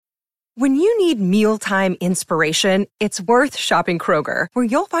When you need mealtime inspiration, it's worth shopping Kroger, where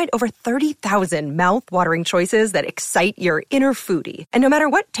you'll find over 30,000 mouth-watering choices that excite your inner foodie. And no matter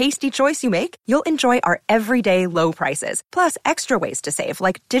what tasty choice you make, you'll enjoy our everyday low prices, plus extra ways to save,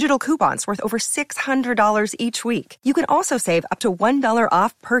 like digital coupons worth over $600 each week. You can also save up to $1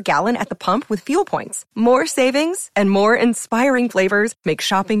 off per gallon at the pump with fuel points. More savings and more inspiring flavors make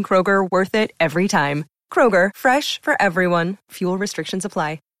shopping Kroger worth it every time. Kroger, fresh for everyone. Fuel restrictions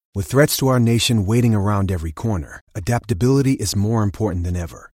apply. With threats to our nation waiting around every corner, adaptability is more important than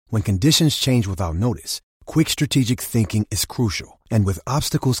ever. When conditions change without notice, quick strategic thinking is crucial. And with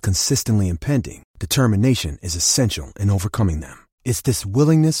obstacles consistently impending, determination is essential in overcoming them. It's this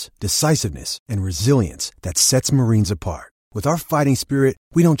willingness, decisiveness, and resilience that sets Marines apart. With our fighting spirit,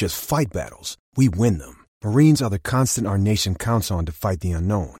 we don't just fight battles, we win them. Marines are the constant our nation counts on to fight the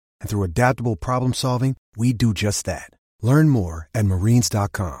unknown. And through adaptable problem solving, we do just that. Learn more at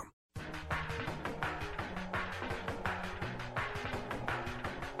Marines.com.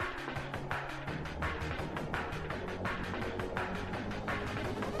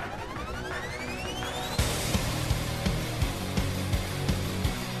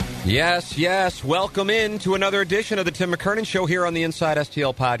 Yes. Welcome in to another edition of the Tim McKernan Show here on the Inside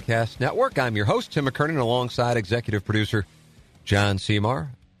STL Podcast Network. I'm your host, Tim McKernan, alongside executive producer John Seymour,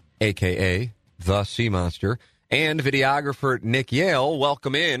 a.k.a. The Sea Monster, and videographer Nick Yale.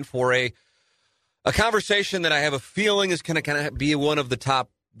 Welcome in for a conversation that I have a feeling is going to kind of be one of the top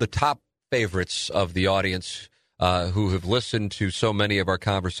favorites of the audience who have listened to so many of our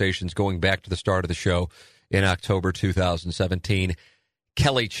conversations going back to the start of the show in October 2017.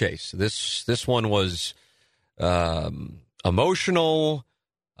 Kelly Chase. This one was emotional,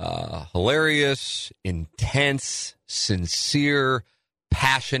 hilarious, intense, sincere,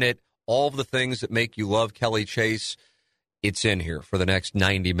 passionate, all of the things that make you love Kelly Chase. It's in here for the next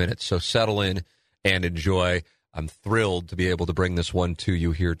 90 minutes. So settle in and enjoy. I'm thrilled to be able to bring this one to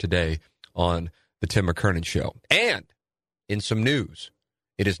you here today on the Tim McKernan Show. And in some news,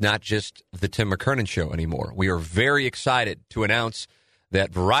 it is not just the Tim McKernan Show anymore. We are very excited to announce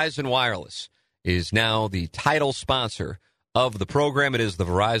that Verizon Wireless is now the title sponsor of the program. It is the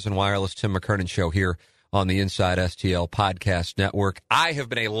Verizon Wireless Tim McKernan Show here on the Inside STL Podcast Network. I have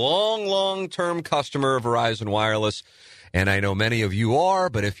been a long-term customer of Verizon Wireless, and I know many of you are,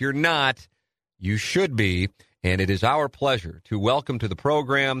 but if you're not, you should be. And it is our pleasure to welcome to the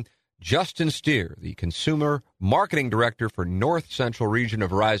program Justin Steer, the Consumer Marketing Director for North Central Region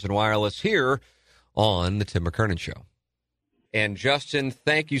of Verizon Wireless, here on the Tim McKernan Show. And Justin,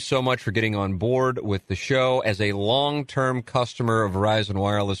 thank you so much for getting on board with the show. As a long-term customer of Verizon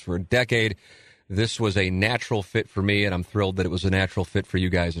Wireless for a decade, this was a natural fit for me, and I'm thrilled that it was a natural fit for you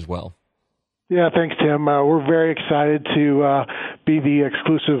guys as well. Yeah, thanks, Tim. We're very excited to be the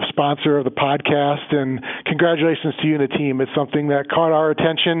exclusive sponsor of the podcast, and congratulations to you and the team. It's something that caught our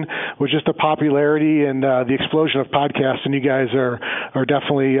attention was just the popularity and the explosion of podcasts, and you guys are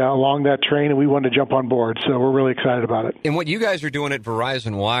definitely along that train, and we wanted to jump on board, so we're really excited about it. And what you guys are doing at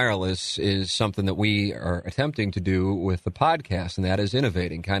Verizon Wireless is something that we are attempting to do with the podcast, and that is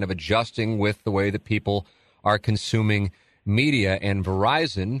innovating, kind of adjusting with the way that people are consuming media. And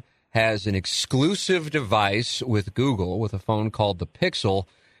Verizon has an exclusive device with Google with a phone called the Pixel.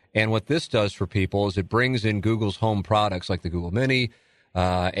 And what this does for people is it brings in Google's home products like the Google Mini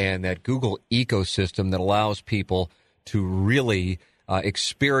and that Google ecosystem that allows people to really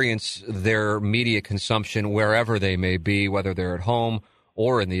experience their media consumption wherever they may be, whether they're at home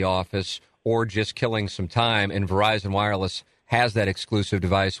or in the office or just killing some time. And Verizon Wireless has that exclusive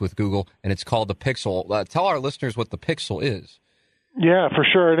device with Google, and it's called the Pixel. Tell our listeners what the Pixel is. Yeah, for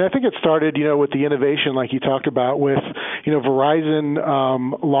sure. And I think it started, with the innovation like you talked about with, Verizon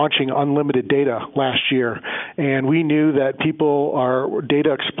launching unlimited data last year. And we knew that our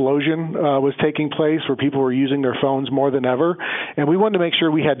data explosion was taking place where people were using their phones more than ever. And we wanted to make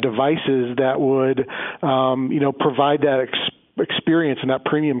sure we had devices that would, provide that experience and that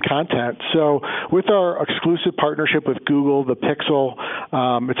premium content. So with our exclusive partnership with Google, the Pixel,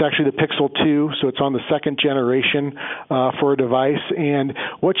 it's actually the Pixel 2, so it's on the second generation for a device. And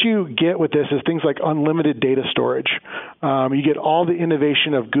what you get with this is things like unlimited data storage. You get all the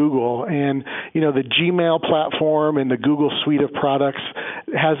innovation of Google, and the Gmail platform and the Google suite of products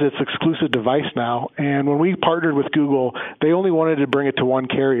has its exclusive device now. And when we partnered with Google, they only wanted to bring it to one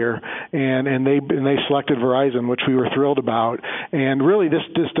carrier, and they selected Verizon, which we were thrilled about. And really, this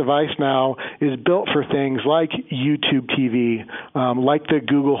device now is built for things like YouTube TV, like the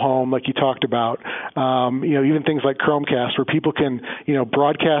Google Home, like you talked about. Even things like Chromecast, where people can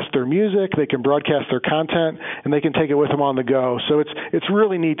broadcast their music, they can broadcast their content, and they can take it with them on the go. So it's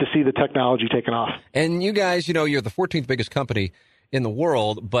really neat to see the technology taking off. And you guys, you're the 14th biggest company in the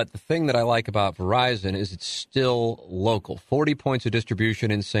world, but the thing that I like about Verizon is it's still local. 40 points of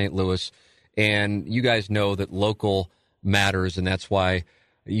distribution in St. Louis, and you guys know that local matters, and that's why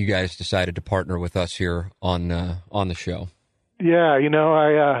you guys decided to partner with us here on the show. Yeah,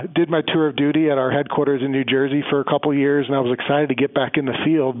 I did my tour of duty at our headquarters in New Jersey for a couple of years, and I was excited to get back in the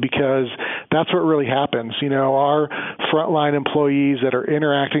field because that's what really happens. Our frontline employees that are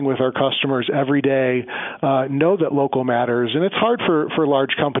interacting with our customers every day know that local matters, and it's hard for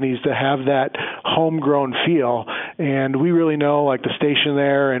large companies to have that homegrown feel. And we really know, like the station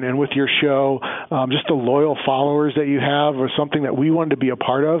there and with your show, just the loyal followers that you have are something that we wanted to be a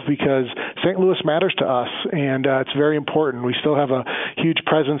part of because St. Louis matters to us, and it's very important. We still have a huge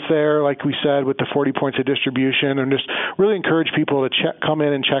presence there, like we said, with the 40 points of distribution, and just really encourage people to come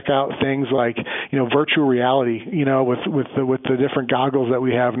in and check out things like, virtual reality, with the different goggles that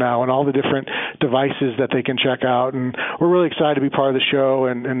we have now and all the different devices that they can check out. And we're really excited to be part of the show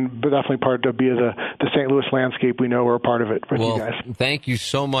and definitely part to be the St. Louis landscape. We know we're a part of it with you guys. Thank you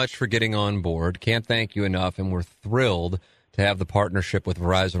so much for getting on board. Can't thank you enough, and we're thrilled to have the partnership with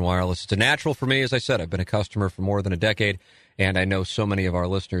Verizon Wireless. It's a natural for me. As I said, I've been a customer for more than a decade, and I know so many of our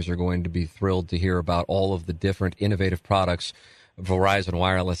listeners are going to be thrilled to hear about all of the different innovative products Verizon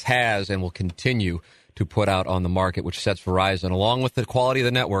Wireless has and will continue to put out on the market, which sets Verizon, along with the quality of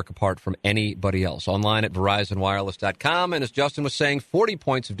the network, apart from anybody else. Online at VerizonWireless.com, and as Justin was saying, 40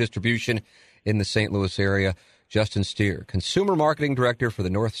 points of distribution in the St. Louis area. Justin Steer, Consumer Marketing Director for the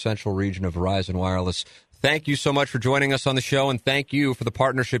North Central region of Verizon Wireless. Thank you so much for joining us on the show, and thank you for the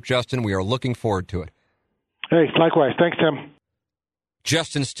partnership, Justin. We are looking forward to it. Hey, likewise. Thanks, Tim.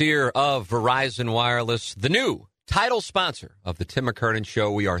 Justin Steer of Verizon Wireless, the new title sponsor of the Tim McKernan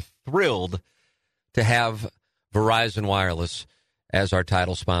Show. We are thrilled to have Verizon Wireless as our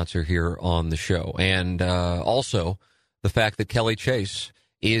title sponsor here on the show. And also the fact that Kelly Chase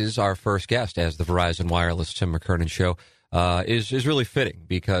is our first guest as the Verizon Wireless Tim McKernan Show is really fitting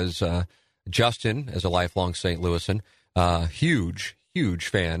because Justin, as a lifelong St. Louisan, huge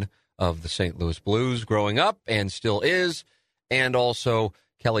fan of the St. Louis Blues growing up and still is, and also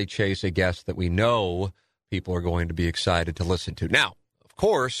Kelly Chase, a guest that we know people are going to be excited to listen to. Now, of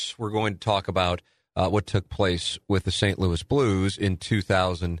course, we're going to talk about what took place with the St. Louis Blues in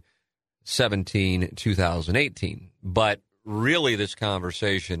 2017, 2018. But really, this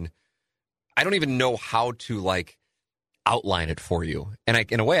conversation, I don't even know how to, outline it for you. And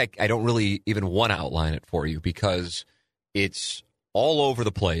in a way, I don't really even want to outline it for you because it's all over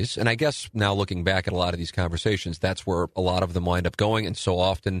the place. And I guess now looking back at a lot of these conversations, that's where a lot of them wind up going. And so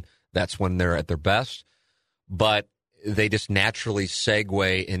often that's when they're at their best. But they just naturally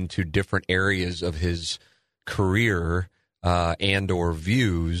segue into different areas of his career and or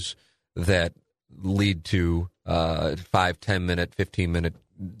views that lead to 5, 10-minute, 15-minute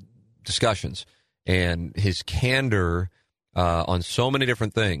discussions. And his candor on so many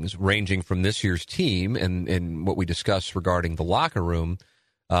different things, ranging from this year's team and what we discussed regarding the locker room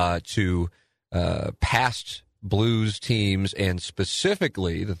to past Blues teams, and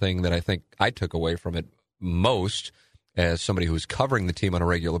specifically the thing that I think I took away from it most as somebody who's covering the team on a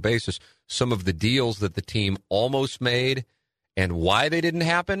regular basis, some of the deals that the team almost made and why they didn't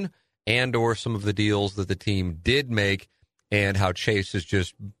happen, and or some of the deals that the team did make and how Chase is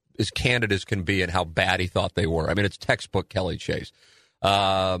just as candid as can be and how bad he thought they were. I mean, it's textbook Kelly Chase.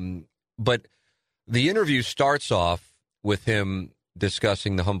 But the interview starts off with him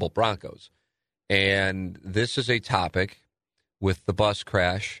discussing the Humboldt Broncos. And this is a topic with the bus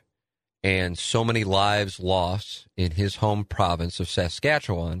crash and so many lives lost in his home province of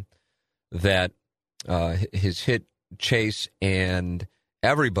Saskatchewan that has hit Chase and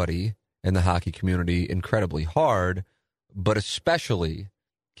everybody in the hockey community incredibly hard, but especially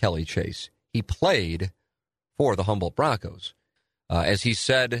Kelly Chase. He played for the Humboldt Broncos. As he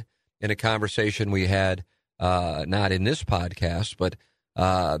said in a conversation we had, not in this podcast, but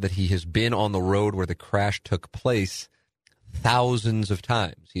that he has been on the road where the crash took place thousands of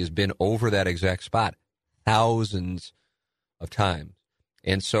times. He has been over that exact spot thousands of times.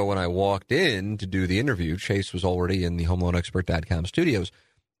 And so when I walked in to do the interview, Chase was already in the HomeLoanExpert.com studios,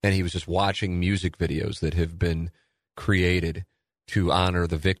 and he was just watching music videos that have been created to honor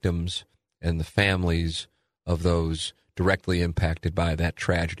the victims and the families of those directly impacted by that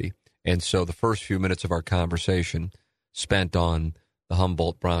tragedy. And so the first few minutes of our conversation spent on the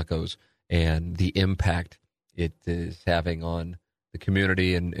Humboldt Broncos and the impact it is having on the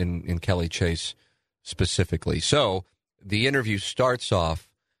community and Kelly Chase specifically. So the interview starts off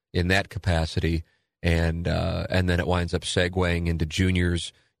in that capacity, and then it winds up segueing into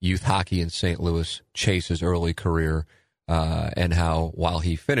juniors youth hockey in St. Louis, Chase's early career, and how while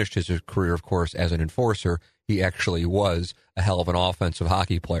he finished his career, of course, as an enforcer, he actually was a hell of an offensive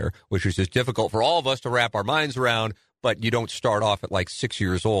hockey player, which is just difficult for all of us to wrap our minds around. But you don't start off at like 6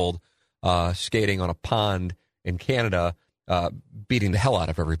 years old skating on a pond in Canada, beating the hell out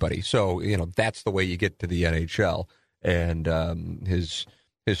of everybody. So, that's the way you get to the NHL. And his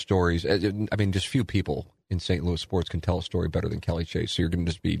stories, I mean, just few people in St. Louis sports can tell a story better than Kelly Chase. So you're going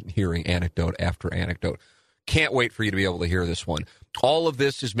to just be hearing anecdote after anecdote. Can't wait for you to be able to hear this one. All of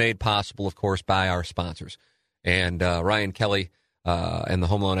this is made possible, of course, by our sponsors. And Ryan Kelly and the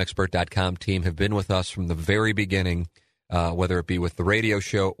HomeLoanExpert.com team have been with us from the very beginning, whether it be with the radio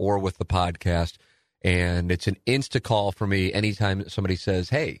show or with the podcast. And it's an insta-call for me anytime somebody says,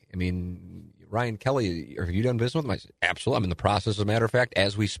 hey, I mean, Ryan Kelly, have you done business with him? I said, absolutely. I'm in the process, as a matter of fact,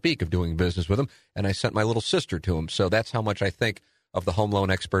 as we speak, of doing business with him. And I sent my little sister to him. So that's how much I think of the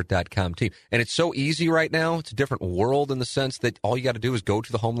HomeLoanExpert.com team. And it's so easy right now. It's a different world in the sense that all you got to do is go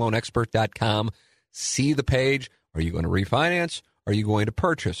to the HomeLoanExpert.com, see the page. Are you going to refinance? Are you going to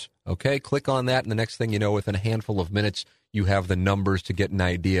purchase? Okay, click on that, and the next thing you know, within a handful of minutes, you have the numbers to get an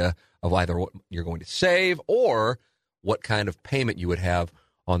idea of either what you're going to save or what kind of payment you would have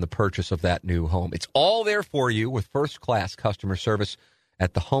on the purchase of that new home. It's all there for you with first-class customer service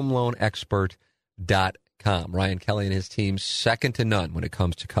at the HomeLoanExpert.com. Ryan Kelly and his team, second to none when it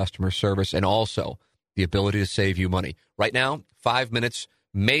comes to customer service, and also the ability to save you money. Right now, 5 minutes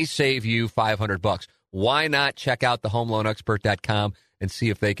may save you $500. Why not check out the HomeLoanExpert.com and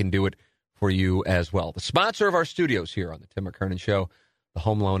see if they can do it for you as well? The sponsor of our studios here on the Tim McKernan Show, the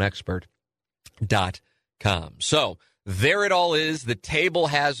HomeLoanExpert.com. So there it all is. The table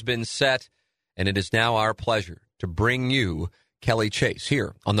has been set, and it is now our pleasure to bring you Kelly Chase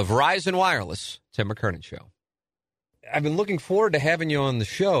here on the Verizon Wireless Tim McKernan Show. I've been looking forward to having you on the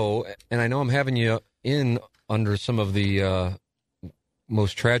show, and I know I'm having you in under some of the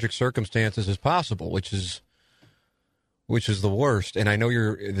most tragic circumstances as possible, which is the worst. And I know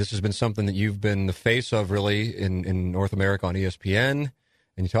this has been something that you've been the face of really in North America on ESPN,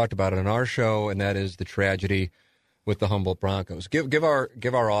 and you talked about it on our show, and that is the tragedy with the Humboldt Broncos. Give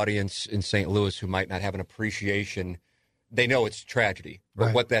our audience in St. Louis who might not have an appreciation. They know it's tragedy, but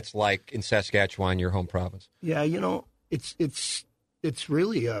right. What that's like in Saskatchewan, your home province. Yeah, it's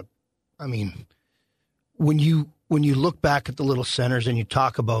really when you look back at the little centers and you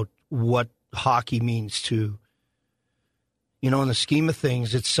talk about what hockey means to, in the scheme of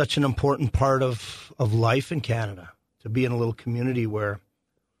things, it's such an important part of life in Canada, to be in a little community where,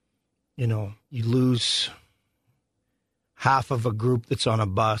 you lose half of a group that's on a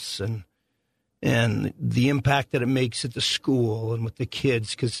bus and the impact that it makes at the school and with the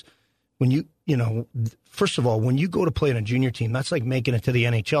kids. Because when first of all, when you go to play in a junior team, that's like making it to the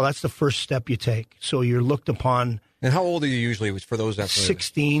NHL. That's the first step you take. So you're looked upon. And how old are you usually for those that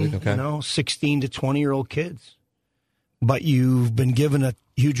 16, okay. 16 to 20-year-old kids. But you've been given a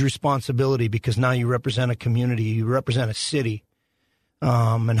huge responsibility because now you represent a community, you represent a city,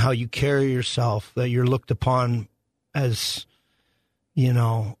 and how you carry yourself, that you're looked upon as,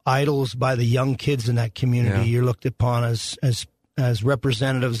 idols by the young kids in that community. Yeah. You're looked upon as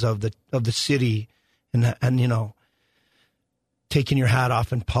representatives of the city, and taking your hat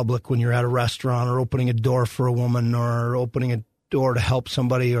off in public when you're at a restaurant, or opening a door for a woman, or opening a door to help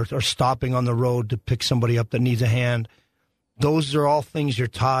somebody, or stopping on the road to pick somebody up that needs a hand. Those are all things you're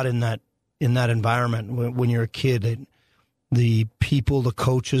taught in that environment when you're a kid. The people, the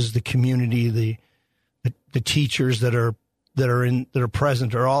coaches, the community, the teachers that are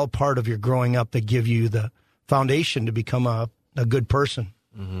present are all part of your growing up, that give you the foundation to become a good person.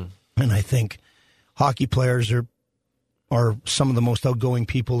 Mm-hmm. And I think hockey players are some of the most outgoing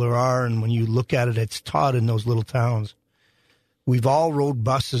people there are. And when you look at it, it's taught in those little towns. We've all rode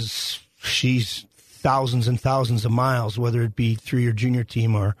buses, thousands and thousands of miles, whether it be through your junior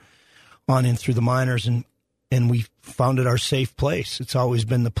team or on in through the minors, and we found it our safe place. It's always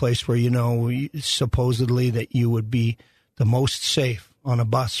been the place where, supposedly that you would be the most safe on a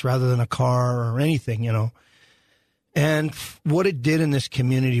bus rather than a car or anything, And what it did in this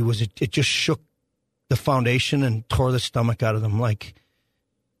community was it just shook the foundation and tore the stomach out of them. Like,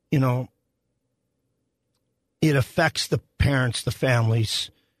 it affects the parents, the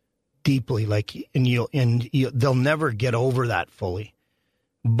families deeply. Like, and they'll never get over that fully.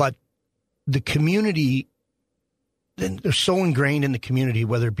 But the community, they're so ingrained in the community,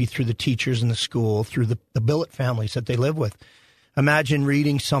 whether it be through the teachers in the school, through the billet families that they live with. imagine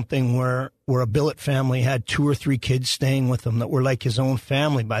reading something where a billet family had 2 or 3 kids staying with him that were like his own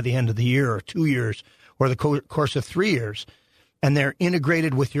family by the end of the year or 2 years or the course of 3 years. And they're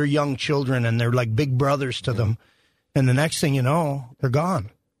integrated with your young children and they're like big brothers to them. And the next thing you know, they're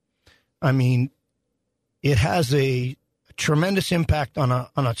gone. I mean, it has a tremendous impact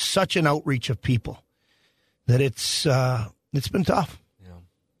on such an outreach of people that it's been tough. Yeah.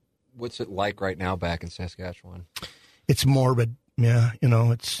 What's it like right now back in Saskatchewan? It's morbid. Yeah.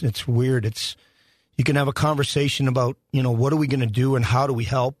 It's weird. You can have a conversation about, what are we going to do and how do we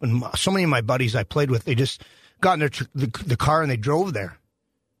help? And so many of my buddies I played with, they just got in the car and they drove there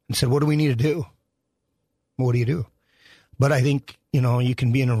and said, what do we need to do? What do you do? But I think, you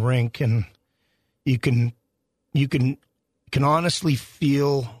can be in a rink and you can honestly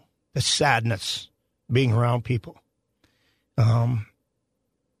feel the sadness being around people.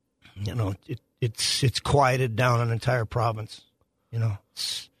 It's quieted down an entire province.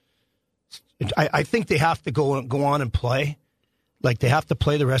 I think they have to go on and play. Like, they have to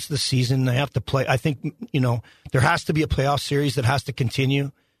play the rest of the season. They have to play. I think, there has to be a playoff series that has to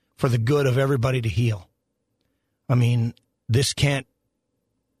continue for the good of everybody to heal. I mean, this can't,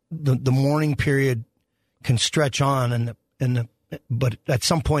 the mourning period can stretch on but at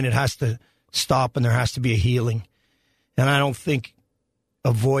some point it has to stop and there has to be a healing. And I don't think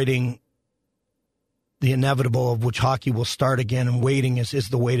avoiding the inevitable of which hockey will start again and waiting is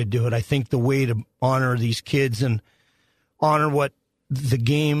the way to do it. I think the way to honor these kids and honor what the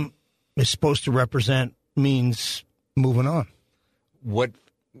game is supposed to represent means moving on. What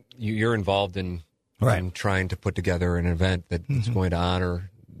you're involved in, right, in trying to put together an event that's going to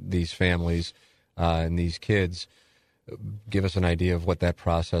honor these families and these kids. Give us an idea of what that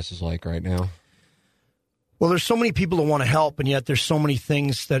process is like right now. Well, there's so many people that want to help, and yet there's so many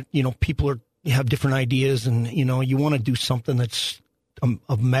things that, people have different ideas, and, you want to do something that's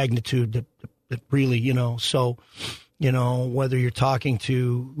of magnitude that really, so, whether you're talking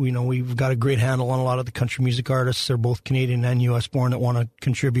to, we've got a great handle on a lot of the country music artists. They're both Canadian and U.S. born that want to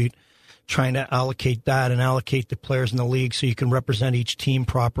contribute, trying to allocate that and allocate the players in the league so you can represent each team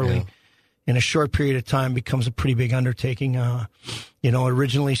properly. Yeah. In a short period of time becomes a pretty big undertaking.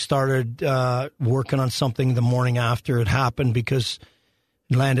 Originally started working on something the morning after it happened because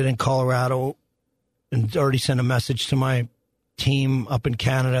it landed in Colorado and already sent a message to my team up in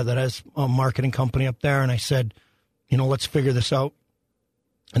Canada that has a marketing company up there. And I said, let's figure this out.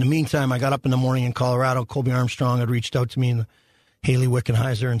 In the meantime, I got up in the morning in Colorado. Colby Armstrong had reached out to me and Haley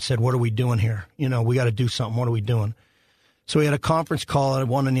Wickenheiser and said, what are we doing here? We got to do something. What are we doing? So we had a conference call at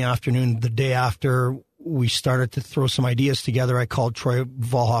 1 p.m. The day after we started to throw some ideas together. I called Troy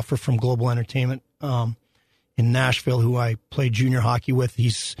Volhofer from Global Entertainment in Nashville, who I played junior hockey with.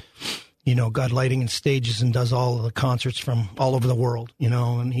 He's, got lighting and stages and does all of the concerts from all over the world,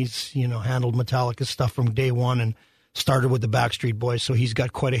 and he's, handled Metallica stuff from day one and started with the Backstreet Boys. So he's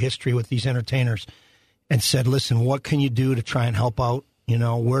got quite a history with these entertainers, and said, listen, what can you do to try and help out?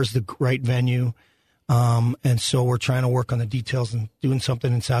 Where's the right venue? And so we're trying to work on the details and doing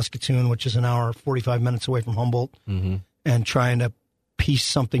something in Saskatoon, which is an hour, 45 minutes away from Humboldt, and trying to piece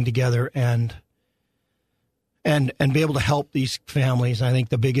something together and be able to help these families. I think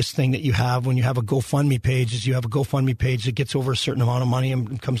the biggest thing that you have when you have a GoFundMe page is you have a GoFundMe page that gets over a certain amount of money and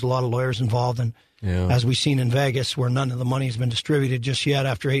becomes a lot of lawyers involved. And as we've seen in Vegas, where none of the money has been distributed just yet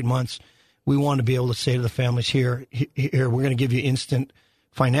after 8 months, we want to be able to say to the families here, we're going to give you instant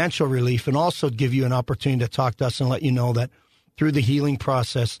financial relief and also give you an opportunity to talk to us and let you know that through the healing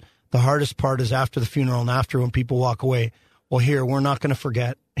process, the hardest part is after the funeral and after when people walk away. Well, here, we're not going to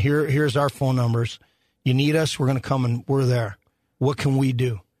forget. Here's our phone numbers. You need us, we're going to come and we're there. What can we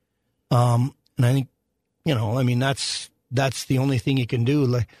do? And I think, that's the only thing you can do.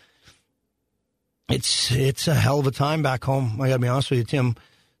 Like, it's a hell of a time back home. I got to be honest with you, Tim.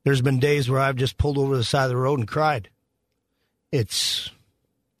 There's been days where I've just pulled over the side of the road and cried. It's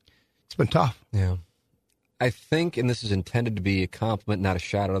been tough. Yeah. I think, and this is intended to be a compliment, not a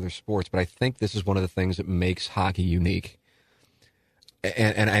shot at other sports, but I think this is one of the things that makes hockey unique.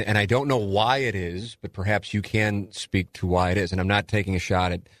 And I don't know why it is, but perhaps you can speak to why it is. And I'm not taking a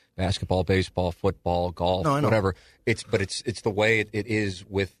shot at basketball, baseball, football, golf, whatever. It's the way it is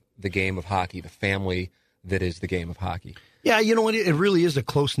with the game of hockey, the family that is the game of hockey. Yeah, you know what? It really is a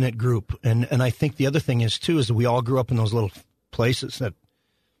close-knit group. And I think the other thing is, too, is that we all grew up in those little places that,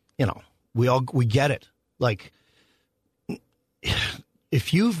 we get it. Like,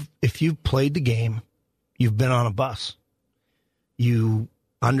 if you've played the game, you've been on a bus, you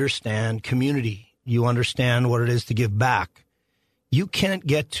understand community, you understand what it is to give back. You can't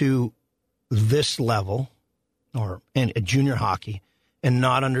get to this level or in junior hockey and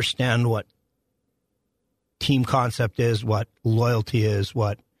not understand what team concept is, what loyalty is,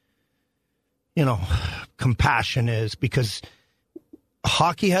 what, compassion is, because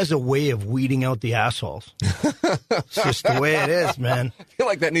hockey has a way of weeding out the assholes. It's just the way it is, man. I feel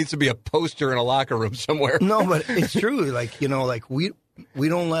like that needs to be a poster in a locker room somewhere. No, but it's true. We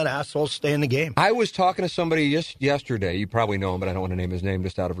don't let assholes stay in the game. I was talking to somebody just yesterday. You probably know him, but I don't want to name his name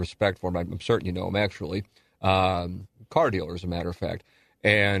just out of respect for him. I'm certain you know him, actually. Car dealer, as a matter of fact.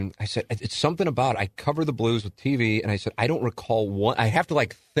 And I said, it's something about, I cover the Blues with TV, and I said, I don't recall one. I have to,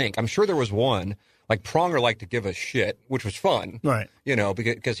 think. I'm sure there was one. Pronger liked to give a shit, which was fun. Right.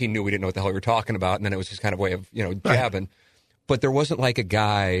 Because he knew we didn't know what the hell we were talking about, and then it was his kind of way of, jabbing. Right. But there wasn't, a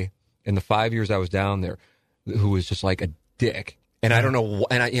guy in the 5 years I was down there who was just a dick. And I don't know,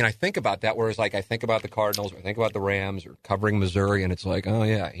 and I think about that, whereas I think about the Cardinals, or I think about the Rams, or covering Missouri, and it's oh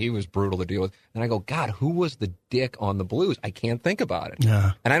yeah, he was brutal to deal with. And I go, God, who was the dick on the Blues? I can't think about it.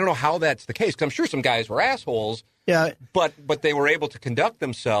 Yeah. And I don't know how that's the case, because I'm sure some guys were assholes. Yeah. But they were able to conduct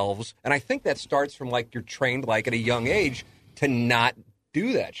themselves, and I think that starts from you're trained at a young age to not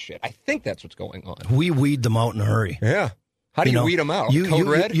do that shit. I think that's what's going on. We weed them out in a hurry. Yeah. How do you weed them out? Code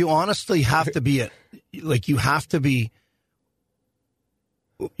red? You honestly have to be you have to be.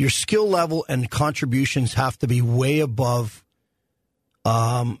 Your skill level and contributions have to be way above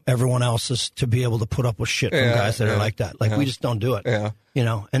everyone else's to be able to put up with shit from guys that are like that. We just don't do it. Yeah.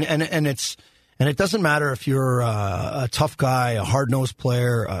 And it doesn't matter if you're a tough guy, a hard-nosed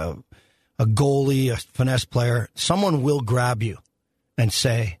player, a goalie, a finesse player. Someone will grab you and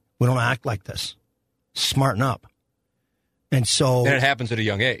say, we don't act like this. Smarten up. And so... And it happens at a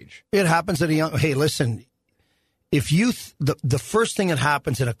young age. It happens at a young... Hey, listen... If you, the first thing that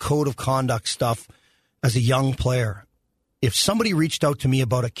happens in a code of conduct stuff as a young player, if somebody reached out to me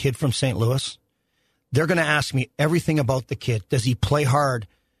about a kid from St. Louis, they're going to ask me everything about the kid. Does he play hard?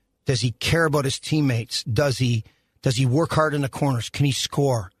 Does he care about his teammates? Does he work hard in the corners? Can he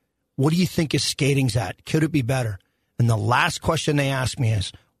score? What do you think his skating's at? Could it be better? And the last question they ask me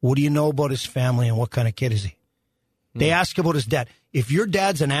is, what do you know about his family and what kind of kid is he? They ask about his dad. If your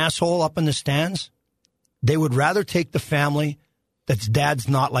dad's an asshole up in the stands, they would rather take the family that's dad's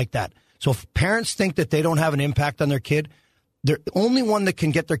not like that. So if parents think that they don't have an impact on their kid, the only one that can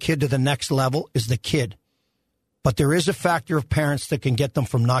get their kid to the next level is the kid. But there is a factor of parents that can get them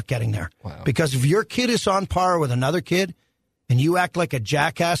from not getting there. Wow. Because if your kid is on par with another kid and you act like a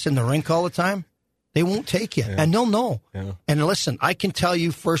jackass in the rink all the time, they won't take you. Yeah. And they'll know. Yeah. And listen, I can tell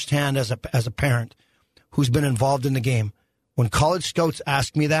you firsthand as a parent who's been involved in the game, when college scouts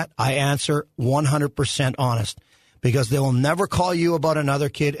ask me that, I answer 100% honest, because they will never call you about another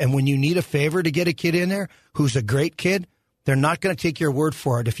kid. And when you need a favor to get a kid in there who's a great kid, they're not going to take your word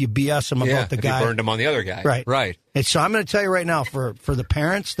for it if you BS them about the guy. You burned them on the other guy. Right. And so I'm going to tell you right now, for the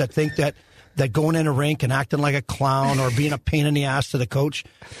parents that think that going in a rink and acting like a clown or being a pain in the ass to the coach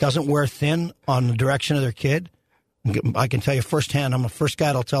doesn't wear thin on the direction of their kid, I can tell you firsthand, I'm the first guy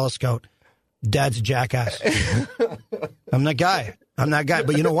that'll tell a scout, Dad's a jackass. I'm that guy.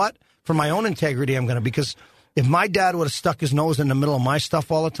 But you know what? For my own integrity, I'm going to, because if my dad would have stuck his nose in the middle of my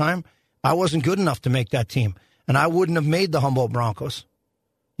stuff all the time, I wasn't good enough to make that team. And I wouldn't have made the Humboldt Broncos.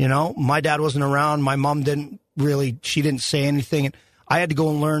 My dad wasn't around. My mom she didn't say anything. I had to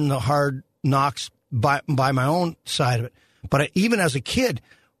go and learn the hard knocks by my own side of it. But even as a kid,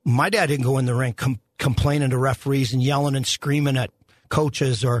 my dad didn't go in the rink complaining to referees and yelling and screaming at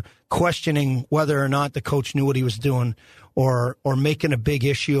coaches or questioning whether or not the coach knew what he was doing or making a big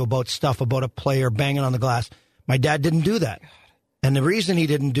issue about stuff about a player banging on the glass. My dad didn't do that. And the reason he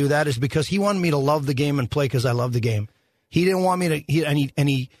didn't do that is because he wanted me to love the game and play because I love the game. He didn't want me to,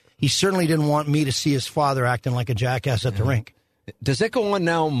 he certainly didn't want me to see his father acting like a jackass at the rink. Does that go on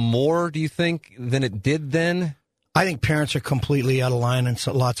now more, do you think, than it did then? I think parents are completely out of line in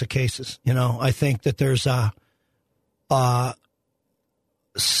lots of cases. I think that there's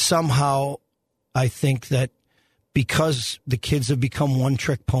somehow I think that because the kids have become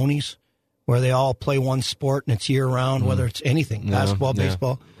one-trick ponies, where they all play one sport and it's year-round, whether it's anything, basketball,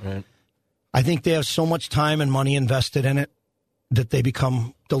 baseball. Right. I think they have so much time and money invested in it that they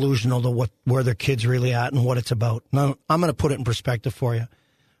become delusional to where their kid's really at and what it's about. Now, I'm going to put it in perspective for you.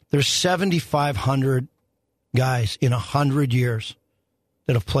 There's 7,500 guys in 100 years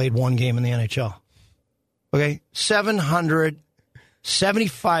that have played one game in the NHL. Okay?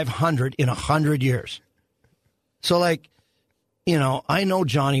 7,500 in 100 years. So, I know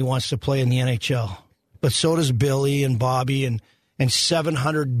Johnny wants to play in the NHL, but so does Billy and Bobby and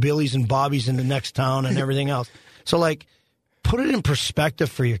 700 Billies and Bobbies in the next town and everything else. So, put it in perspective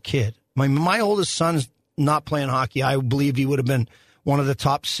for your kid. My oldest son's not playing hockey, I believe he would have been one of the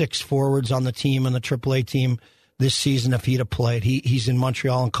top 6 forwards on the team and the AAA team this season if he'd have played. He's in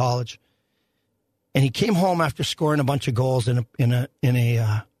Montreal in college. And he came home after scoring a bunch of goals in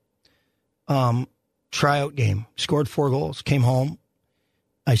a tryout game. Scored 4 goals, came home.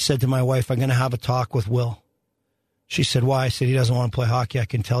 I said to my wife, I'm going to have a talk with Will. She said, why? I said, he doesn't want to play hockey. I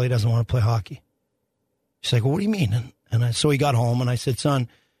can tell he doesn't want to play hockey. She's like, well, what do you mean? So he got home, and I said, son,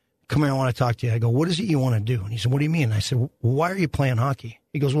 come here, I want to talk to you. I go, what is it you want to do? And he said, what do you mean? And I said, well, why are you playing hockey?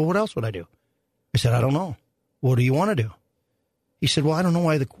 He goes, well, what else would I do? I said, I don't know. What do you want to do? He said, well, I don't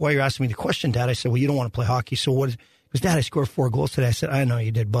know why you're asking me the question, Dad. I said, well, you don't want to play hockey, so what is... He goes, Dad, I scored 4 goals today. I said, I know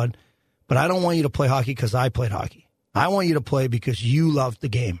you did, bud, but I don't want you to play hockey because I played hockey. I want you to play because you love the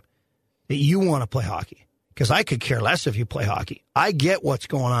game, that you want to play hockey, because I could care less if you play hockey. I get what's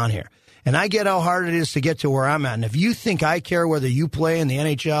going on here, and I get how hard it is to get to where I'm at. And if you think I care whether you play in the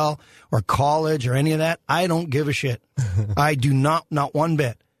NHL or college or any of that, I don't give a shit. I do not one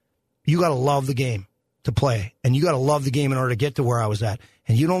bit. You got to love the game to play, and you got to love the game in order to get to where I was at.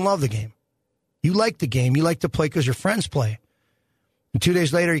 And you don't love the game. You like the game. You like to play because your friends play. And 2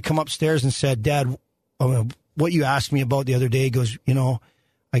 days later, he come upstairs and said, Dad, what you asked me about the other day, he goes,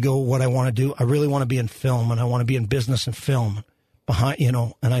 I go, what I want to do, I really want to be in film, and I want to be in business and film behind,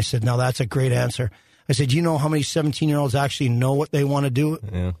 and I said, now that's a great answer. I said, you know how many 17-year-olds actually know what they want to do?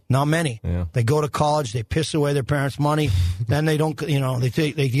 Yeah. Not many. Yeah. They go to college, they piss away their parents' money, then they don't,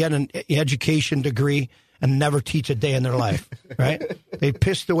 they get an education degree and never teach a day in their life, right? They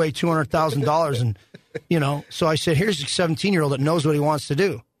pissed away $200,000 and, so I said, here's a 17-year-old that knows what he wants to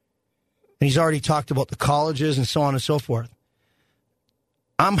do. And he's already talked about the colleges and so on and so forth.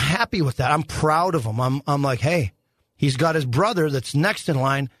 I'm happy with that. I'm proud of him. I'm like, hey, he's got his brother that's next in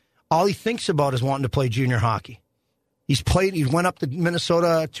line. All he thinks about is wanting to play junior hockey. He went up to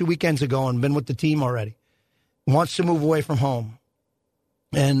Minnesota 2 weekends ago and been with the team already. Wants to move away from home.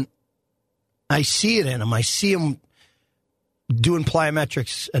 And I see it in him. I see him doing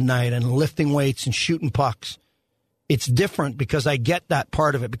plyometrics at night and lifting weights and shooting pucks. It's different because I get that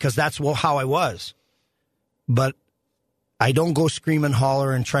part of it because that's how I was. But I don't go scream and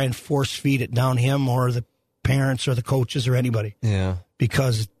holler and try and force feed it down him or the parents or the coaches or anybody. Yeah.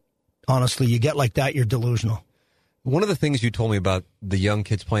 Because honestly, you get like that, you're delusional. One of the things you told me about the young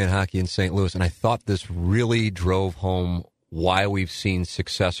kids playing hockey in St. Louis, and I thought this really drove home why we've seen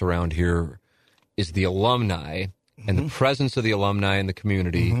success around here, is the alumni and the presence of the alumni in the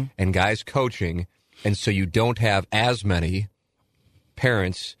community and guys coaching. And so you don't have as many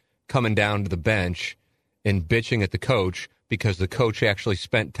parents coming down to the bench and bitching at the coach because the coach actually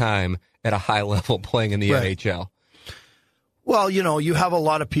spent time at a high level playing in the NHL. Well, you have a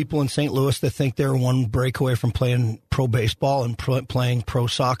lot of people in St. Louis that think they're one break away from playing pro baseball and playing pro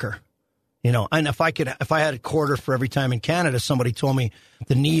soccer. And if I had a quarter for every time in Canada somebody told me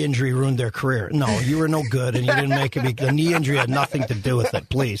the knee injury ruined their career. No, you were no good and you didn't make it. The knee injury had nothing to do with it.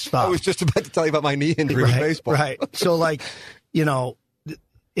 Please stop. I was just about to tell you about my knee injury with baseball. Right. So that's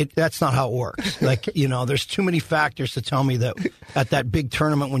not how it works. There's too many factors to tell me that at that big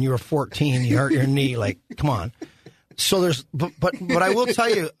tournament when you were 14, you hurt your knee. Like, come on. So but I will tell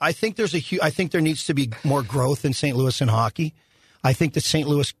you, I think there needs to be more growth in St. Louis in hockey. I think the St.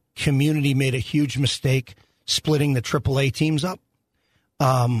 Louis community made a huge mistake splitting the AAA teams up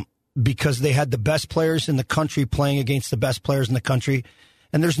because they had the best players in the country playing against the best players in the country,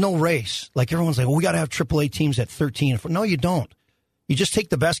 and there's no race. Like everyone's like, well, we got to have AAA teams at 13. No, you don't. You just take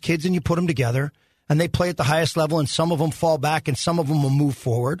the best kids and you put them together, and they play at the highest level, and some of them fall back, and some of them will move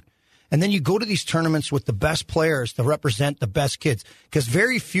forward. And then you go to these tournaments with the best players to represent the best kids, because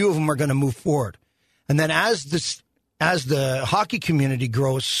very few of them are going to move forward. And then as the hockey community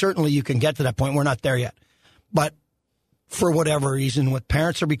grows, certainly you can get to that point. We're not there yet. But for whatever reason, with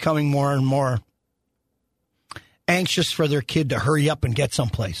parents are becoming more and more anxious for their kid to hurry up and get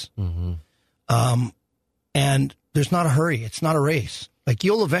someplace. And there's not a hurry. It's not a race. Like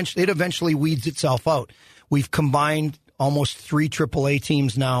it eventually weeds itself out. We've combined almost 3 AAA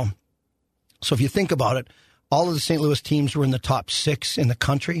teams now. So if you think about it, all of the St. Louis teams were in the top 6 in the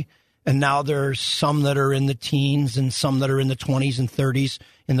country. And now there's some that are in the teens and some that are in the 20s and 30s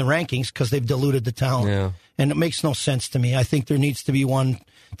in the rankings because they've diluted the talent. Yeah. And it makes no sense to me. I think there needs to be one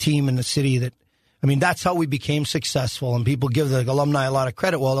team in the city that's how we became successful. And people give the alumni a lot of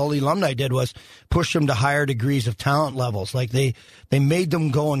credit. Well, all the alumni did was push them to higher degrees of talent levels. Like they made them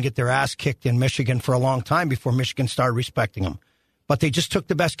go and get their ass kicked in Michigan for a long time before Michigan started respecting them. But they just took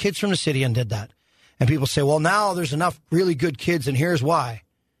the best kids from the city and did that. And people say, well, now there's enough really good kids, and here's why.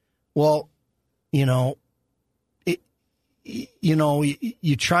 Well,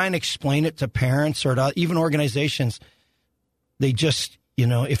 you try and explain it to parents or to even organizations. They just,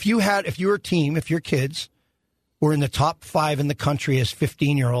 if your team, if your kids were in the top 5 in the country as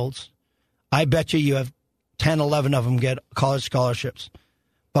 15-year-olds, I bet you have 10, 11 of them get college scholarships.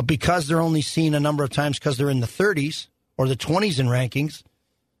 But because they're only seen a number of times because they're in the 30s or the 20s in rankings,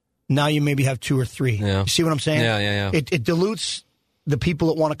 now you maybe have 2 or 3. Yeah. You see what I'm saying? Yeah. It dilutes the people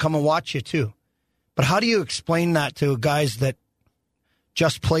that want to come and watch you, too. But how do you explain that to guys that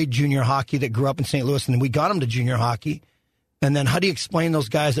just played junior hockey, that grew up in St. Louis, and we got them to junior hockey? And then how do you explain those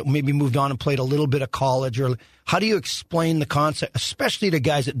guys that maybe moved on and played a little bit of college? Or how do you explain the concept, especially to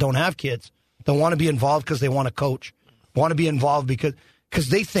guys that don't have kids, that want to be involved because they want to coach, want to be involved because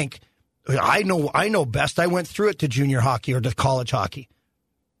they think, I know best. I went through it to junior hockey or to college hockey.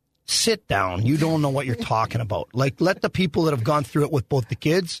 Sit down. You don't know what you're talking about. Like, let the people that have gone through it with both the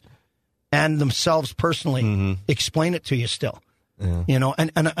kids and themselves personally explain it to you still. Yeah.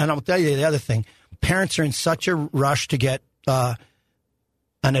 And I'll tell you the other thing. Parents are in such a rush to get an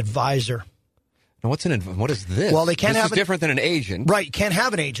advisor. Now, what is this? Well, they can't this have is different than an agent. Right, you can't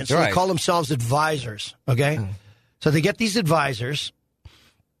have an agent, so right. They call themselves advisors, okay? So they get these advisors.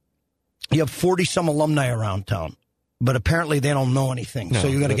 You have 40-some alumni around town, but apparently they don't know anything. No, so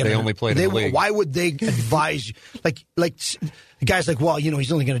you're going to get. They only played in the league. Why would they advise you? Like the guy's like, well,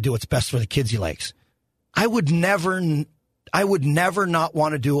 he's only going to do what's best for the kids he likes. I would never not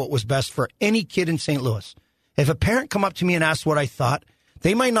want to do what was best for any kid in St. Louis. If a parent come up to me and asked what I thought,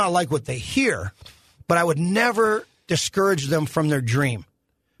 they might not like what they hear, but I would never discourage them from their dream.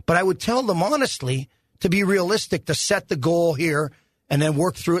 But I would tell them honestly to be realistic, to set the goal here and then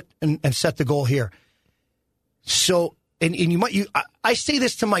work through it and set the goal here. So, I say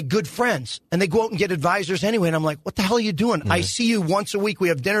this to my good friends, and they go out and get advisors anyway, and I'm like, what the hell are you doing? I see you once a week. We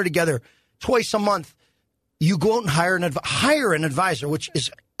have dinner together twice a month. You go out and hire an advisor, which is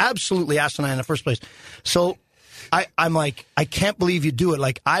absolutely asinine in the first place. So I'm like, I can't believe you do it.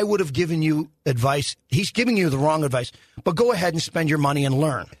 Like, I would have given you advice. He's giving you the wrong advice. But go ahead and spend your money and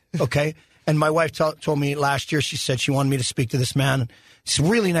learn, okay? And my wife told me last year, she said she wanted me to speak to this man. He's a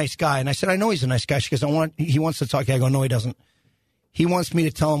really nice guy. And I said, I know he's a nice guy. She goes, he wants to talk to you. I go, no, he doesn't. He wants me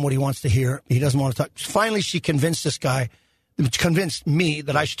to tell him what he wants to hear. He doesn't want to talk. Finally, she convinced me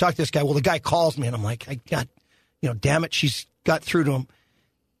that I should talk to this guy. Well, the guy calls me, and I'm like, damn it, she's got through to him.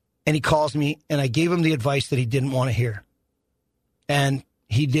 And he calls me, and I gave him the advice that he didn't want to hear. And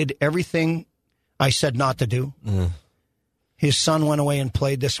he did everything I said not to do. His son went away and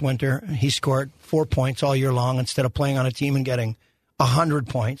played this winter. He scored 4 points all year long instead of playing on a team and getting 100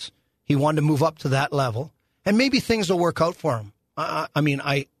 points. He wanted to move up to that level. And maybe things will work out for him. I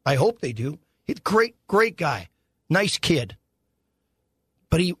hope they do. He's a great guy. Nice kid.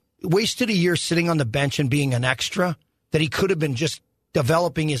 But he wasted a year sitting on the bench and being an extra that he could have been just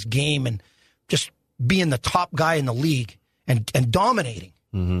developing his game and just being the top guy in the league and dominating.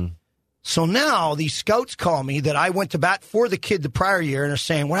 Mm-hmm. So now these scouts call me that I went to bat for the kid the prior year and are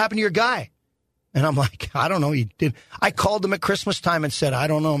saying, what happened to your guy? And I'm like, I don't know. He did. I called him at Christmas time and said, I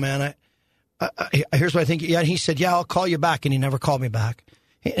don't know, man. Here's what I think. Yeah, he said, yeah, I'll call you back. And he never called me back.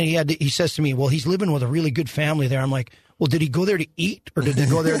 And he says to me, well, he's living with a really good family there. I'm like, well, did he go there to eat or did he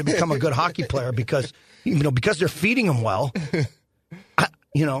go there to become a good hockey player? Because, because they're feeding him well.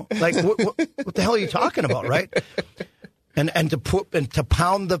 What the hell are you talking about, right? And to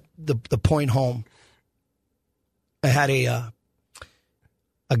pound the point home, I had a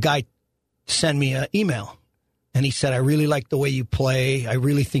guy send me an email, and he said, I really like the way you play. I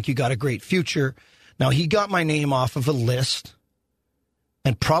really think you got a great future. Now, he got my name off of a list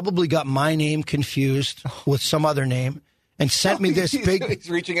and probably got my name confused with some other name and sent me this big... He's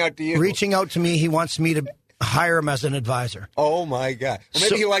reaching out to you. Reaching out to me. He wants me to hire him as an advisor. Oh, my God. Well,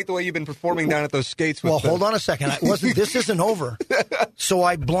 maybe he liked the way you've been performing down at those skates. Hold on a second. This isn't over. So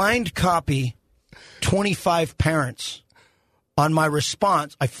I blind copy 25 parents on my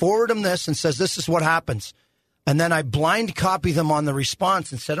response. I forward them this and says, this is what happens. And then I blind copy them on the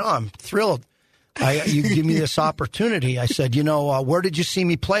response and said, oh, I'm thrilled. You give me this opportunity. I said, where did you see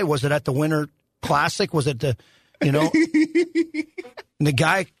me play? Was it at the Winter Classic? Was it And the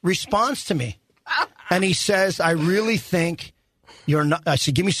guy responds to me. And he says, I really think you're not. I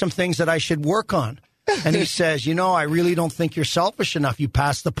said, give me some things that I should work on. And he says, I really don't think you're selfish enough. You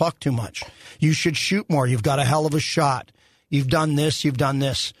pass the puck too much. You should shoot more. You've got a hell of a shot. You've done this. You've done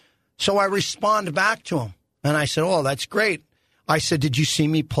this. So I respond back to him. And I said, oh, that's great. I said, did you see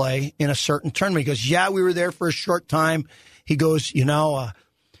me play in a certain tournament? He goes, yeah, we were there for a short time. He goes,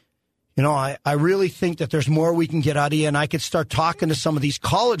 I really think that there's more we can get out of you, and I could start talking to some of these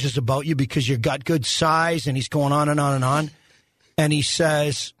colleges about you because you've got good size, and he's going on and on and on. And he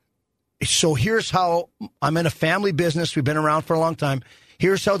says, so here's how, I'm in a family business. We've been around for a long time.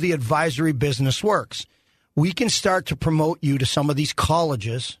 Here's how the advisory business works. We can start to promote you to some of these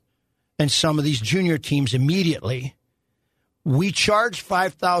colleges and some of these junior teams immediately. We charge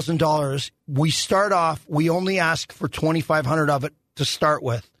 $5,000. We start off, we only ask for $2,500 of it to start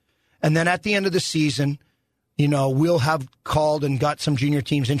with. And then at the end of the season, we'll have called and got some junior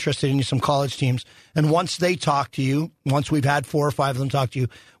teams interested in you, some college teams. And once they talk to you, once we've had 4 or 5 of them talk to you,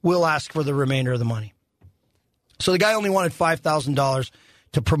 we'll ask for the remainder of the money. So the guy only wanted $5,000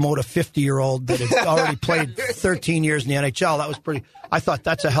 to promote a 50-year-old that had already played 13 years in the NHL. That was pretty. I thought,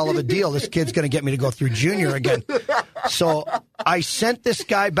 that's a hell of a deal. This kid's going to get me to go through junior again. So I sent this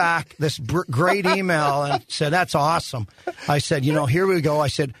guy back this great email and said, that's awesome. I said, here we go. I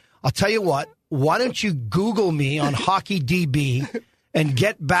said, I'll tell you what, why don't you Google me on HockeyDB and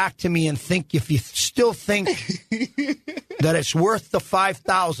get back to me and think, if you still think that it's worth the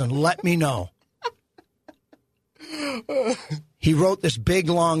 $5,000, let me know. He wrote this big,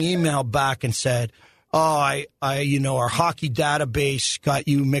 long email back and said, our hockey database got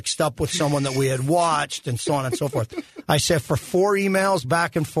you mixed up with someone that we had watched and so on and so forth. I said, for 4 emails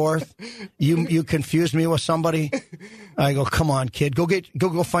back and forth, you confused me with somebody? I go, come on, kid,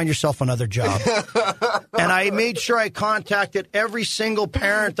 go find yourself another job. And I made sure I contacted every single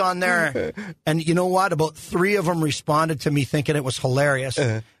parent on there. And you know what? About 3 of them responded to me thinking it was hilarious.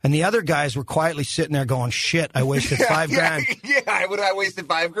 And the other guys were quietly sitting there going, shit, I wasted $5,000. Yeah, I wasted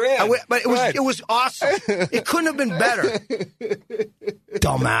 $5,000. But it was awesome. It couldn't have been better.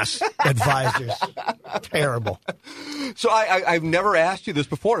 Dumbass advisors. Terrible. So I've never asked you this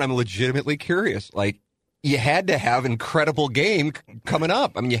before, and I'm legitimately curious. Like, you had to have an incredible game coming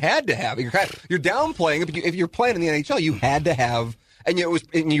up. I mean, you had to have. You're downplaying it, but if you're playing in the NHL, you had to have. And you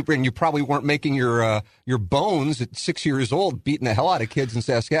probably weren't making your bones at 6 years old, beating the hell out of kids in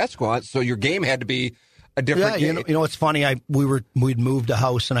Saskatchewan. So your game had to be a different game. You know, it's funny. We'd moved a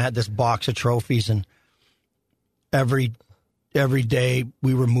house, and I had this box of trophies, and every day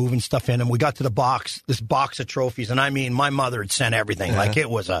we were moving stuff in, and we got to this box of trophies, and I mean, my mother had sent everything. Like, it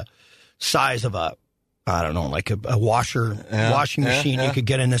was a size of a washing machine. You could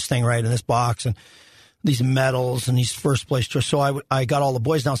get in this thing right in this box, and these medals and these first place. So I got all the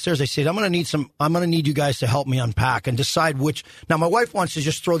boys downstairs. I said, I'm going to need you guys to help me unpack and decide which. Now, my wife wants to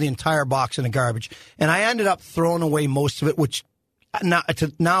just throw the entire box in the garbage, and I ended up throwing away most of it, which now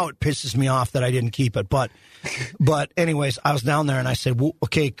it pisses me off that I didn't keep it. But anyways, I was down there and I said, well,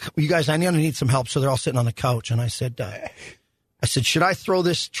 okay, you guys, I need some help. So they're all sitting on the couch, and I said, should I throw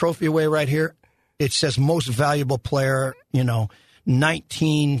this trophy away right here? It says most valuable player,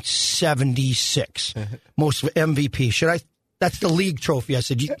 1976, most MVP. Should I? That's the league trophy. I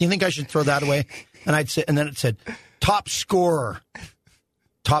said, do you think I should throw that away? And then it said, top scorer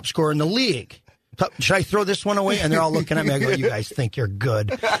in the league. Should I throw this one away? And they're all looking at me. I go, you guys think you're good.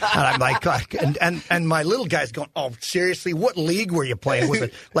 And I'm like, and my little guy's going, oh, seriously? What league were you playing? Was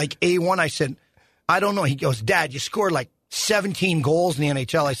it like A1? I said, I don't know. He goes, Dad, you scored like 17 goals in the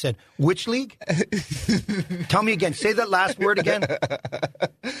NHL. I said, which league? Tell me again. Say that last word again.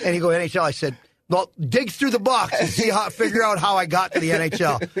 And he goes, NHL. I said, well, dig through the box and figure out how I got to the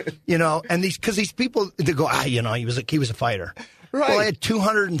NHL. And these people, they go, he was a fighter. Right. Well, I had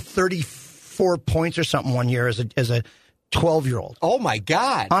 234 points or something one year as a 12-year-old. Oh my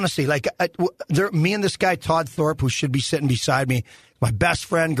God! Honestly, me and this guy Todd Thorpe, who should be sitting beside me, my best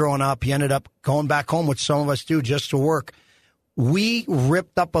friend growing up. He ended up going back home, which some of us do, just to work. We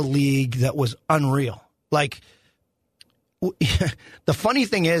ripped up a league that was unreal. Like, the funny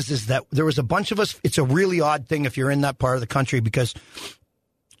thing is that there was a bunch of us. It's a really odd thing if you're in that part of the country, because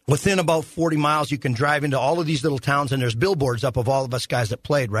within about 40 miles, you can drive into all of these little towns, and there's billboards up of all of us guys that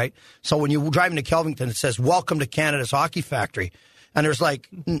played, right? So when you drive into Kelvington, it says, welcome to Canada's Hockey Factory. And there's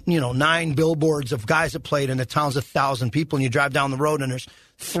 9 billboards of guys that played in the town's 1,000 people, and you drive down the road, and there's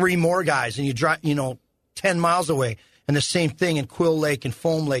 3 more guys, and you drive, 10 miles away, and the same thing in Quill Lake and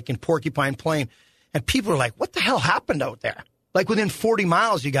Foam Lake and Porcupine Plain. And people are like, what the hell happened out there? Like, within 40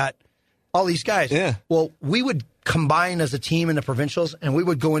 miles, you got all these guys. Yeah. Well, we would combine as a team in the provincials, and we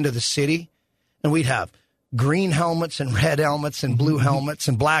would go into the city, and we'd have green helmets and red helmets and blue helmets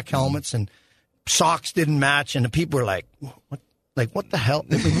and black helmets, and socks didn't match, and the people were like, what the hell?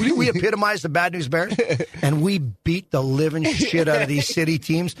 We epitomized the Bad News Bears, and we beat the living shit out of these city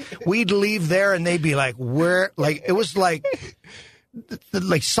teams. We'd leave there, and they'd be like, where? Like, it was like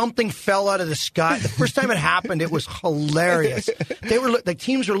like something fell out of the sky. The first time it happened, it was hilarious. The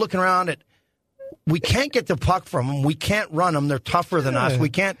teams were looking around at, we can't get the puck from them. We can't run them. They're tougher than us. We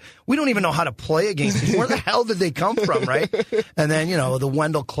don't even know how to play against them. Where the hell did they come from, right? And then, the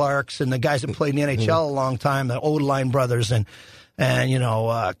Wendell Clarks and the guys that played in the NHL a long time, the Odeline brothers and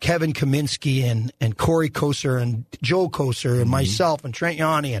Kevin Kaminsky and Corey Koser and Joe Koser and myself and Trent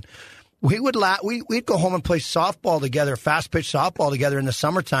Yanni. And we'd go home and play softball together, fast pitch softball together in the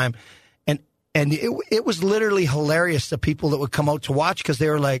summertime. And it was literally hilarious, the people that would come out to watch, because they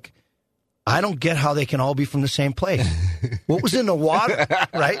were like, I don't get how they can all be from the same place. What was in the water,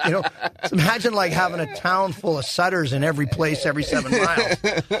 right? So imagine like having a town full of Sutters in every place every 7 miles.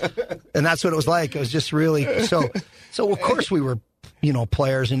 And that's what it was like. It was just really so of course we were,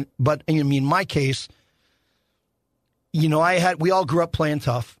 players, but in my case, we all grew up playing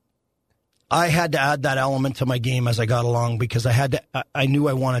tough. I had to add that element to my game as I got along, because I knew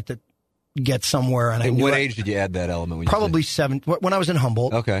I wanted to get somewhere. And what age did you add that element? Probably 7, when I was in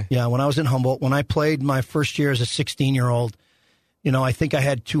Humboldt. Okay. Yeah, when I was in Humboldt. When I played my first year as a 16-year-old, I think I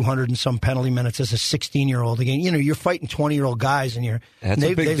had 200 and some penalty minutes as a 16-year-old. Again, you're fighting 20-year-old guys, and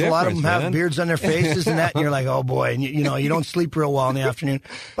a lot of them have beards on their faces and that, and you're like, oh boy, and you don't sleep real well in the afternoon.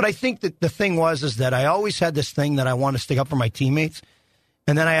 But I think that the thing is that I always had this thing that I wanted to stick up for my teammates,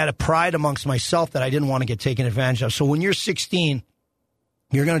 and then I had a pride amongst myself that I didn't want to get taken advantage of. So when you're 16,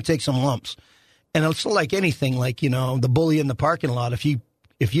 you're going to take some lumps. And it's like anything, like, the bully in the parking lot. If you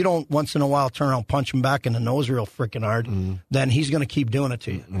don't once in a while turn around, punch him back in the nose real freaking hard, then he's going to keep doing it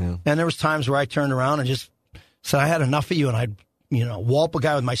to you. Yeah. And there was times where I turned around and just said, I had enough of you. And I'd, wallop a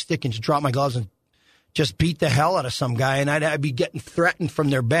guy with my stick and just drop my gloves and just beat the hell out of some guy. And I'd be getting threatened from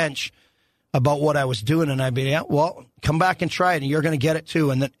their bench about what I was doing. And I'd be, yeah, well, come back and try it, and you're going to get it too.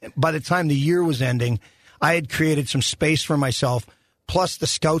 And then by the time the year was ending, I had created some space for myself. Plus, the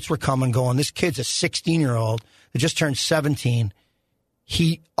scouts were coming, going, this kid's a 16-year-old that just turned 17.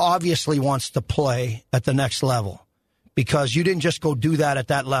 He obviously wants to play at the next level, because you didn't just go do that at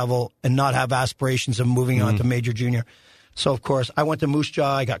that level and not have aspirations of moving on to major junior. So, of course, I went to Moose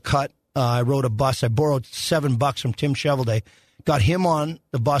Jaw. I got cut. I rode a bus. I borrowed $7 from Tim Chevelday. Got him on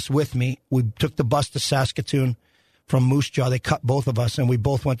the bus with me. We took the bus to Saskatoon from Moose Jaw. They cut both of us, and we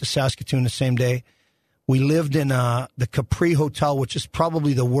both went to Saskatoon the same day. We lived in the Capri Hotel, which is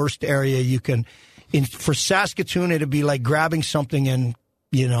probably the worst area you can. For Saskatoon, it'd be like grabbing something in,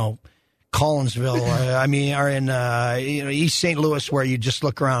 Collinsville, or in East St. Louis, where you just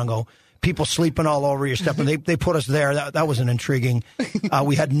look around and go, people sleeping all over your stuff. And they put us there. That was an intriguing.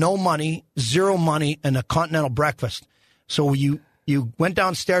 We had no money, zero money, and a continental breakfast. So you went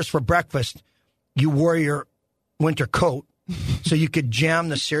downstairs for breakfast. You wore your winter coat, so you could jam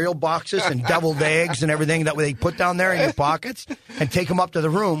the cereal boxes and deviled eggs and everything that they put down there in your pockets and take them up to the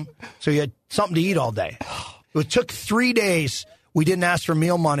room, so you had something to eat all day. It took 3 days. We didn't ask for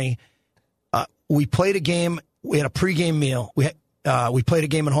meal money. We played a game. We had a pregame meal. We played a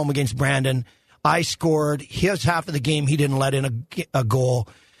game at home against Brandon. I scored. His half of the game, he didn't let in a goal.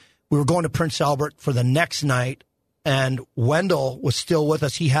 We were going to Prince Albert for the next night, and Wendell was still with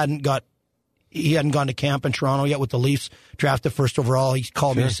us. He hadn't gone to camp in Toronto yet with the Leafs, drafted first overall. He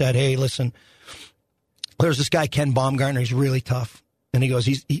called me and said, hey, listen, there's this guy, Ken Baumgartner. He's really tough. And he goes,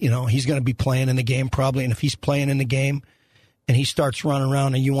 he's going to be playing in the game probably. And if he's playing in the game and he starts running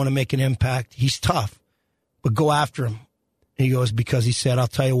around and you want to make an impact, he's tough, but go after him. And he goes, because he said, I'll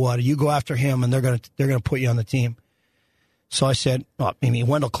tell you what, you go after him and they're going to put you on the team. So I said,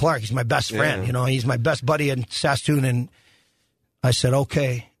 Wendell Clark, he's my best friend. Yeah. He's my best buddy in Saskatoon. And I said,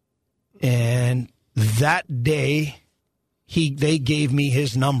 okay. And that day, they gave me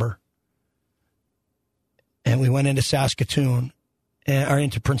his number. And we went into Saskatoon, or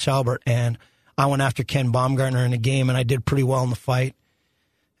into Prince Albert, and I went after Ken Baumgartner in the game, and I did pretty well in the fight.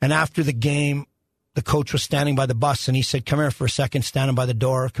 And after the game, the coach was standing by the bus, and he said, come here for a second, standing by the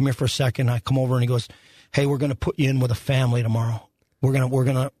door. Come here for a second. I come over, and he goes, hey, we're going to put you in with a family tomorrow. You're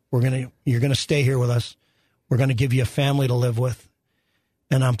going to stay here with us. We're going to give you a family to live with.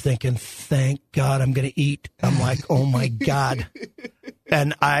 And I'm thinking, thank God I'm going to eat. I'm like, oh my God.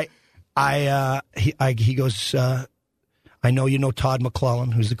 And he goes, I know you know Todd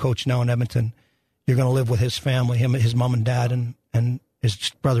McClellan, who's the coach now in Edmonton. You're going to live with his family, his mom and dad, and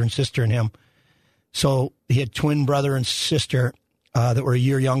his brother and sister and him. So he had twin brother and sister that were a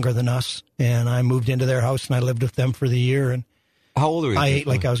year younger than us. And I moved into their house and I lived with them for the year. And how old are you? I ate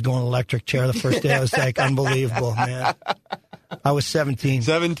like I was going electric chair the first day. I was like, unbelievable, man. I was 17.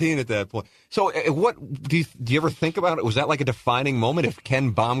 17 at that point. So what do you ever think about it? Was that like a defining moment? If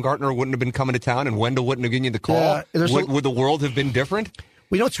Ken Baumgartner wouldn't have been coming to town and Wendell wouldn't have given you the call, would the world have been different?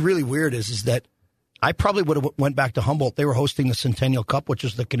 Well, you know what's really weird is that I probably would have went back to Humboldt. They were hosting the Centennial Cup, which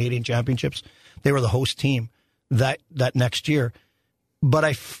is the Canadian Championships. They were the host team that next year. But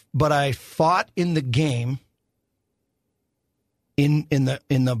I fought in the game, in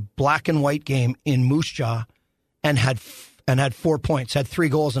the black and white game in Moose Jaw, and had 4 points, had 3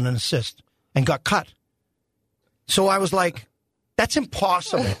 goals and an assist, and got cut. So I was like, that's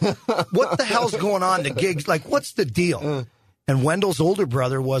impossible. What the hell's going on to Giggs? Like, what's the deal? And Wendell's older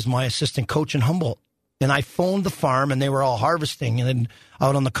brother was my assistant coach in Humboldt. And I phoned the farm, and they were all harvesting and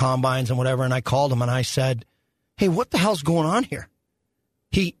out on the combines and whatever. And I called him, and I said, hey, what the hell's going on here?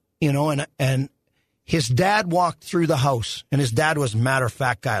 He, and his dad walked through the house, and his dad was a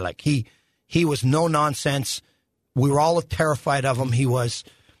matter-of-fact guy. Like, he was no nonsense. We were all terrified of him.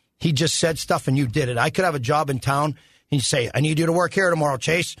 He just said stuff, and you did it. I could have a job in town, and you say, I need you to work here tomorrow,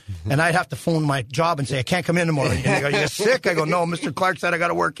 Chase. And I'd have to phone my job and say, I can't come in tomorrow. And they go, you're sick? I go, no, Mr. Clark said I got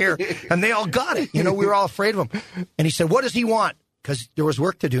to work here. And they all got it. We were all afraid of him. And he said, what does he want? Because there was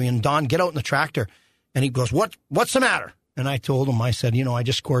work to do. And Don, get out in the tractor. And he goes, what's the matter? And I told him, I said, I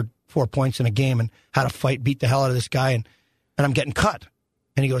just scored 4 points in a game and had a fight, beat the hell out of this guy, and I'm getting cut.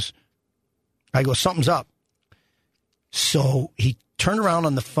 And he goes, something's up. So he turned around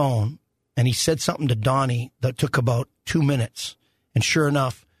on the phone, and he said something to Donnie that took about 2 minutes. And sure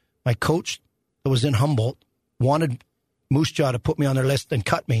enough, my coach that was in Humboldt wanted Moose Jaw to put me on their list and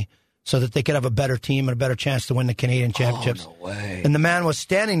cut me so that they could have a better team and a better chance to win the Canadian Championships. Oh, no way. And the man was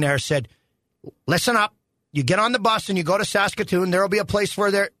standing there, said, listen up. You get on the bus and you go to Saskatoon. There will be a place where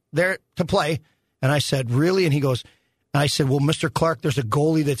they're there to play. And I said, really? And he goes, and I said, well, Mr. Clark, there's a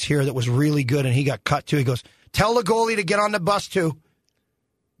goalie that's here that was really good, and he got cut too. He goes, tell the goalie to get on the bus too.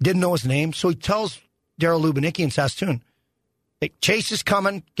 Didn't know his name. So he tells Daryl Lubanicki in Saskatoon, hey, Chase is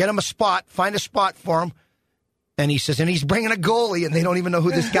coming. Get him a spot. Find a spot for him. And he says, and he's bringing a goalie, and they don't even know who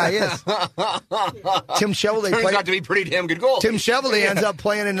this guy is. Tim Chevalier turns out to be pretty damn good goal. Tim Chevalier ends up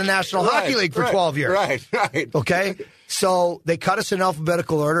playing in the National Hockey League for 12 years. Right. Okay? So they cut us in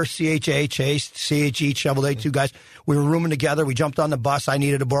alphabetical order, CHA, Chase, CHE, Chevalier, 2 guys. We were rooming together. We jumped on the bus. I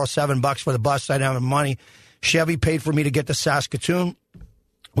needed to borrow $7 for the bus. I didn't have money. Chevy paid for me to get to Saskatoon.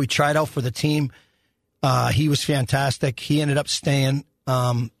 We tried out for the team. He was fantastic. He ended up staying,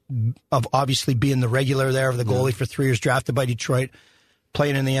 of obviously being the regular there of the goalie for 3 years, drafted by Detroit,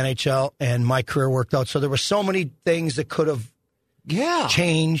 playing in the NHL, and my career worked out. So there were so many things that could have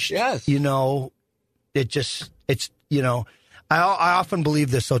changed. Yes. I often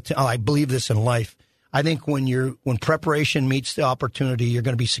believe this. So I believe this in life. I think when preparation meets the opportunity, you're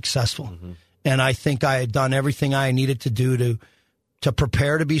going to be successful. Mm-hmm. And I think I had done everything I needed to do to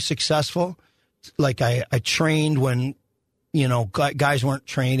prepare to be successful. Like I trained when, guys weren't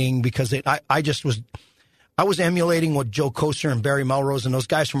training because I was emulating what Joe Kocur and Barry Melrose and those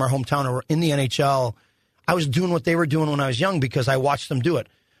guys from our hometown who were in the NHL. I was doing what they were doing when I was young because I watched them do it.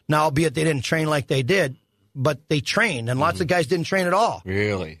 Now, albeit they didn't train like they did, but they trained, and lots of guys didn't train at all.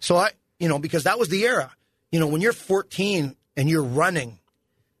 Really? So because that was the era. When you're 14 and you're running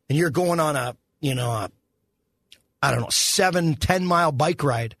and you're going on a 7-10 mile bike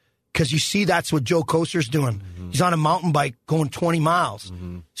ride, because you see that's what Joe Kocur's doing. Mm-hmm. He's on a mountain bike going 20 miles.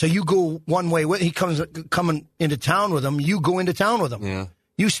 Mm-hmm. So you go one way with he coming into town with him. You go into town with him. Yeah.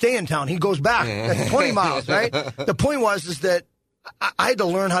 You stay in town. He goes back. Yeah. That's 20 miles, right? The point is that I had to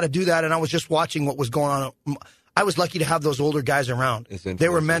learn how to do that, and I was just watching what was going on. I was lucky to have those older guys around. They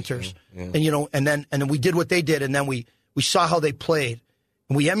were mentors, and and then we did what they did, and then we saw how they played,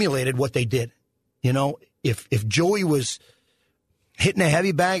 and we emulated what they did. If Joey was hitting a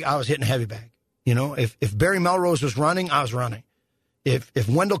heavy bag, I was hitting a heavy bag. If Barry Melrose was running, I was running. If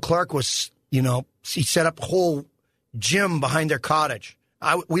Wendell Clark was, he set up a whole gym behind their cottage.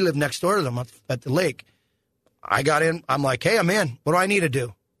 We lived next door to them at the lake. I got in. I'm like, hey, I'm in. What do I need to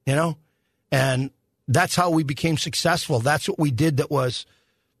do? And that's how we became successful. That's what we did. That was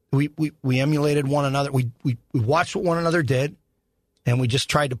we emulated one another. We watched what one another did, and we just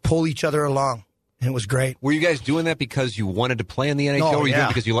tried to pull each other along. And it was great. Were you guys doing that because you wanted to play in the NHL, or were you doing it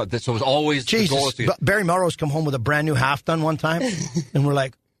because you loved this? So it was always the goal. Barry Melrose come home with a brand new half done one time, and we're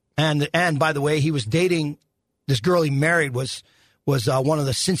like, and by the way, he was dating this girl he married was one of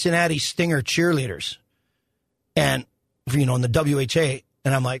the Cincinnati Stinger cheerleaders, and in the WHA.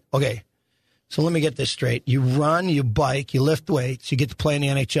 And I'm like, okay, so let me get this straight: you run, you bike, you lift weights, you get to play in the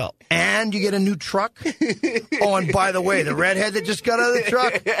NHL, and you get a new truck. Oh, and by the way, the redhead that just got out of the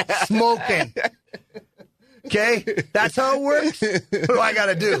truck, smoking. Okay? That's how it works. What do I got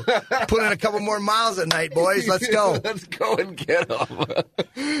to do? Put in a couple more miles at night, boys. Let's go. Let's go and get them.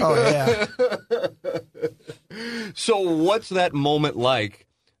 Oh, yeah. So what's that moment like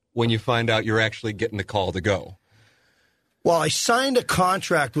when you find out you're actually getting the call to go? Well, I signed a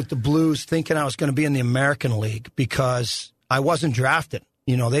contract with the Blues thinking I was going to be in the American League because I wasn't drafted.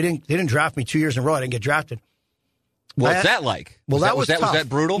 You know, they didn't draft me 2 years in a row. I didn't get drafted. What's that like? Well, was tough. Was that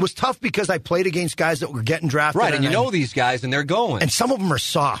brutal? It was tough because I played against guys that were getting drafted. Right, and you know these guys, and they're going. And some of them are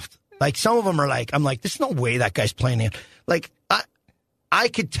soft. Like, some of them are like, I'm like, there's no way that guy's playing it. Like, I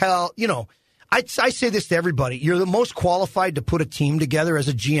could tell, you know, I say this to everybody. You're the most qualified to put a team together as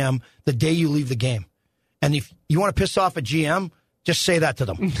a GM the day you leave the game. And if you want to piss off a GM, just say that to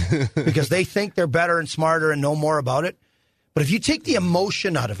them. Because they think they're better and smarter and know more about it. But if you take the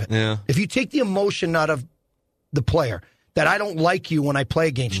emotion out of it, if you take the emotion out of the player, that I don't like you when I play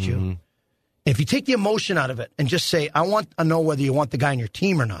against you, if you take the emotion out of it and just say, I want to know whether you want the guy on your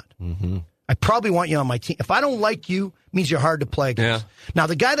team or not. I probably want you on my team. If I don't like you, it means you're hard to play against. Now,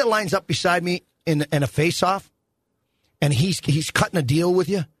 the guy that lines up beside me in a face-off, and he's cutting a deal with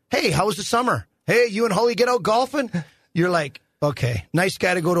you, hey, how was the summer? Hey, you and Holly get out golfing? You're like, okay, nice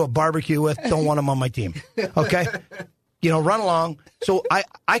guy to go to a barbecue with. Don't want him on my team. Okay? You know, run along. So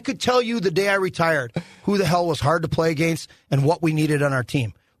I could tell you the day I retired who the hell was hard to play against and what we needed on our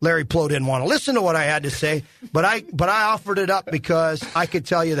team. Larry Plow didn't want to listen to what I had to say, but I offered it up because I could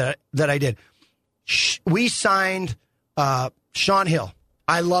tell you that I did. We signed Sean Hill.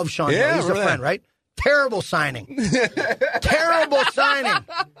 I love Sean Hill. He's a friend, right? Terrible signing. Terrible signing.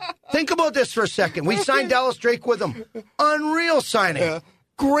 Think about this for a second. We signed Dallas Drake with him. Unreal signing.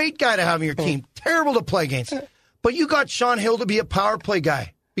 Great guy to have on your team. Terrible to play against. But you got Sean Hill to be a power play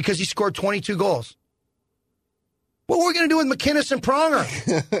guy because he scored 22 goals. What were we going to do with McInnes and Pronger?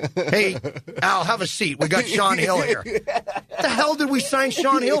 Hey, Al, have a seat. We got Sean Hill here. What the hell did we sign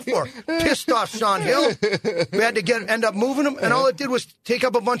Sean Hill for? Pissed off Sean Hill. We had to end up moving him, and all it did was take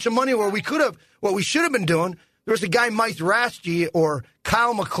up a bunch of money where we could have, what we should have been doing. There was a guy, Mike Rasky or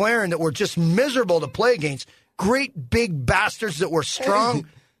Kyle McLaren, that were just miserable to play against. Great big bastards that were strong,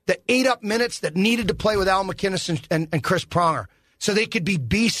 that ate up minutes, that needed to play with Al McInnes and Chris Pronger. So they could be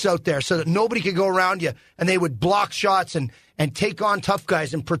beasts out there so that nobody could go around you, and they would block shots and take on tough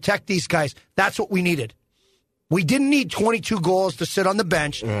guys and protect these guys. That's what we needed. We didn't need 22 goals to sit on the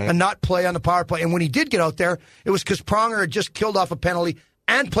bench and not play on the power play. And when he did get out there, it was because Pronger had just killed off a penalty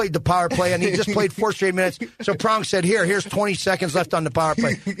and played the power play, and he just played 4 straight minutes. So Prong said, here's 20 seconds left on the power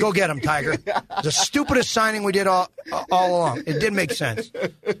play. Go get him, Tiger. The stupidest signing we did all along. It didn't make sense.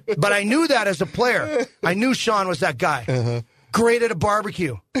 But I knew that as a player. I knew Sean was that guy. Great at a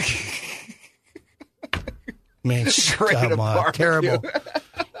barbecue. Man, terrible.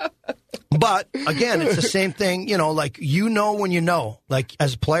 But, again, it's the same thing, you know, like, you know when you know. Like,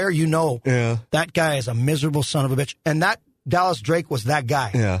 as a player, you know that guy is a miserable son of a bitch. And that Dallas Drake was that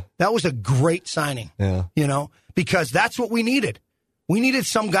guy. Yeah. That was a great signing, you know, because that's what we needed. We needed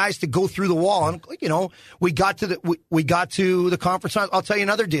some guys to go through the wall. And, you know, we got to the conference. I'll tell you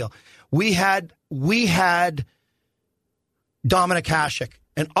another deal. We had Dominic Hasek,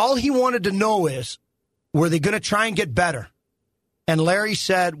 and all he wanted to know is, were they going to try and get better? And Larry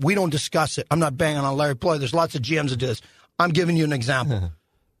said, we don't discuss it. I'm not banging on Larry Ploy. There's lots of GMs that do this. I'm giving you an example.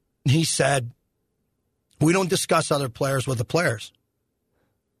 He said, we don't discuss other players with the players.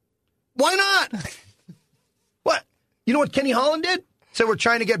 Why not? What? You know what Kenny Holland did? Said, we're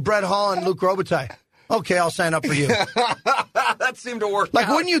trying to get Brett Hall and Luc Robitaille. Okay, I'll sign up for you. That seemed to work out.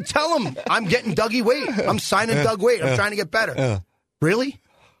 Wouldn't you tell him, I'm getting Dougie Weight. I'm signing Doug Weight. I'm trying to get better. Really?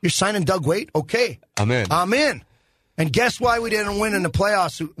 You're signing Doug Weight? Okay. I'm in. And guess why we didn't win in the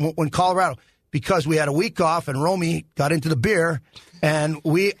playoffs when Colorado? Because we had a week off and Romy got into the beer, and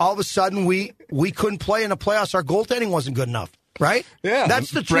all of a sudden we couldn't play in the playoffs. Our goaltending wasn't good enough, right? Yeah.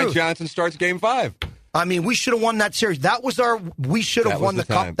 That's the Brent truth. Johnson starts Game 5. I mean, we should have won that series. We should have won the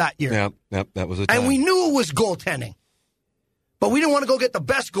cup that year. Yep, that was the time. And we knew it was goaltending. But we didn't want to go get the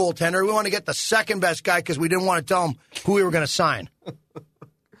best goaltender. We wanted to get the second best guy because we didn't want to tell him who we were going to sign.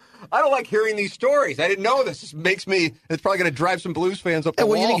 I don't like hearing these stories. I didn't know this. It's probably going to drive some Blues fans up the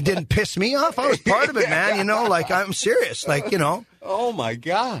wall. You think it didn't piss me off? I was part of it, man. You know, like, I'm serious. Like, you know. Oh, my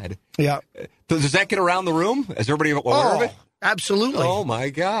God. Yeah. Does that get around the room? Is everybody aware of it? Absolutely. Oh, my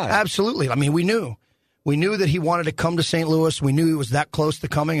God. Absolutely. I mean, we knew. We knew that he wanted to come to St. Louis. We knew he was that close to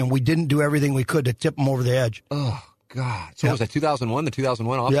coming, and we didn't do everything we could to tip him over the edge. Oh, God. So was that 2001, the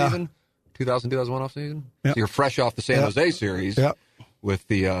 2001 offseason? 2001 offseason? So you're fresh off the San Jose series with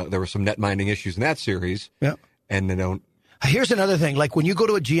there were some net minding issues in that series. Yeah. And they don't. Here's another thing. Like when you go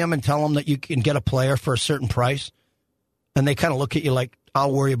to a GM and tell them that you can get a player for a certain price, and they kind of look at you like,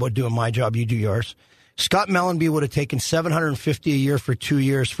 I'll worry about doing my job, you do yours. Scott Mellenby would have taken $750 a year for 2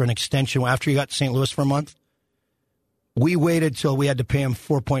 years for an extension after he got to St. Louis for a month. We waited till we had to pay him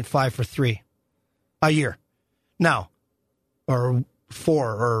 $4.5 for 3 a year. Now, or 4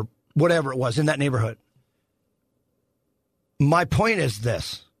 or whatever it was in that neighborhood. My point is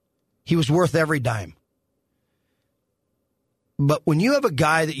this. He was worth every dime. But when you have a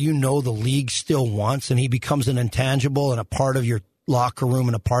guy that you know the league still wants and he becomes an intangible and a part of your locker room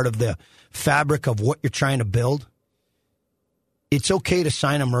and a part of the fabric of what you're trying to build, it's okay to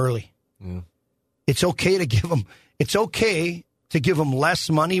sign him early. Yeah. It's okay to give him less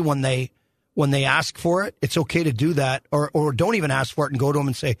money when they ask for it. It's okay to do that, or don't even ask for it and go to him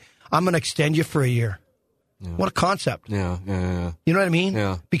and say, I'm going to extend you for a year. Yeah. What a concept. Yeah. You know what I mean?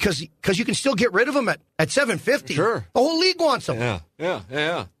 Yeah. Because you can still get rid of him at $750. Sure. The whole league wants him.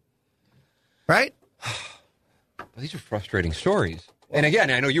 Yeah. Right? These are frustrating stories. And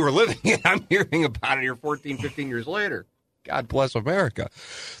again, I know you were living it. I'm hearing about it here 14, 15 years later. God bless America.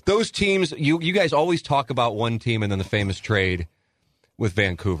 Those teams, you guys always talk about one team and then the famous trade with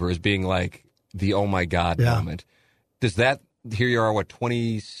Vancouver as being like the oh my God moment. Does that, here you are,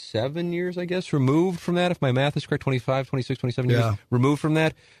 27 years, I guess, removed from that, if my math is correct, 25, 26, 27 years removed from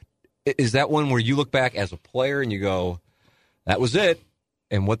that? Is that one where you look back as a player and you go, that was it?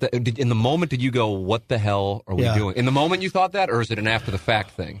 And in the moment, did you go, what the hell are we doing? In the moment you thought that, or is it an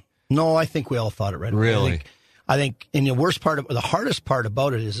after-the-fact thing? No, I think we all thought it right away. Really? I think and the hardest part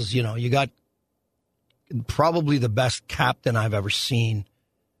about it is you got probably the best captain I've ever seen,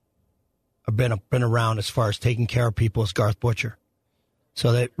 been around as far as taking care of people as Garth Butcher.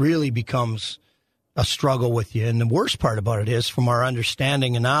 So that really becomes a struggle with you. And the worst part about it is, from our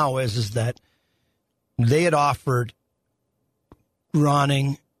understanding now, is that they had offered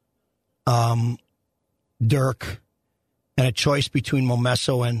Ronning, Dirk, and a choice between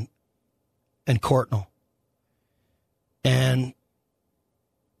Momesso and Courtnall. And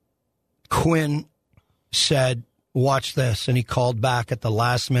Quinn said, watch this. And he called back at the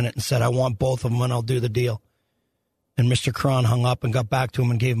last minute and said, I want both of them and I'll do the deal. And Mr. Cron hung up and got back to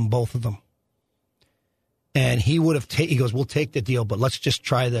him and gave him both of them. And he would have he goes, we'll take the deal, but let's just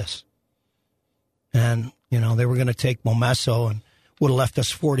try this. And, they were going to take Momesso and would have left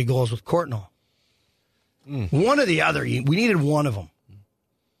us 40 goals with Courtnall. One or the other. We needed one of them.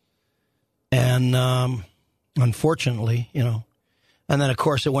 And unfortunately, and then, of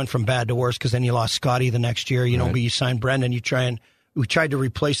course, it went from bad to worse because then you lost Scotty the next year, right. But you signed Brendan. We tried to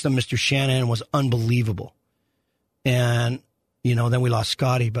replace them. Mr. Shanahan was unbelievable. And, then we lost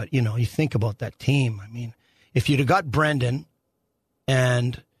Scotty. But, you think about that team. I mean, if you'd have got Brendan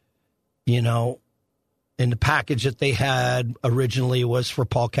and, in the package that they had originally was for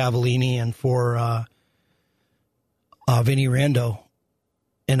Paul Cavallini and for Vinny Rando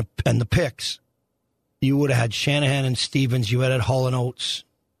and the picks, you would have had Shanahan and Stevens. You would have had Hull and Oates.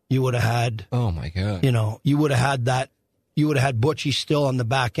 You would have had... Oh, my God. You would have had that. You would have had Butchie still on the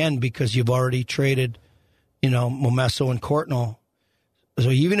back end because you've already traded, Momesso and Courtnall. So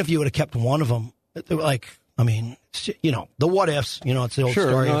even if you would have kept one of them, the what ifs, it's the old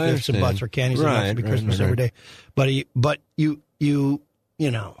story of ifs and buts or candies and nuts every Christmas every day. But you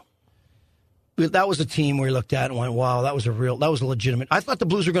that was a team where you looked at and went, wow, that was a legitimate. I thought the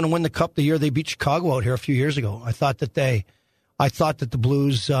Blues were going to win the Cup the year they beat Chicago out here a few years ago. I thought that the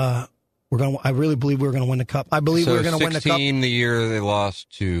Blues were going to, I really believe we were going to win the Cup. I believe we were going to win the Cup. 16 the year they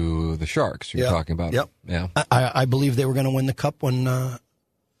lost to the Sharks, you're talking about. Yep. Yeah. I believe they were going to win the Cup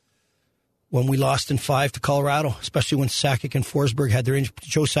when we lost in 5 to Colorado, especially when Sakic and Forsberg had their injury.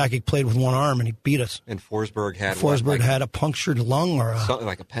 Joe Sakic played with one arm and he beat us. And Forsberg had a punctured lung or something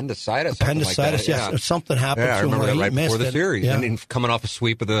like appendicitis. Appendicitis, yes. Yeah. Something happened to him. I remember that right before the series. Yeah. And coming off a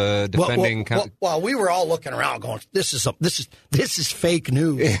sweep of the defending. Well, we were all looking around going, this is fake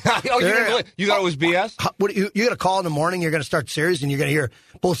news. You thought it was BS? You got a call in the morning, you're going to start the series, and you're going to hear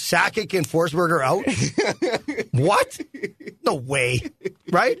both Sakic and Forsberg are out? What? No way.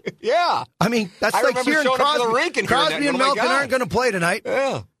 Right? Yeah. I mean, that's like hearing Crosby and Malkin aren't going to play tonight.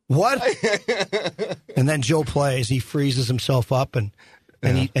 Yeah. What? And then Joe plays. He freezes himself up, and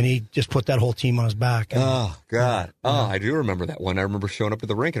he just put that whole team on his back. Oh, God. I do remember that one. I remember showing up at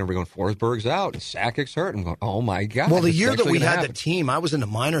the rink, and everybody going, Forsberg's out, and Sakic's hurt. And I'm going, oh, my God. Well, the year that we had the team, I was in the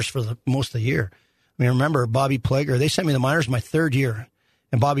minors for most of the year. I mean, remember Bobby Plager. They sent me to the minors my third year,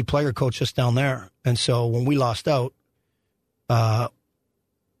 and Bobby Plager coached us down there. And so when we lost out,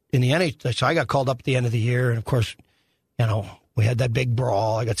 in the NHL, so I got called up at the end of the year, and of course, we had that big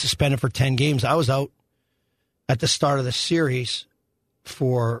brawl. I got suspended for 10 games. I was out, at the start of the series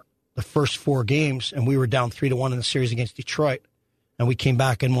for the first 4 games, and we were down 3-1 in the series against Detroit. And we came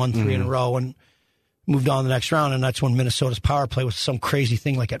back and won 3 in a row and moved on to the next round. And that's when Minnesota's power play was some crazy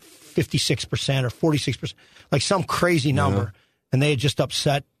thing, like at 56% or 46%, like some crazy number. Yeah. And they had just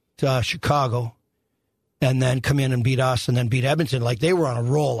upset Chicago and then come in and beat us and then beat Edmonton. Like, they were on a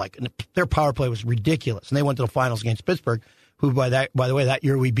roll. Like, their power play was ridiculous. And they went to the finals against Pittsburgh, who, by the way, that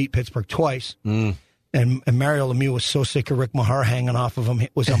year we beat Pittsburgh twice. And Mario Lemieux was so sick of Rick Mahar hanging off of him.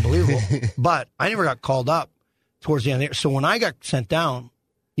 It was unbelievable. But I never got called up towards the end of the year. So when I got sent down,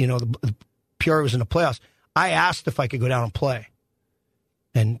 the Peoria was in the playoffs, I asked if I could go down and play.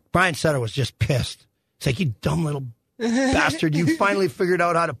 And Brian Sutter was just pissed. It's like, you dumb little bastard. You finally figured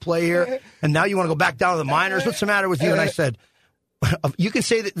out how to play here, and now you want to go back down to the minors? What's the matter with you? And I said, you can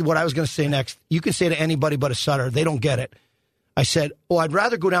say that what I was going to say next. You can say to anybody but a Sutter. They don't get it. I said, I'd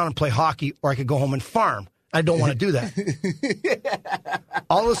rather go down and play hockey, or I could go home and farm. I don't want to do that.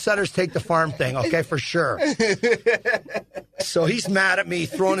 All the Sutters take the farm thing, okay, for sure. So he's mad at me,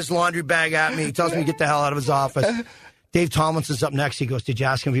 throwing his laundry bag at me. He tells me to get the hell out of his office. Dave Tomlinson's up next. He goes, did you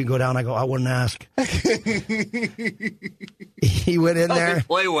ask him if you can go down? I go, I wouldn't ask. He went in there. Doesn't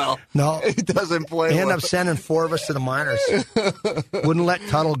play well. No. He doesn't play well. He ended up sending 4 of us to the minors. Wouldn't let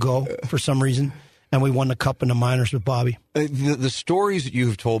Tuttle go for some reason. And we won the cup in the minors with Bobby. The stories that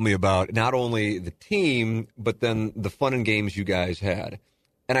you've told me about, not only the team, but then the fun and games you guys had.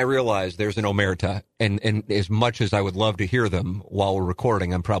 And I realize there's an omerta, and as much as I would love to hear them while we're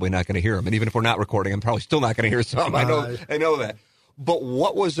recording, I'm probably not going to hear them. And even if we're not recording, I'm probably still not going to hear some. I know that. But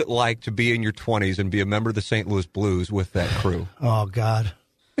what was it like to be in your 20s and be a member of the St. Louis Blues with that crew? Oh, God.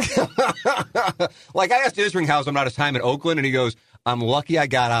 Like, I asked Isringhausen about his time in Oakland, and he goes, I'm lucky I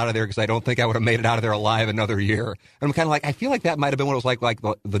got out of there because I don't think I would have made it out of there alive another year. And I'm kind of like, I feel like that might have been what it was like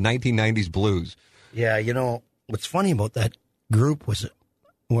the 1990s Blues. Yeah, what's funny about that group was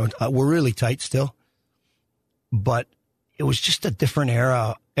we're really tight still, but it was just a different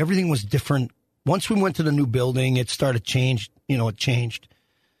era. Everything was different. Once we went to the new building, it started changed. It changed.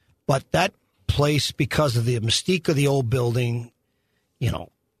 But that place, because of the mystique of the old building,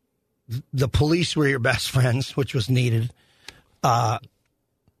 the police were your best friends, which was needed. There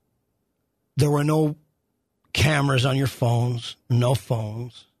were no cameras on your phones, no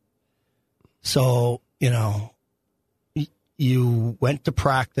phones. So, you went to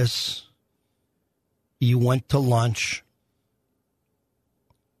practice, you went to lunch.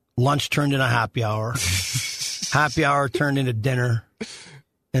 Lunch turned into happy hour. Happy hour turned into dinner.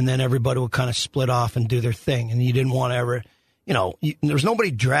 And then everybody would kind of split off and do their thing. And you didn't want to ever, there was nobody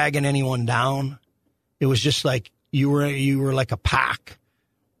dragging anyone down. It was just like you were like a pack.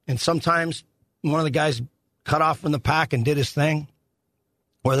 And sometimes one of the guys cut off from the pack and did his thing,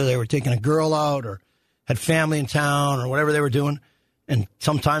 whether they were taking a girl out or had family in town or whatever they were doing. And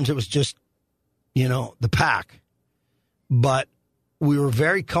sometimes it was just, the pack. But we were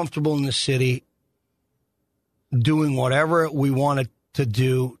very comfortable in the city doing whatever we wanted to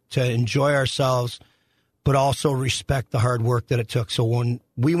do to enjoy ourselves, but also respect the hard work that it took. So when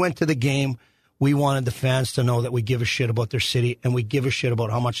we went to the game, we wanted the fans to know that we give a shit about their city and we give a shit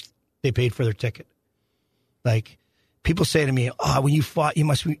about how much they paid for their ticket. Like, people say to me, when you fought, you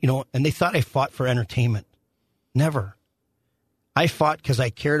must, and they thought I fought for entertainment. Never. I fought because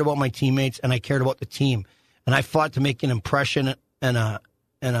I cared about my teammates and I cared about the team. And I fought to make an impression and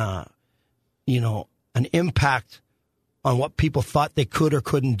an impact on what people thought they could or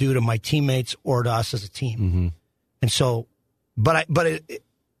couldn't do to my teammates or to us as a team. Mm-hmm. And so,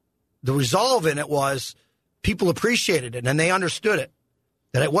 the resolve in it was people appreciated it and they understood it.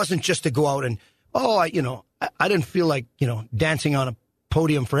 That it wasn't just to go out and, I didn't feel like, dancing on a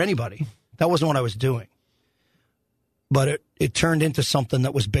podium for anybody. That wasn't what I was doing. But it turned into something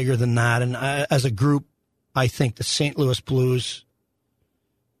that was bigger than that. And as a group, I think the St. Louis Blues,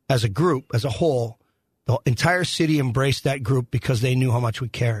 as a group, as a whole, the entire city embraced that group because they knew how much we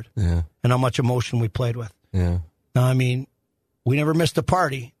cared and how much emotion we played with. Yeah. Now, we never missed a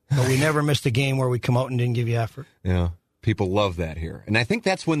party, but we never missed a game where we come out and didn't give you effort. Yeah. People love that here. And I think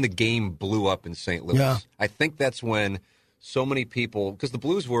that's when the game blew up in St. Louis. Yeah. I think that's when so many people, because the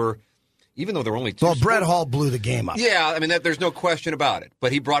Blues were, even though there were only two. Well, Brett Hall blew the game up. Yeah, there's no question about it.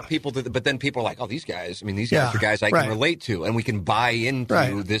 But he brought people to but then people are like, these guys, these guys are guys I can relate to, and we can buy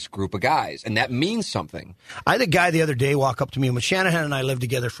into this group of guys. And that means something. I had a guy the other day walk up to me, when Shanahan and I lived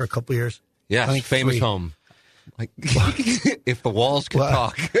together for a couple of years. Yes, I think famous 3. Home. Like, if the walls could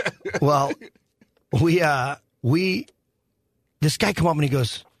talk. Well, this guy come up and he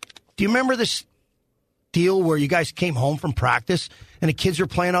goes, do you remember this deal where you guys came home from practice and the kids were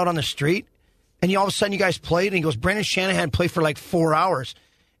playing out on the street And all of a sudden you guys played, and he goes, Brendan Shanahan played for like 4 hours.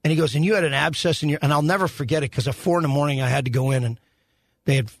 And he goes, and you had an abscess in your, and I'll never forget it because at 4 a.m. I had to go in, and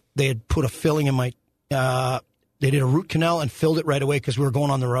they had put a filling in my, they did a root canal and filled it right away because we were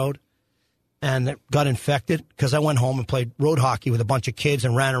going on the road. And it got infected because I went home and played road hockey with a bunch of kids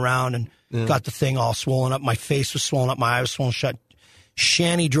and ran around and got the thing all swollen up. My face was swollen up. My eye was swollen shut.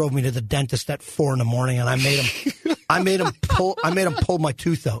 Shanny drove me to the dentist at 4 a.m. and I made him pull my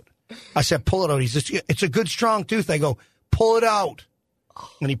tooth out. I said, pull it out. He says, it's a good strong tooth. I go, pull it out.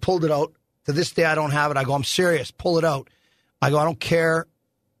 And he pulled it out. To this day, I don't have it. I go, I'm serious. Pull it out. I go, I don't care.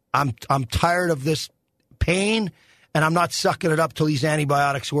 I'm tired of this pain, and I'm not sucking it up till these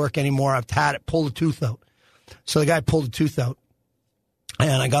antibiotics work anymore. I've had it. Pull the tooth out. So the guy pulled the tooth out,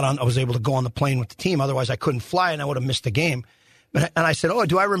 and I was able to go on the plane with the team. Otherwise, I couldn't fly, and I would have missed the game. And I said,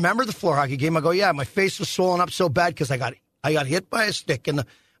 do I remember the floor hockey game? I go, yeah, my face was swollen up so bad because I got hit by a stick, and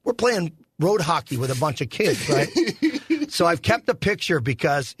we're playing road hockey with a bunch of kids, right? So I've kept the picture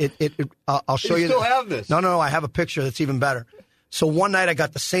because I'll show you. You still have this? No, I have a picture that's even better. So one night I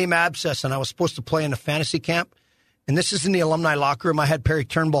got the same abscess, and I was supposed to play in a fantasy camp. And this is in the alumni locker room. I had Perry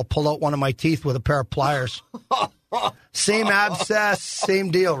Turnbull pull out one of my teeth with a pair of pliers. Same abscess,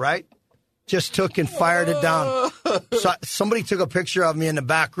 same deal, right? Just took and fired it down. So somebody took a picture of me in the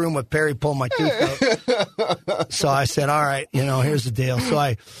back room with Perry pulling my tooth out. So I said, all right, here's the deal.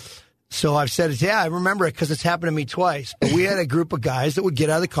 So I've said, I remember it because it's happened to me twice. But we had a group of guys that would get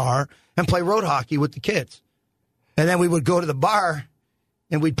out of the car and play road hockey with the kids. And then we would go to the bar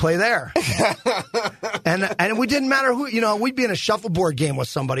and we'd play there. and it didn't matter who, we'd be in a shuffleboard game with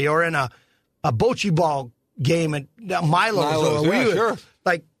somebody or in a bocce ball game at Milo's. Sure.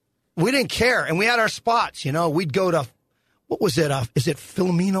 We didn't care. And we had our spots, We'd go to, what was it? Is it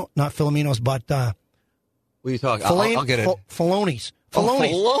Filomeno? Not Filomenos, but... what are you talking about? I'll get it. Filoni's.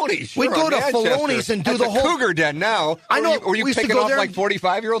 Filoni's. Sure, We'd go to Filoni's and do the whole... Cougar Den now. I know. Were you picking off like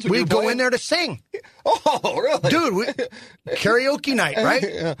 45-years? We'd go in there to sing. Oh, really? Dude, karaoke night, right?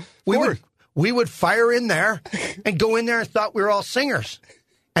 Yeah, we would fire in there and go in there and thought we were all singers.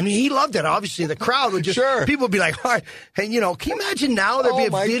 I mean, he loved it. Obviously, the crowd would just... Sure. People would be like, all right. And, can you imagine now there'd be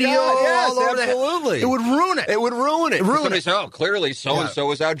a video all over absolutely. It would ruin it. It would ruin it. Somebody say, clearly so-and-so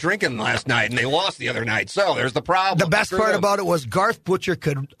was out drinking last night, and they lost the other night. So there's the problem. The best part about it was Garth Butcher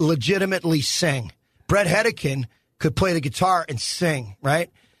could legitimately sing. Brett Hedican could play the guitar and sing, right?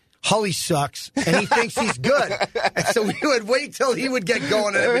 Hully sucks, and he thinks he's good. And so we would wait till he would get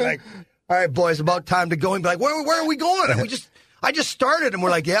going, and I'd be like, all right, boys, about time to go. And be like, where are we going? And I just started, and we're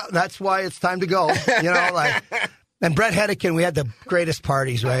like, yeah, that's why it's time to go. And Brett Hedican, we had the greatest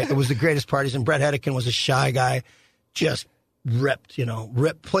parties, right? It was the greatest parties, and Brett Hedican was a shy guy, just ripped,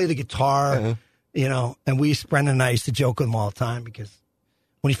 play the guitar, and Brendan and I used to joke with him all the time because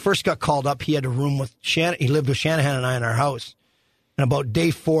when he first got called up, he had a room with he lived with Shanahan and I in our house. And about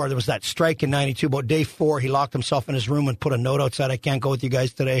day 4, there was that strike in 92. About day 4, he locked himself in his room and put a note outside. I can't go with you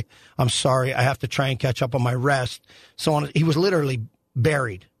guys today. I'm sorry. I have to try and catch up on my rest. So he was literally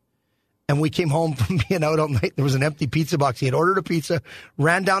buried. And we came home from being out all night. There was an empty pizza box. He had ordered a pizza,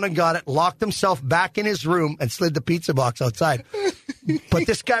 ran down and got it, locked himself back in his room, and slid the pizza box outside. But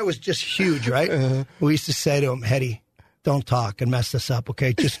this guy was just huge, right? Uh-huh. We used to say to him, Hetty, don't talk and mess this up,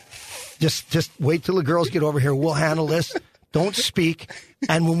 okay? Just wait till the girls get over here. We'll handle this. Don't speak.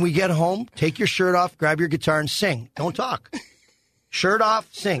 And when we get home, take your shirt off, grab your guitar, and sing. Don't talk. Shirt off,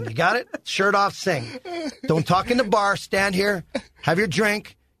 sing. You got it? Shirt off, sing. Don't talk in the bar. Stand here. Have your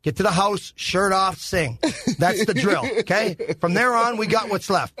drink. Get to the house. Shirt off, sing. That's the drill, okay? From there on, we got what's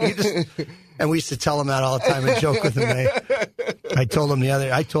left. And we used to tell him that all the time and joke with him. I told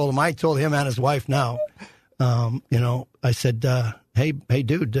him and his wife now. I said, hey,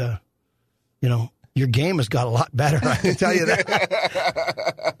 dude, your game has got a lot better. I can tell you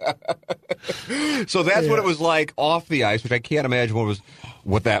that. So that's what it was like off the ice, which I can't imagine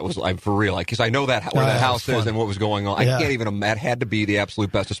what that was like for real. Because I know that where the house is and what was going on. Yeah. I can't even. That had to be the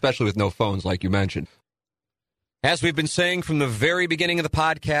absolute best, especially with no phones, like you mentioned. As we've been saying from the very beginning of the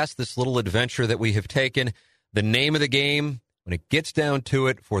podcast, this little adventure that we have taken, the name of the game, when it gets down to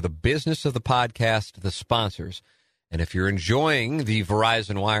it, for the business of the podcast, the sponsors. And if you're enjoying the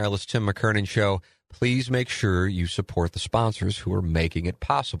Verizon Wireless Tim McKernan Show, please make sure you support the sponsors who are making it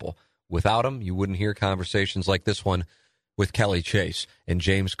possible. Without them, you wouldn't hear conversations like this one with Kelly Chase. And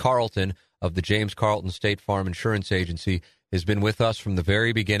James Carlton of the James Carlton State Farm Insurance Agency has been with us from the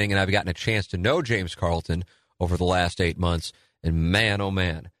very beginning, and I've gotten a chance to know James Carlton over the last 8 months. And man, oh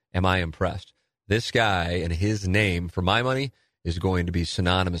man, am I impressed. This guy and his name, for my money, is going to be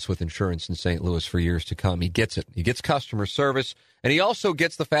synonymous with insurance in St. Louis for years to come. He gets it. He gets customer service, and he also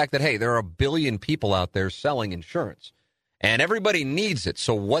gets the fact that, hey, there are a billion people out there selling insurance, and everybody needs it.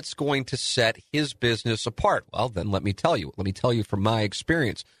 So what's going to set his business apart? Well, then let me tell you. Let me tell you from my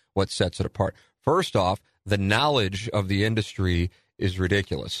experience what sets it apart. First off, the knowledge of the industry is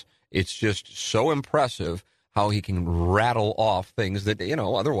ridiculous. It's just so impressive how he can rattle off things that,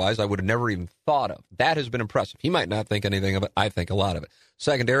 otherwise I would have never even thought of. That has been impressive. He might not think anything of it. I think a lot of it.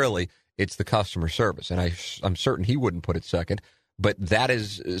 Secondarily, it's the customer service, and I'm certain he wouldn't put it second. But that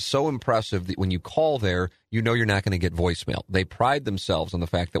is so impressive that when you call there, you know you're not going to get voicemail. They pride themselves on the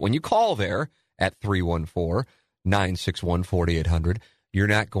fact that when you call there at 314-961-4800, you're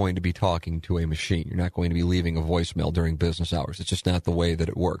not going to be talking to a machine. You're not going to be leaving a voicemail during business hours. It's just not the way that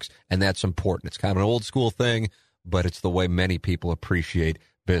it works. And that's important. It's kind of an old school thing, but it's the way many people appreciate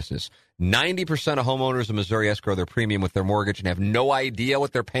business. 90% of homeowners in Missouri escrow their premium with their mortgage and have no idea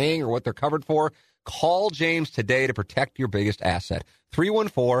what they're paying or what they're covered for. Call James today to protect your biggest asset.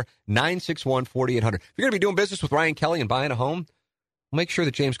 314-961-4800. If you're going to be doing business with Ryan Kelly and buying a home, make sure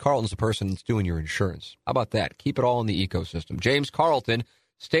that James Carlton's the person that's doing your insurance. How about that? Keep it all in the ecosystem. James Carlton,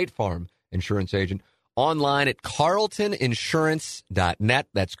 State Farm insurance agent, online at carltoninsurance.net.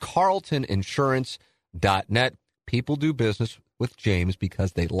 That's carltoninsurance.net. People do business with James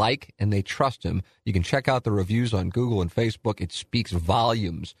because they like and they trust him. You can check out the reviews on Google and Facebook. It speaks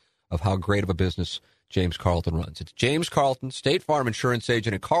volumes of how great of a business James Carlton runs. It's James Carlton, State Farm insurance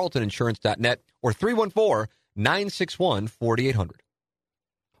agent at carltoninsurance.net or 314-961-4800.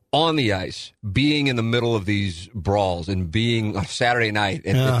 On the ice, being in the middle of these brawls and being a Saturday night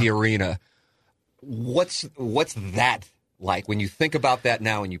at the arena, what's that like when you think about that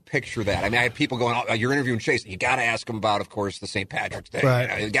now and you picture that? I mean, I have people going, oh, you're interviewing Chase. You got to ask him about, of course, the St. Patrick's Day.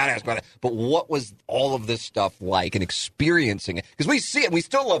 Right. You got to ask about it. But what was all of this stuff like and experiencing it? Because we see it. We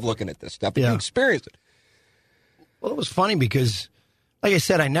still love looking at this stuff, but you experienced it. Well, it was funny because, like I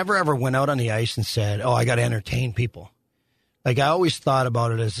said, I never ever went out on the ice and said, oh, I got to entertain people. Like, I always thought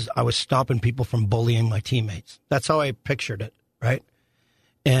about it as I was stopping people from bullying my teammates. That's how I pictured it, right?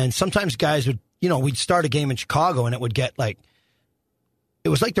 And sometimes guys would, we'd start a game in Chicago and it would get like, it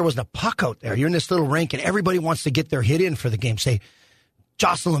was like there wasn't a puck out there. You're in this little rink and everybody wants to get their hit in for the game. Say,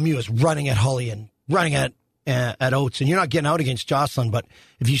 Jocelyn Lemieux is running at Hully and running at Oates, and you're not getting out against Jocelyn, but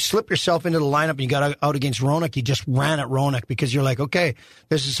if you slip yourself into the lineup and you got out against Roenick, you just ran at Roenick because you're like, okay,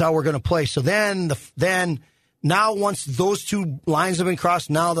 this is how we're going to play. So then now once those two lines have been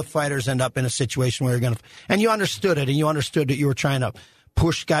crossed, now the fighters end up in a situation where you're going to, and you understood it, and you understood that you were trying to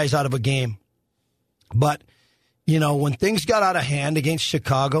push guys out of a game. But, when things got out of hand against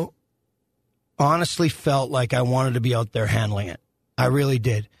Chicago, honestly felt like I wanted to be out there handling it. I really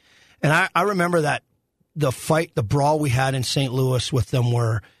did. And I remember that the brawl we had in St. Louis with them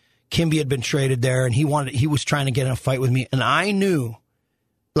where Kimby had been traded there and he was trying to get in a fight with me. And I knew,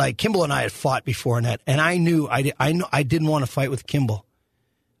 like, Kimball and I had fought before in that, and I knew I didn't want to fight with Kimball.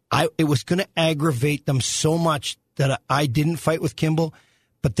 It was going to aggravate them so much that I didn't fight with Kimball.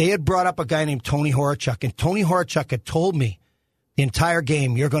 But they had brought up a guy named Tony Horachuk, and Tony Horachuk had told me the entire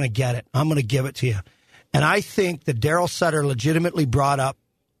game, you're going to get it. I'm going to give it to you. And I think that Daryl Sutter legitimately brought up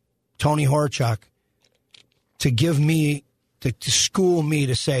Tony Horachuk to give me, to school me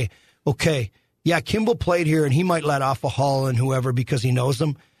to say, okay, yeah, Kimball played here, and he might let off a Hull and whoever because he knows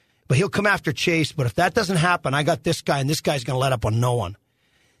them. But he'll come after Chase. But if that doesn't happen, I got this guy, and this guy's going to let up on no one.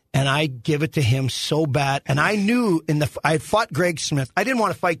 And I give it to him so bad. And I knew I had fought Greg Smith. I didn't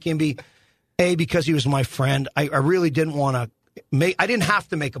want to fight Kimby, because he was my friend. I really didn't want to I didn't have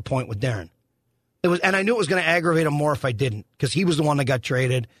to make a point with Darren. And I knew it was going to aggravate him more if I didn't, because he was the one that got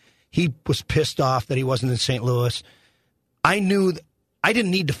traded. He was pissed off that he wasn't in St. Louis. I knew I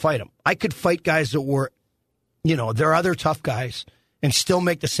didn't need to fight him. I could fight guys that were, there are other tough guys and still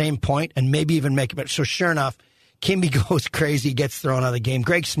make the same point and maybe even make it better. So sure enough, Kimby goes crazy, gets thrown out of the game.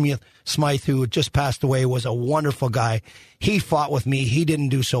 Greg Smythe, who just passed away, was a wonderful guy. He fought with me. He didn't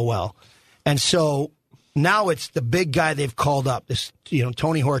do so well. And so now it's the big guy they've called up, this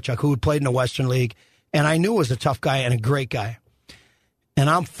Tony Horachuk, who had played in the Western League, and I knew was a tough guy and a great guy. And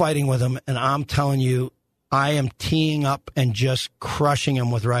I'm fighting with him, and I'm telling you, I am teeing up and just crushing him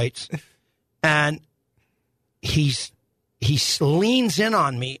with rights. And he leans in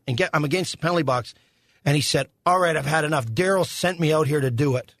on me, and I'm against the penalty box, and he said, all right, I've had enough. Daryl sent me out here to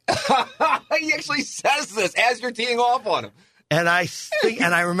do it. He actually says this as you're teeing off on him. And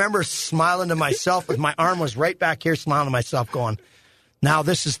I remember smiling to myself with my arm was right back here, smiling to myself, going, now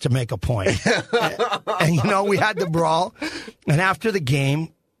this is to make a point. and we had the brawl. And after the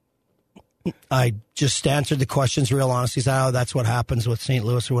game, I just answered the questions real honestly. Said, oh, that's what happens with St.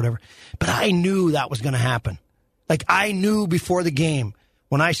 Louis or whatever. But I knew that was going to happen. Like, I knew before the game,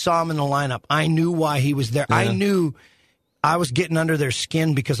 when I saw him in the lineup, I knew why he was there. Yeah. I knew I was getting under their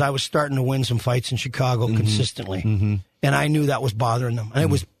skin because I was starting to win some fights in Chicago consistently. Mm-hmm. And I knew that was bothering them. And it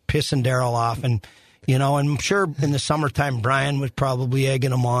was pissing Darryl off. And, and I'm sure in the summertime, Brian was probably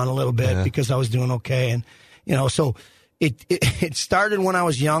egging him on a little bit because I was doing okay. And, so... It started when I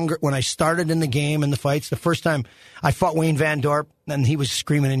was younger, when I started in the game and the fights. The first time I fought Wayne Van Dorp, and he was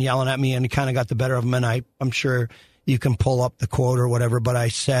screaming and yelling at me, and he kind of got the better of him. And I'm sure you can pull up the quote or whatever, but I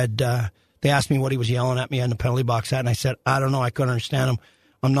said, they asked me what he was yelling at me on the penalty box at, and I said, I don't know, I couldn't understand him.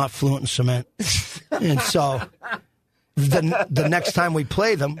 I'm not fluent in cement. And so the next time we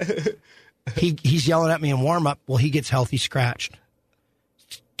play them, he's yelling at me in warm-up. Well, he gets healthy scratched.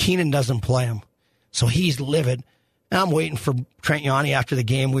 Keenan doesn't play him, so he's livid. And I'm waiting for Trent Yawney after the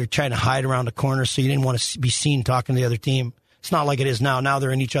game. We were trying to hide around the corner so you didn't want to be seen talking to the other team. It's not like it is now. Now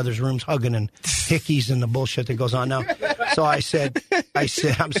they're in each other's rooms hugging and hickeys and the bullshit that goes on now. So I said,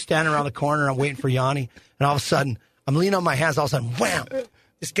 I'm standing around the corner. I'm waiting for Yanni. And all of a sudden, I'm leaning on my hands. All of a sudden, wham!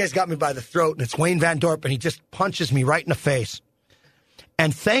 This guy's got me by the throat, and it's Wayne Van Dorp, and he just punches me right in the face.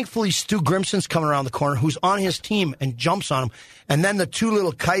 And thankfully, Stu Grimson's coming around the corner, who's on his team, and jumps on him. And then the two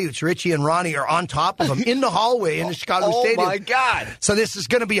little coyotes, Richie and Ronnie, are on top of him in the hallway in the Chicago Stadium. Oh, my God. So this is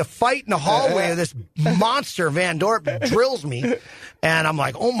going to be a fight in the hallway of this monster, Van Dorp, drills me. And I'm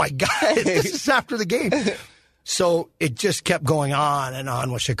like, oh, my God, this is after the game. So it just kept going on and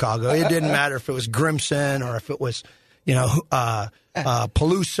on with Chicago. It didn't matter if it was Grimson or if it was,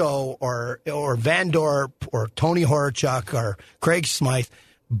 Peluso or Van Dorp or Tony Horachuk or Craig Smythe,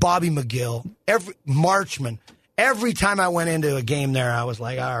 Bobby McGill, Marchman. Every time I went into a game there, I was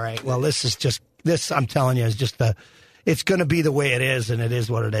like, all right, well, this I'm telling you, is just it's going to be the way it is, and it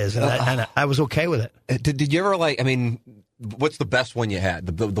is what it is. And I was okay with it. Did you ever, what's the best one you had?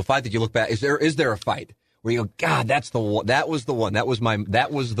 The fight that you look back, is there a fight where you go, God, that's the one, that was the one, that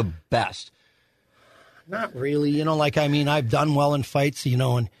was the best? Not really. I've done well in fights,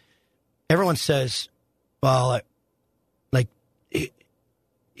 and everyone says, well,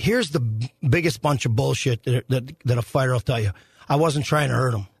 here's the biggest bunch of bullshit that a fighter will tell you. I wasn't trying to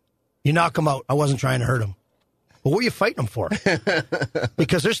hurt him. You knock him out. I wasn't trying to hurt him. Well, what are you fighting him for?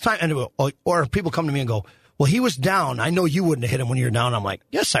 Because there's time, or people come to me and go, well, he was down. I know you wouldn't have hit him when you were down. I'm like,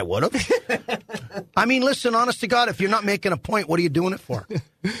 yes, I would have. Listen, honest to God, if you're not making a point, what are you doing it for?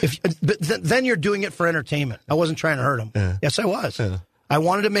 Then you're doing it for entertainment. I wasn't trying to hurt him. Yeah. Yes, I was. Yeah. I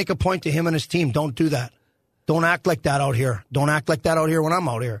wanted to make a point to him and his team. Don't do that. Don't act like that out here. Don't act like that out here when I'm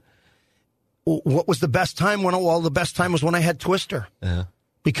out here. What was the best time? The best time was when I had Twister. Yeah.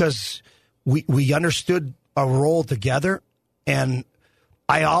 Because we understood a role together, and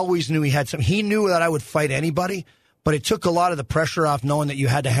I always knew he had some. He knew that I would fight anybody, but it took a lot of the pressure off knowing that you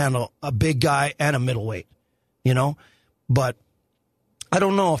had to handle a big guy and a middleweight, But I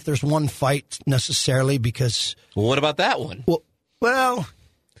don't know if there's one fight necessarily because... Well, what about that one? Well,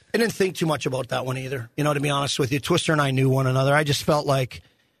 I didn't think too much about that one either, to be honest with you. Twister and I knew one another. I just felt like,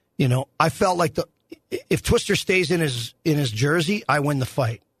 if Twister stays in his jersey, I win the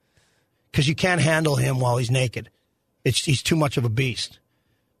fight. Because you can't handle him while he's naked. He's too much of a beast.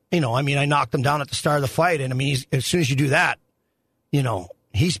 I knocked him down at the start of the fight, and as soon as you do that,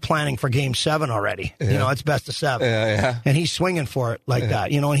 he's planning for Game 7 already. Yeah. It's best of 7. Yeah. And he's swinging for it like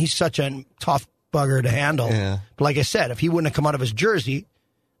that, and he's such a tough bugger to handle. Yeah. But like I said, if he wouldn't have come out of his jersey,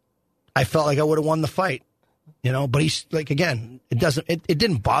 I felt like I would have won the fight, But he's again, it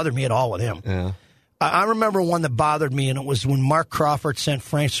didn't bother me at all with him. Yeah. I remember one that bothered me, and it was when Mark Crawford sent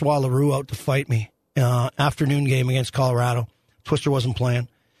Francois Leroux out to fight me, afternoon game against Colorado. Twister wasn't playing.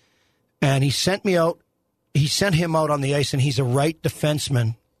 And he sent me out. He sent him out on the ice, and he's a right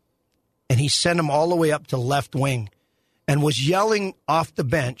defenseman. And he sent him all the way up to left wing and was yelling off the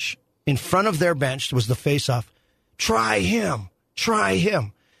bench, in front of their bench, was the face-off, try him.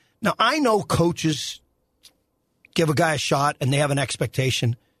 Now, I know coaches give a guy a shot, and they have an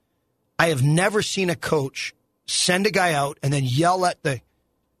expectation. I have never seen a coach send a guy out and then yell at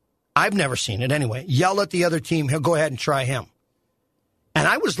I've never seen it anyway, yell at the other team, he'll go ahead and try him. And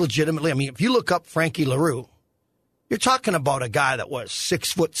I was legitimately, if you look up Frankie Leroux, you're talking about a guy that was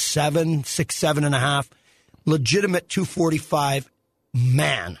 6'7", 6'7.5", legitimate 245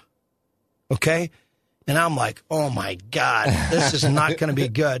 man. Okay? And I'm like, oh my God, this is not going to be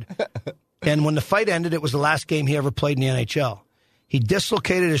good. And when the fight ended, it was the last game he ever played in the NHL. He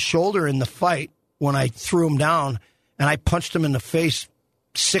dislocated his shoulder in the fight when I threw him down, and I punched him in the face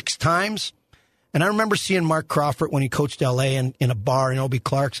 6 times. And I remember seeing Mark Crawford when he coached L.A. in a bar in Obie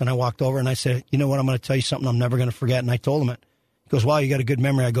Clark's, and I walked over and I said, you know what, I'm going to tell you something I'm never going to forget. And I told him it. He goes, wow, you got a good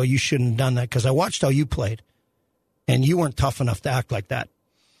memory. I go, you shouldn't have done that, because I watched how you played, and you weren't tough enough to act like that.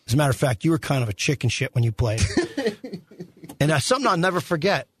 As a matter of fact, you were kind of a chicken shit when you played. And that's something I'll never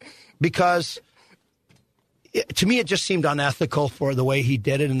forget, because to me it just seemed unethical for the way he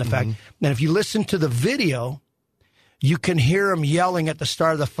did it, and the fact that if you listen to the video, you can hear him yelling at the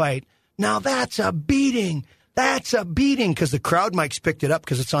start of the fight, now that's a beating. That's a beating. Because the crowd mics picked it up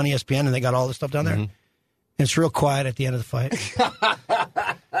because it's on ESPN and they got all this stuff down there. And it's real quiet at the end of the fight.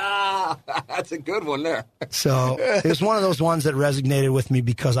 That's a good one there. So it was one of those ones that resonated with me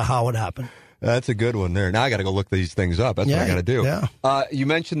because of how it happened. That's a good one there. Now I got to go look these things up. That's what I got to do. Yeah. You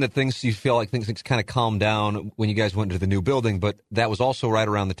mentioned that you feel like things kind of calmed down when you guys went into the new building, but that was also right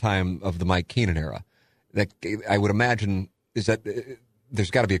around the time of the Mike Keenan era. That I would imagine there's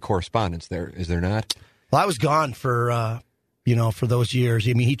got to be a correspondence there, is there not? Well, I was gone for those years.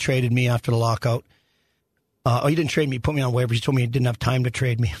 I mean, he traded me after the lockout. He didn't trade me. He put me on waivers. He told me he didn't have time to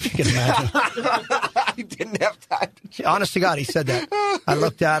trade me, if you can imagine. He didn't have time to trade. Honest to God, he said that. I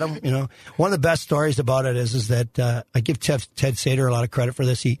looked at him. One of the best stories about it is that I give Ted Sater a lot of credit for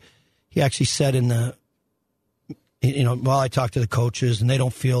this. He actually said while I talked to the coaches, and they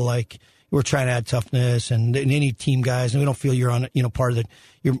don't feel like we're trying to add toughness and any team guys, and we don't feel you're on part of the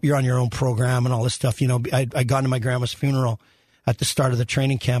you're on your own program and all this stuff. I got to my grandma's funeral at the start of the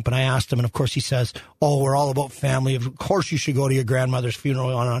training camp, and I asked him, and of course he says, "Oh, we're all about family. Of course you should go to your grandmother's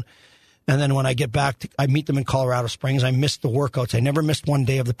funeral." On. And then when I get back, I meet them in Colorado Springs. I missed the workouts. I never missed one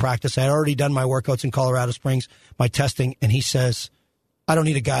day of the practice. I had already done my workouts in Colorado Springs, my testing, and he says, "I don't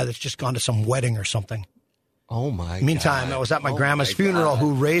need a guy that's just gone to some wedding or something." Oh my! Meantime, God. I was at my grandma's funeral,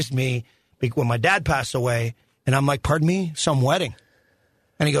 who raised me when my dad passed away, and I'm like, "Pardon me, some wedding?"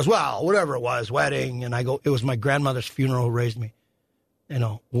 And he goes, "Well, whatever it was, wedding." And I go, "It was my grandmother's funeral who raised me."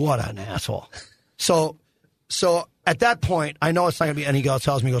 What an asshole. So at that point, I know it's not going to be. And he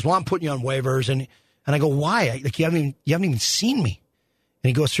tells me, "Well, I'm putting you on waivers." And I go, "Why? Like you haven't even seen me." And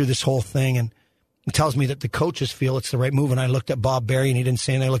he goes through this whole thing and tells me that the coaches feel it's the right move. And I looked at Bob Berry, and he didn't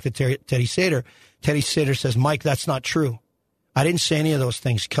say anything. I looked at Teddy Sater. Teddy Sater says, "Mike, that's not true. I didn't say any of those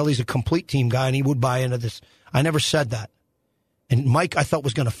things. Kelly's a complete team guy, and he would buy into this. I never said that." And Mike, I thought,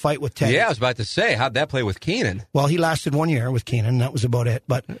 was going to fight with Teddy. Yeah, I was about to say, how'd that play with Keenan? Well, he lasted 1 year with Keenan, and that was about it.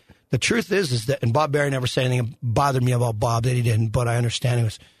 But the truth is that, and Bob Berry never said anything that bothered me about Bob that he didn't, but I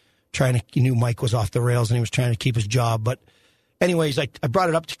understand he knew Mike was off the rails, and he was trying to keep his job. But anyways, I brought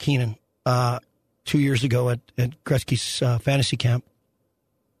it up to Keenan 2 years ago at Gretzky's fantasy camp,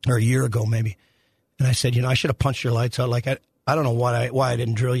 or a year ago maybe. And I said, I should have punched your lights out. Like, I don't know why I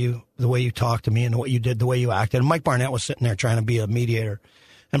didn't drill you the way you talked to me and what you did, the way you acted. And Mike Barnett was sitting there trying to be a mediator.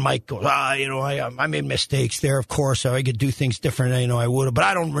 And Mike goes, I made mistakes there, of course. I could do things different. I would have. But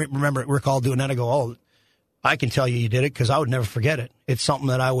I don't recall doing that. I go, oh, I can tell you did it because I would never forget it. It's something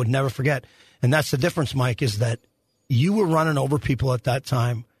that I would never forget. And that's the difference, Mike, is that you were running over people at that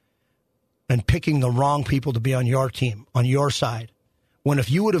time and picking the wrong people to be on your team, on your side. When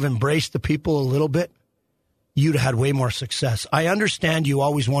if you would have embraced the people a little bit, you'd have had way more success. I understand you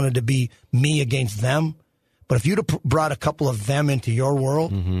always wanted to be me against them, but if you'd have brought a couple of them into your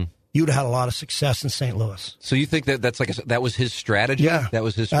world, you'd have had a lot of success in St. Louis. So you think that that was his strategy? Yeah, that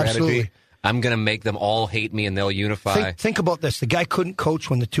was his strategy. Absolutely. I'm going to make them all hate me, and they'll unify. Think about this: the guy couldn't coach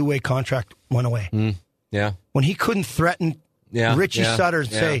when the two-way contract went away. Yeah, when he couldn't threaten Richie Sutter and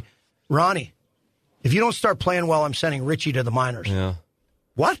say, "Ronnie, if you don't start playing well, I'm sending Richie to the minors." Yeah.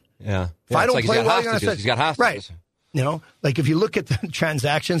 What? Yeah. If I don't play well, you're going to say, he's got hostages. Right. Like if you look at the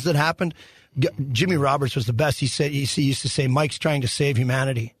transactions that happened, Jimmy Roberts was the best. He used to say, Mike's trying to save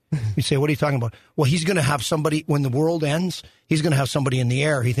humanity. You say, what are you talking about? Well, he's going to have somebody, when the world ends, he's going to have somebody in the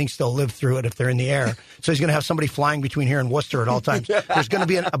air. He thinks they'll live through it if they're in the air. So he's going to have somebody flying between here and Worcester at all times. There's going to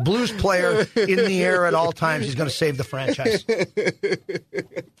be a Blues player in the air at all times. He's going to save the franchise.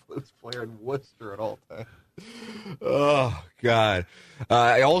 Blues player in Worcester at all times. Oh, God.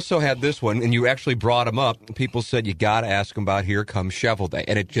 I also had this one, and you actually brought him up. People said you got to ask him about Here Comes Shovel Day.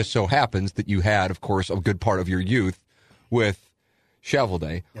 And it just so happens that you had, of course, a good part of your youth with Shovel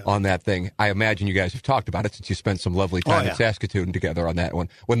Day on that thing. I imagine you guys have talked about it since you spent some lovely time in Saskatoon together on that one.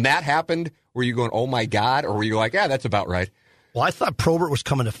 When that happened, were you going, oh, my God? Or were you like, that's about right? Well, I thought Probert was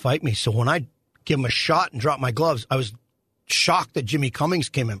coming to fight me. So when I give him a shot and drop my gloves, I was shocked that Jimmy Cummings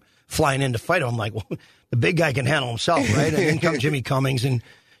came in flying in to fight him. I'm like, well, the big guy can handle himself, right? And in comes Jimmy Cummings, and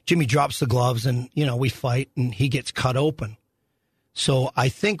Jimmy drops the gloves, and, we fight, and he gets cut open. So I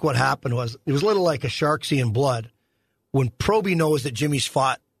think what happened was, it was a little like a shark seeing blood. When Proby knows that Jimmy's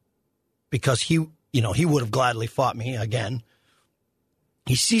fought because he would have gladly fought me again.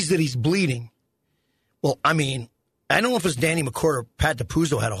 He sees that he's bleeding. Well, I mean, I don't know if it's Danny McCourt or Pat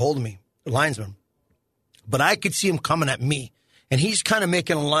DiPuzzo had a hold of me, the linesman, but I could see him coming at me. And he's kind of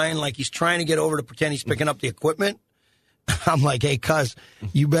making a line like he's trying to get over to pretend he's picking up the equipment. I'm like, hey, cuz,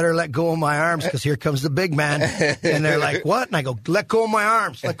 you better let go of my arms because here comes the big man. And they're like, what? And I go, let go of my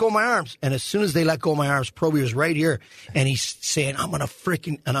arms. Let go of my arms. And as soon as they let go of my arms, Proby was right here. And he's saying, I'm going to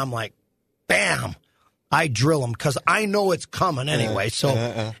freaking, and I'm like, bam. I drill him because I know it's coming anyway. So,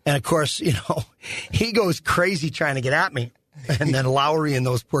 and of course, he goes crazy trying to get at me. And then Lowry and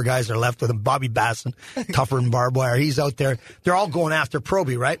those poor guys are left with him. Bobby Basson, tougher than barbed wire. He's out there. They're all going after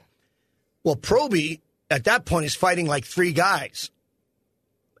Proby, right? Well, Proby, at that point, is fighting like 3 guys.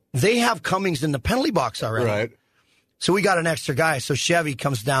 They have Cummings in the penalty box already. Right. So we got an extra guy. So Chevy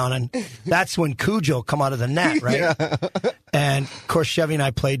comes down, and that's when Cujo come out of the net, right? Yeah. And, of course, Chevy and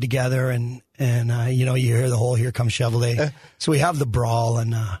I played together, and you hear the whole Here Comes Chevrolet. So we have the brawl,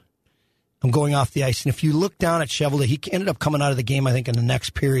 and I'm going off the ice. And if you look down at Chevrolet, he ended up coming out of the game, I think, in the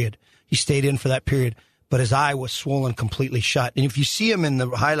next period. He stayed in for that period, but his eye was swollen completely shut. And if you see him in the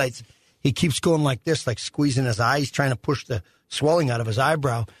highlights, he keeps going like this, like squeezing his eye. He's trying to push the swelling out of his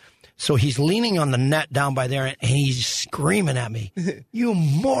eyebrow. So he's leaning on the net down by there, and he's screaming at me, you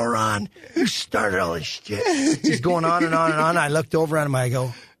moron, you started all this shit. He's going on and on and on. I looked over at him, I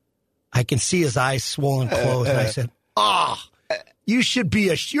go, I can see his eyes swollen closed, and I said, you should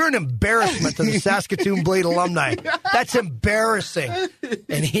be you're an embarrassment to the Saskatoon Blade alumni. That's embarrassing.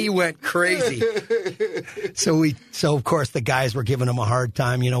 And he went crazy. So of course the guys were giving him a hard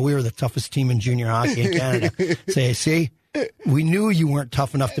time. We were the toughest team in junior hockey in Canada. See, we knew you weren't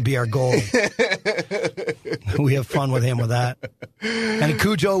tough enough to be our goalie. We have fun with him with that. And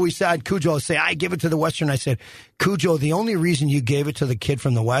Cujo say, I give it to the Western. I said, Cujo, the only reason you gave it to the kid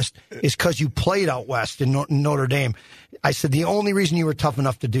from the West is because you played out West in Notre Dame. I said, the only reason you were tough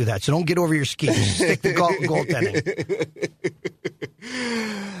enough to do that. So don't get over your skis. Stick to goaltending.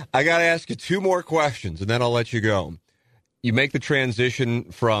 I got to ask you 2 more questions, and then I'll let you go. You make the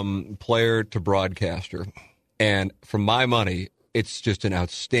transition from player to broadcaster. And for my money, it's just an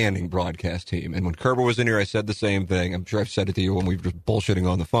outstanding broadcast team. And when Kerber was in here, I said the same thing. I'm sure I've said it to you when we were just bullshitting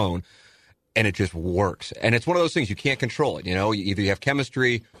on the phone. And it just works. And it's one of those things you can't control it. Either you have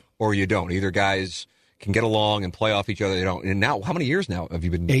chemistry or you don't. Either guys can get along and play off each other. They don't. And now, how many years now have you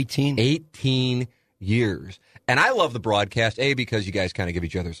been? 18. 18 years. And I love the broadcast, because you guys kind of give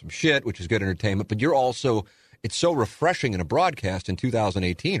each other some shit, which is good entertainment. But you're also, it's so refreshing in a broadcast in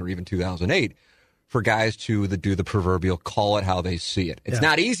 2018 or even 2008 for guys to do the proverbial call it how they see it. It's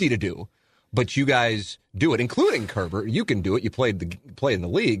not easy to do, but you guys do it, including Kerber. You can do it. You play in the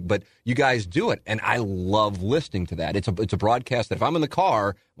league, but you guys do it. And I love listening to that. It's a broadcast that if I'm in the car,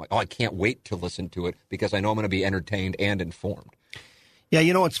 I'm like, I can't wait to listen to it because I know I'm going to be entertained and informed. Yeah,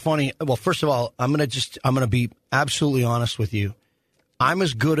 it's funny. Well, first of all, I'm going to be absolutely honest with you. I'm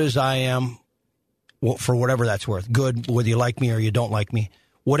as good as I am for whatever that's worth. Good, whether you like me or you don't like me.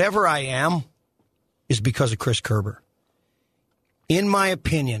 Whatever I am is because of Chris Kerber. In my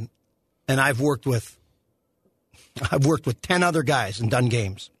opinion, and I've worked with 10 other guys and done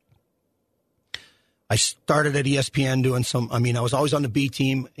games. I started at ESPN doing I was always on the B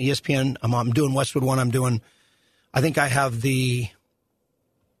team, ESPN. I'm doing Westwood One. I think I have the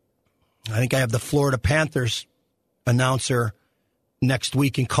Florida Panthers announcer next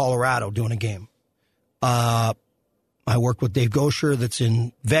week in Colorado doing a game. I worked with Dave Gosher that's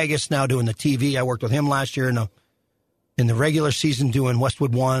in Vegas now doing the TV. I worked with him last year in the regular season doing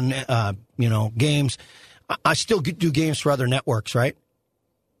Westwood One, games. I still do games for other networks, right?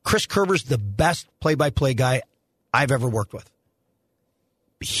 Chris Kerber's the best play-by-play guy I've ever worked with.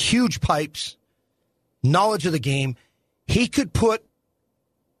 Huge pipes, knowledge of the game. He could put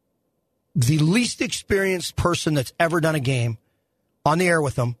the least experienced person that's ever done a game on the air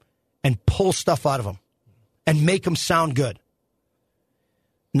with him and pull stuff out of him and make him sound good.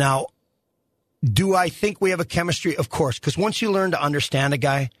 Now, do I think we have a chemistry? Of course, because once you learn to understand a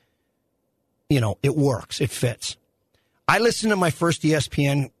guy, it works. It fits. I listened to my first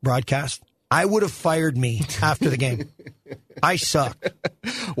ESPN broadcast. I would have fired me after the game. I sucked.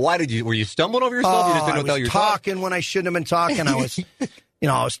 Why were you stumbling over yourself? You just didn't know I was talking when I shouldn't have been talking. I was,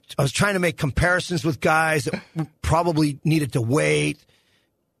 I was trying to make comparisons with guys that probably needed to wait.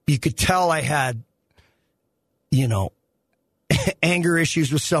 You could tell I had, anger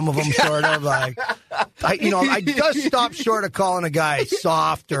issues with some of them, sort of. Like, I just stopped short of calling a guy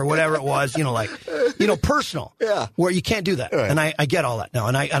soft or whatever it was, personal. Yeah. Where you can't do that. Right. And I get all that now.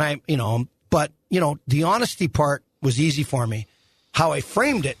 But the honesty part was easy for me. How I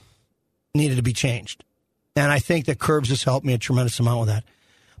framed it needed to be changed. And I think that Curbs has helped me a tremendous amount with that.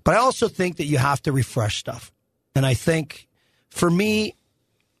 But I also think that you have to refresh stuff. And I think, for me,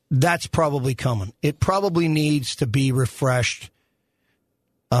 that's probably coming. It probably needs to be refreshed.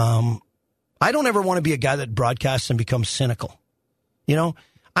 I don't ever want to be a guy that broadcasts and becomes cynical. You know,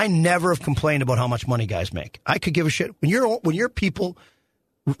 I never have complained about how much money guys make. I could give a shit. When you're people,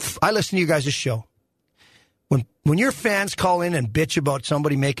 I listen to you guys' show. When your fans call in and bitch about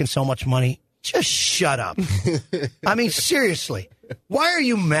somebody making so much money, just shut up. I mean, seriously, why are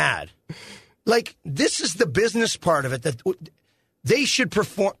you mad? Like, this is the business part of it that they should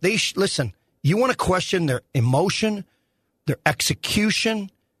perform. Listen, you want to question their emotion, their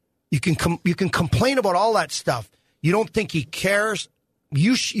execution. You can complain about all that stuff. You don't think he cares.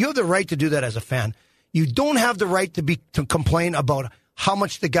 You have the right to do that as a fan. You don't have the right to complain about how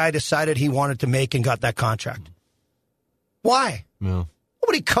much the guy decided he wanted to make and got that contract. Why? No.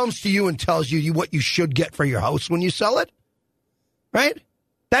 Nobody comes to you and tells you what you should get for your house when you sell it. Right?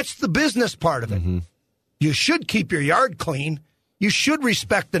 That's the business part of it. Mm-hmm. You should keep your yard clean. You should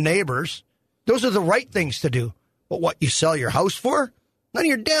respect the neighbors. Those are the right things to do. But what you sell your house for? None of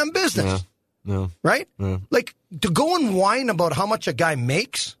your damn business. No. Right? No. Like, to go and whine about how much a guy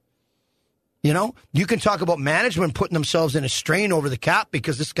makes, you know, you can talk about management putting themselves in a strain over the cap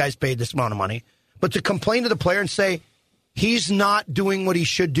because this guy's paid this amount of money. But to complain to the player and say, he's not doing what he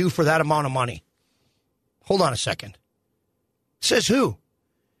should do for that amount of money. Hold on a second. Says who?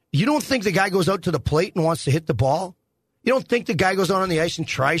 You don't think the guy goes out to the plate and wants to hit the ball? You don't think the guy goes out on the ice and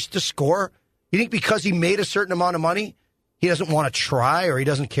tries to score? You think because he made a certain amount of money, he doesn't want to try or he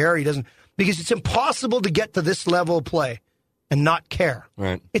doesn't care? Because it's impossible to get to this level of play and not care.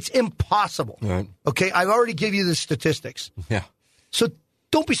 Right. It's impossible. Right. Okay? I've already given you the statistics. Yeah. So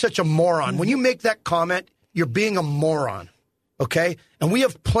don't be such a moron. When you make that comment, you're being a moron. Okay? And we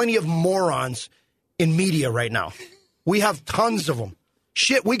have plenty of morons in media right now. We have tons of them.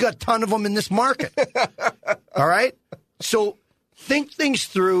 Shit, we got a ton of them in this market. All right? So think things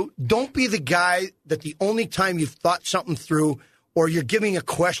through. Don't be the guy that the only time you've thought something through or you're giving a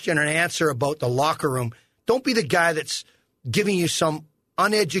question or an answer about the locker room, don't be the guy that's giving you some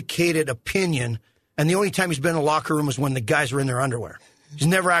uneducated opinion and the only time he's been in the locker room is when the guys are in their underwear. He's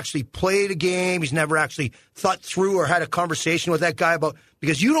never actually played a game. He's never actually thought through or had a conversation with that guy about,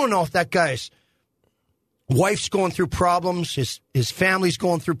 because you don't know if that guy's wife's going through problems, his family's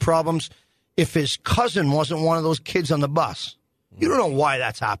going through problems, if his cousin wasn't one of those kids on the bus. You don't know why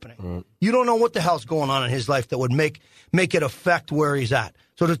that's happening. Right. You don't know what the hell's going on in his life that would make it affect where he's at.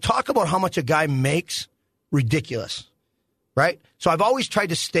 So to talk about how much a guy makes, ridiculous, right? So I've always tried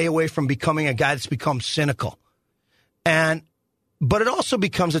to stay away from becoming a guy that's become cynical. But it also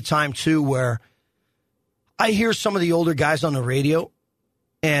becomes a time, too, where I hear some of the older guys on the radio,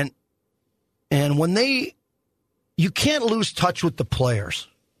 and when you can't lose touch with the players.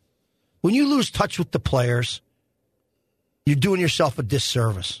 When you lose touch with the players, you're doing yourself a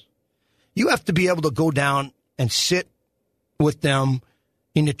disservice. You have to be able to go down and sit with them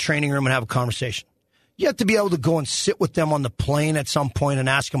in the training room and have a conversation. You have to be able to go and sit with them on the plane at some point and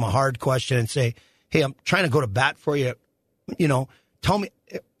ask them a hard question and say, hey, I'm trying to go to bat for you. You know, tell me,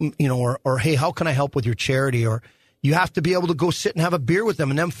 you know, or hey, how can I help with your charity? Or you have to be able to go sit and have a beer with them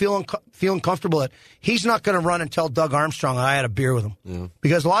and them feeling comfortable that he's not going to run and tell Doug Armstrong I had a beer with him. Yeah.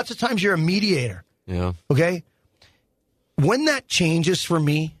 Because lots of times you're a mediator. Yeah. Okay? When that changes for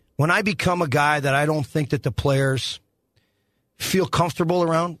me, when I become a guy that I don't think that the players feel comfortable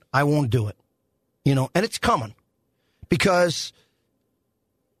around, I won't do it. You know, and it's coming. Because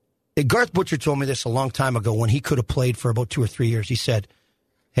Garth Butcher told me this a long time ago when he could have played for about 2 or 3 years. He said,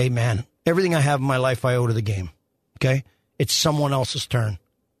 hey, man, everything I have in my life I owe to the game. Okay? It's someone else's turn.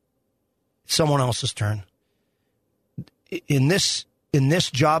 Someone else's turn. In this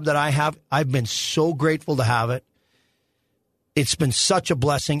job that I have, I've been so grateful to have it. It's been such a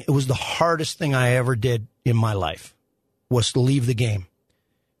blessing. It was the hardest thing I ever did in my life, was to leave the game.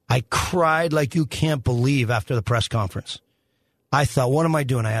 I cried like you can't believe after the press conference. I thought, what am I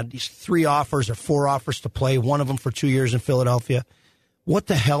doing? I had these 3 offers or 4 offers to play, one of them for 2 years in Philadelphia. What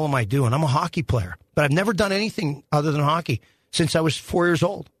the hell am I doing? I'm a hockey player, but I've never done anything other than hockey since I was 4 years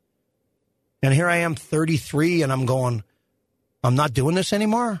old. And here I am, 33, and I'm going, I'm not doing this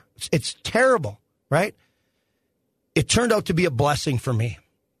anymore? It's terrible, right? It turned out to be a blessing for me.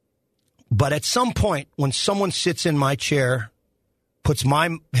 But at some point, when someone sits in my chair, puts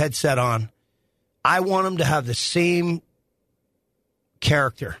my headset on, I want them to have the same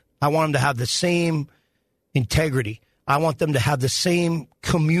character. I want them to have the same integrity. I want them to have the same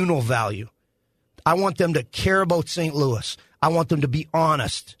communal value. I want them to care about St. Louis. I want them to be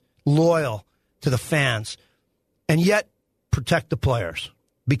honest. loyal to the fans, and yet protect the players.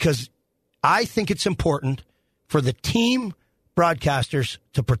 Because I think it's important for the team broadcasters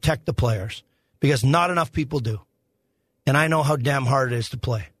to protect the players, because not enough people do. And I know how damn hard it is to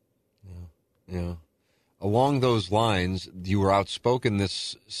play. Yeah. Along those lines, you were outspoken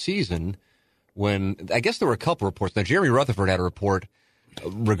this season when, I guess there were a couple reports. Now, Jeremy Rutherford had a report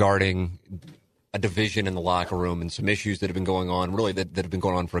regarding a division in the locker room and some issues that have been going on, really, that have been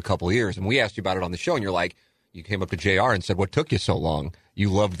going on for a couple of years. And we asked you about it on the show, and you're like, you came up to JR and said, what took you so long? You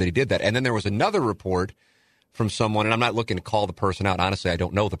loved that he did that. And then there was another report from someone, and I'm not looking to call the person out. Honestly, I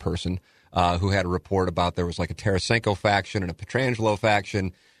don't know the person, who had a report about there was like a Tarasenko faction and a Pietrangelo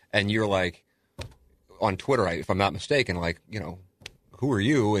faction. And you're like, on Twitter, if I'm not mistaken, like, who are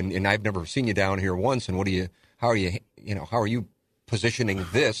you? And I've never seen you down here once. And how are you positioning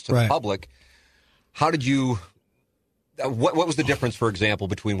this to the public? How did you, what was the difference, for example,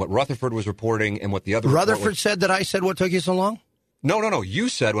 between what Rutherford was reporting and what the other Rutherford said that I said what took you so long? No. You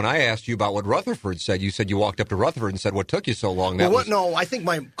said, when I asked you about what Rutherford said, you said you walked up to Rutherford and said, what took you so long? No, I think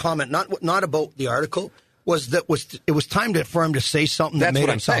my comment, not about the article, was that it was time for him to say something that made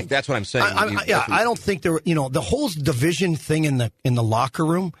him sound. That's what I'm saying. I don't think there were, the whole division thing in the locker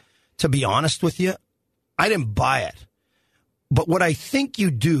room, to be honest with you, I didn't buy it. But what I think you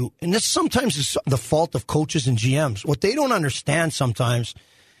do, and this sometimes is the fault of coaches and GMs, what they don't understand sometimes,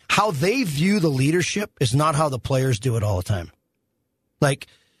 how they view the leadership is not how the players do it all the time. Like,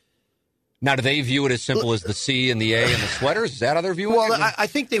 now, do they view it as simple as the C and the A and the sweaters? Is that how they're viewing it? Well, I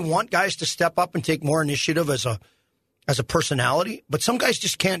think they want guys to step up and take more initiative as a personality, but some guys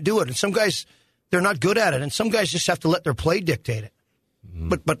just can't do it, and some guys, they're not good at it, and some guys just have to let their play dictate it. Mm-hmm.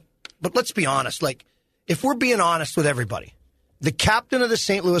 But let's be honest. Like, if we're being honest with everybody, the captain of the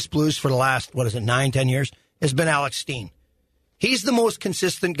St. Louis Blues for the last, 9-10 years, has been Alex Steen. He's the most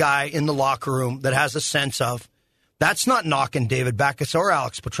consistent guy in the locker room that has a sense of, that's not knocking David Backes or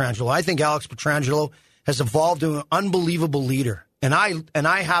Alex Pietrangelo. I think Alex Pietrangelo has evolved to an unbelievable leader. And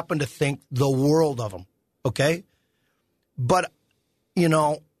I happen to think the world of him, okay? But,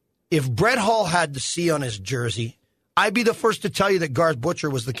 if Brett Hull had the C on his jersey, I'd be the first to tell you that Garth Butcher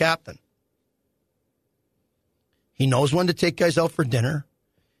was the captain. He knows when to take guys out for dinner.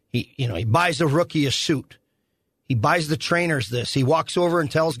 He buys a rookie a suit. He buys the trainers this. He walks over and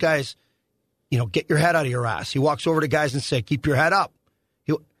tells guys, get your head out of your ass. He walks over to guys and say, keep your head up.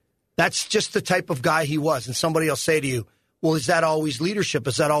 That's just the type of guy he was. And somebody will say to you, well, is that always leadership?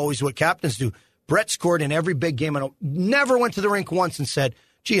 Is that always what captains do? Brett scored in every big game and never went to the rink once and said,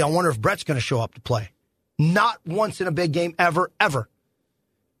 gee, I wonder if Brett's going to show up to play. Not once in a big game, ever.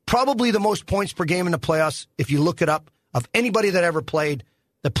 Probably the most points per game in the playoffs, if you look it up, of anybody that ever played,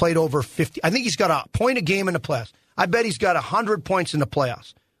 that played over 50. I think he's got a point a game in the playoffs. I bet he's got 100 points in the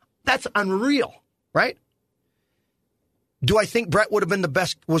playoffs. That's unreal, right? Do I think Brett would have been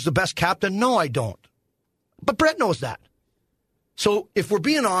was the best captain? No, I don't. But Brett knows that. So if we're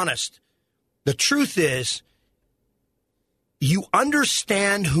being honest, the truth is you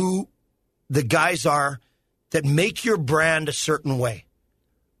understand who the guys are that make your brand a certain way.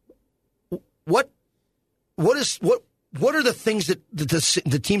 What are the things that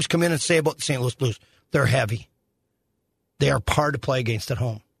the teams come in and say about the St. Louis Blues? They're heavy. They are hard to play against at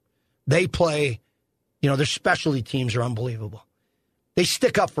home. They play, their specialty teams are unbelievable. They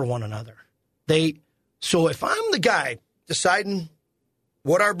stick up for one another. So if I'm the guy deciding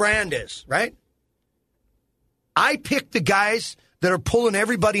what our brand is, right? I pick the guys that are pulling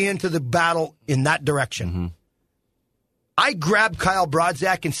everybody into the battle in that direction. Mm-hmm. I grab Kyle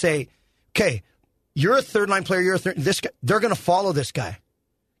Brodziak and say, okay, you're a third-line player. This guy, they're going to follow this guy.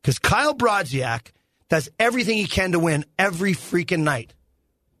 Because Kyle Brodziak does everything he can to win every freaking night.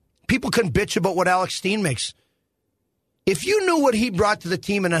 People can bitch about what Alex Steen makes. If you knew what he brought to the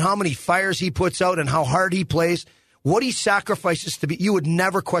team and how many fires he puts out and how hard he plays, what he sacrifices to be, you would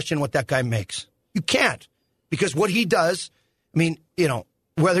never question what that guy makes. You can't. Because what he does,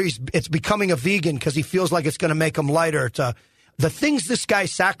 whether it's becoming a vegan because he feels like it's going to make him lighter, to the things this guy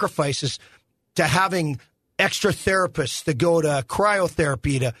sacrifices, to having extra therapists, to go to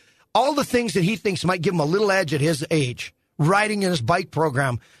cryotherapy, to all the things that he thinks might give him a little edge at his age, riding in his bike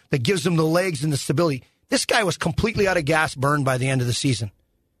program that gives him the legs and the stability. This guy was completely out of gas burned by the end of the season.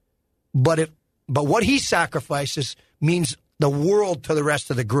 But what he sacrifices means the world to the rest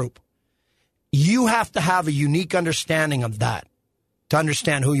of the group. You have to have a unique understanding of that to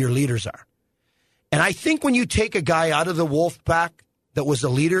understand who your leaders are. And I think when you take a guy out of the Wolf Pack that was a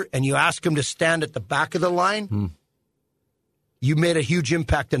leader and you ask him to stand at the back of the line, you made a huge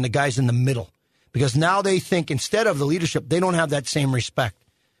impact on the guys in the middle. Because now they think instead of the leadership, they don't have that same respect.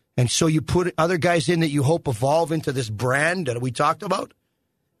 And so you put other guys in that you hope evolve into this brand that we talked about,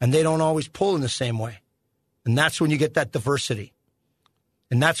 and they don't always pull in the same way. And that's when you get that diversity.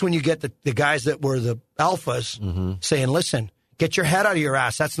 And that's when you get the guys that were the alphas saying, listen, get your head out of your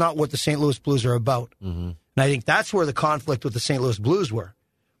ass. That's not what the St. Louis Blues are about. And I think that's where the conflict with the St. Louis Blues were,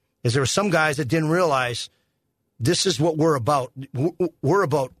 is there were some guys that didn't realize this is what we're about. We're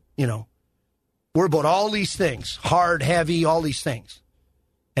about, we're about all these things, hard, heavy, all these things.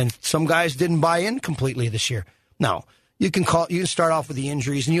 And some guys didn't buy in completely this year. Now, you can start off with the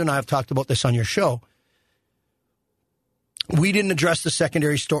injuries, and you and I have talked about this on your show. We didn't address the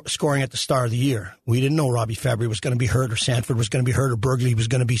secondary scoring at the start of the year. We didn't know Robbie Fabry was going to be hurt, or Sanford was going to be hurt, or Berglund was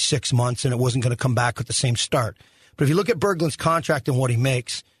going to be 6 months, and it wasn't going to come back with the same start. But if you look at Berglund's contract and what he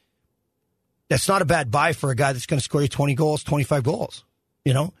makes, that's not a bad buy for a guy that's going to score you 20 goals, 25 goals.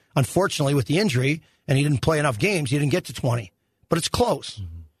 Unfortunately, with the injury, and he didn't play enough games, he didn't get to 20. But it's close.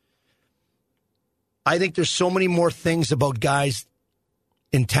 I think there's so many more things about guys,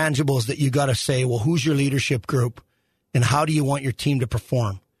 intangibles, that you got to say, well, who's your leadership group, and how do you want your team to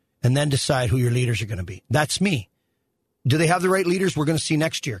perform? And then decide who your leaders are going to be. That's me. Do they have the right leaders? We're going to see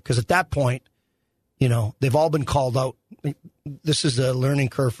next year. Because at that point, they've all been called out. This is a learning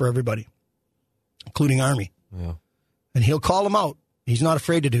curve for everybody, including Army. Yeah. And he'll call them out. He's not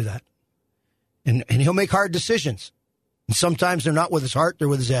afraid to do that. And he'll make hard decisions. And sometimes they're not with his heart, they're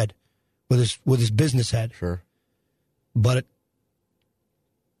with his head, with his business head. Sure. But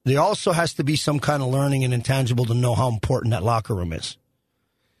there also has to be some kind of learning and intangible to know how important that locker room is.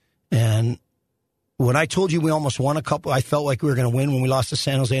 And when I told you we almost won a couple, I felt like we were going to win when we lost to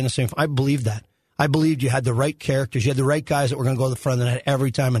San Jose in the same. I believed that. I believed you had the right characters. You had the right guys that were going to go to the front of the net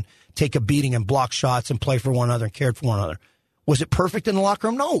every time and take a beating and block shots and play for one another and cared for one another. Was it perfect in the locker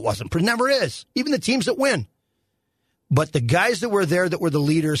room? No, it wasn't. It never is. Even the teams that win. But the guys that were there that were the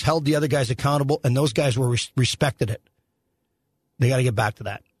leaders held the other guys accountable, and those guys were respected it. They got to get back to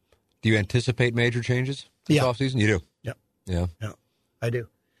that. Do you anticipate major changes this offseason? You do? Yeah, I do.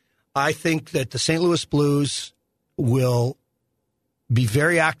 I think that the St. Louis Blues will be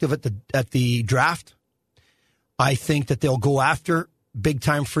very active at the draft. I think that they'll go after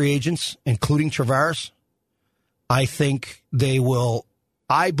big-time free agents, including Tavares. I think they will.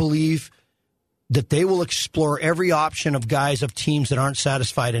 I believe that they will explore every option of guys of teams that aren't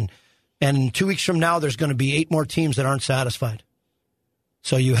satisfied. And 2 weeks from now, there's going to be 8 more teams that aren't satisfied.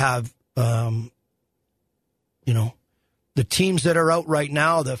 So you have, the teams that are out right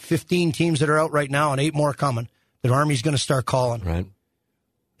now, the 15 teams that are out right now, and 8 more coming. The Army's going to start calling. Right.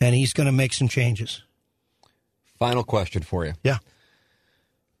 And he's going to make some changes. Final question for you. Yeah.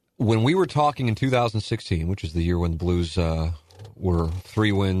 When we were talking in 2016, which is the year when the Blues were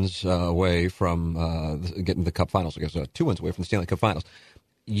 3 wins away from getting the Cup Finals, I guess 2 wins away from the Stanley Cup Finals.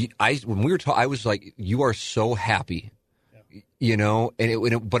 When we were talking, I was like, "You are so happy,"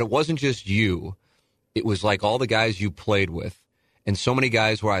 but it wasn't just you. It was like all the guys you played with, and so many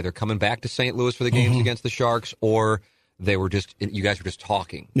guys were either coming back to St. Louis for the games against the Sharks, or you guys were just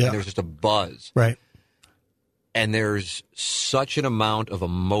talking. Yeah. And there was just a buzz. Right. And there's such an amount of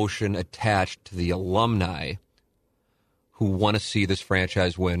emotion attached to the alumni who want to see this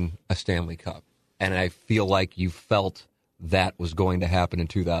franchise win a Stanley Cup. And I feel like you felt that was going to happen in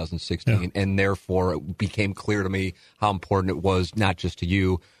 2016. Yeah. And therefore, it became clear to me how important it was, not just to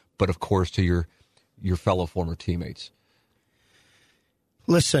you, but of course to your fellow former teammates.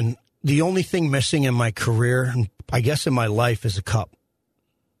 Listen, the only thing missing in my career, and I guess in my life, is a cup.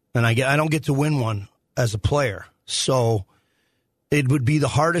 And I don't get to win one as a player. So it would be the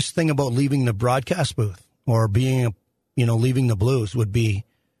hardest thing about leaving the broadcast booth or being, leaving the Blues would be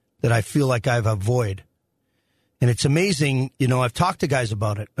that I feel like I have a void. And it's amazing, I've talked to guys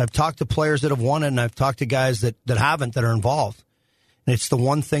about it. I've talked to players that have won it, and I've talked to guys that haven't, that are involved. And it's the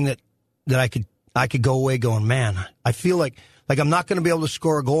one thing that I could go away going, man, I feel like I'm not going to be able to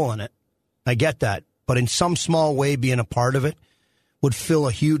score a goal in it. I get that. But in some small way, being a part of it would fill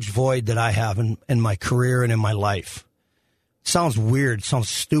a huge void that I have in my career and in my life. It sounds weird. It sounds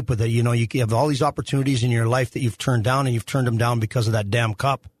stupid that, you have all these opportunities in your life that you've turned down, and you've turned them down because of that damn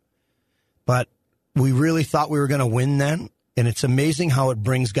cup. But we really thought we were going to win then, and it's amazing how it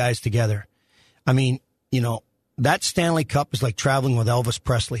brings guys together. I mean, that Stanley Cup is like traveling with Elvis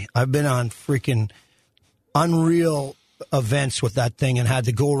Presley. I've been on freaking unreal events with that thing and had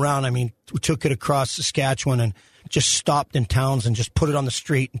to go around. I mean, we took it across Saskatchewan and just stopped in towns and just put it on the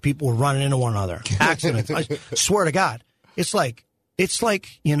street, and people were running into one another. Accidents. I swear to God. It's like, it's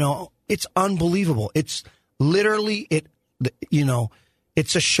unbelievable. It's literally,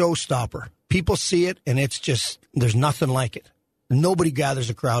 it's a showstopper. People see it, and it's just, there's nothing like it. Nobody gathers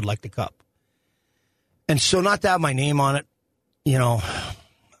a crowd like the Cup. And so not to have my name on it,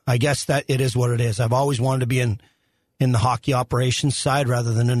 I guess that it is what it is. I've always wanted to be in the hockey operations side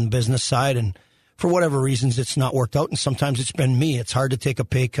rather than in the business side. And for whatever reasons, it's not worked out. And sometimes it's been me. It's hard to take a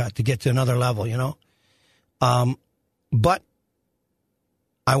pay cut to get to another level, But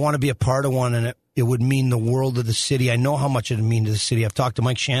I want to be a part of one, and it would mean the world to the city. I know how much it would mean to the city. I've talked to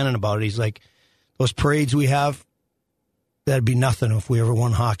Mike Shannon about it. He's like, those parades we have, that'd be nothing if we ever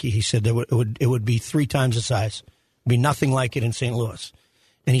won hockey. He said that it would be 3 times the size. It'd be nothing like it in St. Louis.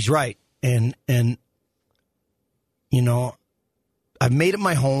 And he's right. And I've made it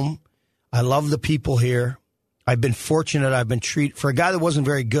my home. I love the people here. I've been fortunate. I've been treated, for a guy that wasn't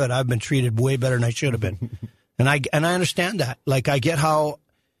very good, I've been treated way better than I should have been. And I understand that. Like, I get how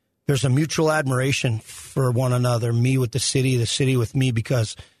there's a mutual admiration for one another, me with the city with me,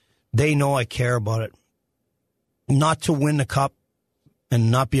 because they know I care about it. Not to win the Cup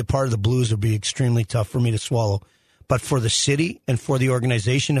and not be a part of the Blues would be extremely tough for me to swallow. But for the city and for the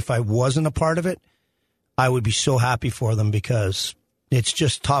organization, if I wasn't a part of it, I would be so happy for them, because it's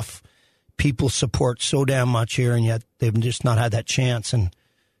just tough. People support so damn much here, and yet they've just not had that chance. And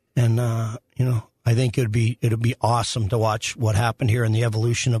I think it'd be awesome to watch what happened here in the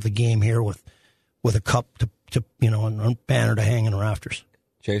evolution of the game here with a cup to and a banner to hang in the rafters.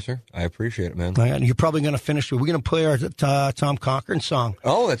 Chaser, I appreciate it, man. You're probably going to finish. We're going to play our Tom Cochran song.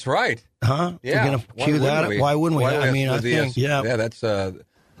 Oh, that's right. Huh? Yeah. We're going to cue that. Why wouldn't we? I think. Yeah, that's.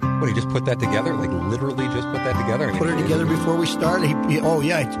 What, he just put that together? Like, literally just put that together? Put it together before we started.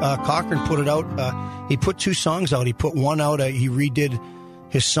 Cochran put it out. He put 2 songs out. He put one out. He redid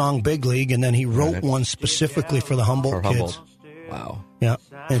his song Big League, and then he wrote one specifically for the Humboldt kids. Wow. Yeah.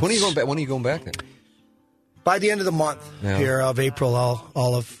 When are you going back? When are you going back then? By the end of the month here of April,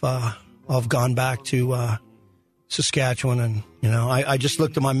 I'll have gone back to Saskatchewan, and I just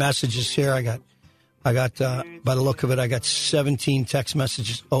looked at my messages here. I got by the look of it, I got 18 text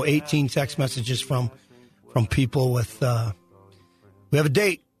messages from people with. We have a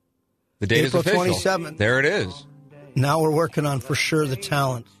date. The date April is official. 27th. There it is. Now we're working on for sure the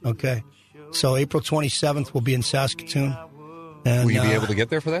talent. Okay, so April 27th we'll be in Saskatoon. And, will you be able to get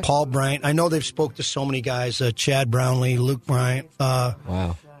there for that? Paul Bryant. I know they've spoke to so many guys. Chad Brownlee, Luke Bryant.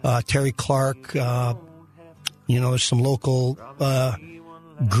 Wow. Terry Clark. There's some local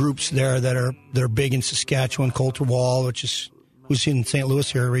groups there that are big in Saskatchewan. Coulter Wall, who's in St.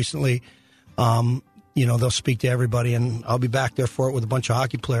 Louis here recently. They'll speak to everybody, and I'll be back there for it with a bunch of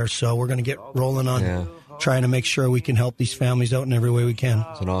hockey players. So we're going to get rolling on trying to make sure we can help these families out in every way we can.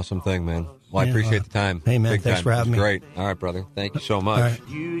 It's an awesome thing, man. Well, I appreciate the time. Hey, man, Big thanks time. for having me. Great. All right, brother. Thank you so much. All right.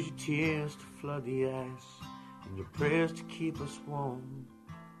 Use your tears to flood the ice and your prayers to keep us warm.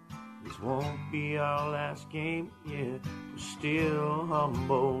 This won't be our last game yet. We're still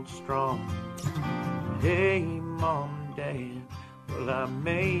Humboldt strong. Hey, Mom and Dad, well, I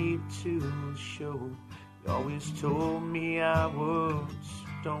made it to the show. You always told me I would, so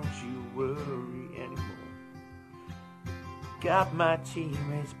don't you worry anymore. Got my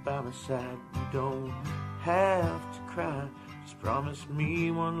teammates by my side. You don't have to cry. Just promise me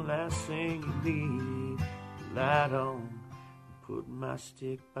one last thing you leave the light on. Put my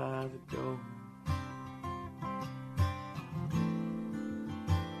stick by the door.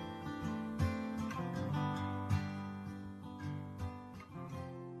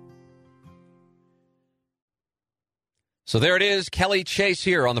 So there it is. Kelly Chase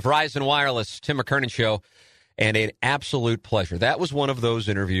here on the Verizon Wireless Tim McKernan Show. And an absolute pleasure. That was one of those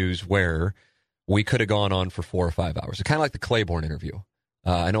interviews where we could have gone on for 4 or 5 hours. It's kind of like the Claiborne interview.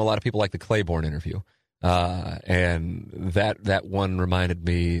 I know a lot of people like the Claiborne interview. And that one reminded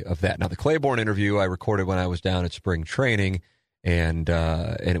me of that. Now, the Claiborne interview I recorded when I was down at spring training, and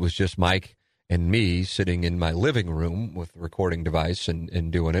it was just Mike and me sitting in my living room with the recording device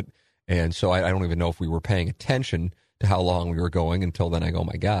and doing it. And so I don't even know if we were paying attention to how long we were going until then I go, oh,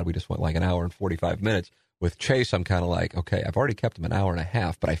 my God, we just went like an hour and 45 minutes. With Chase, I'm kind of like, okay, I've already kept him an hour and a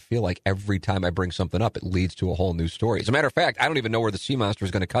half, but I feel like every time I bring something up, it leads to a whole new story. As a matter of fact, I don't even know where the Sea Monster is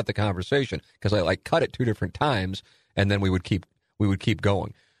going to cut the conversation because I cut it 2 different times, and then we would keep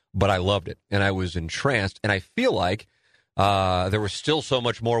going. But I loved it, and I was entranced, and I feel like there was still so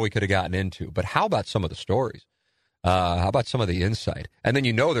much more we could have gotten into. But how about some of the stories? How about some of the insight? And then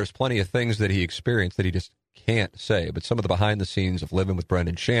there's plenty of things that he experienced that he just can't say. But some of the behind the scenes of living with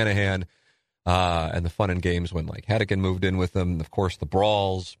Brendan Shanahan. And the fun and games when Hedican moved in with them, of course the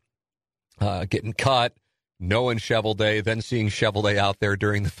brawls, getting cut, knowing Cheveldae, then seeing Cheveldae out there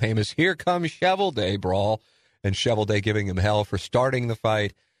during the famous "Here Comes Cheveldae" brawl, and Cheveldae giving him hell for starting the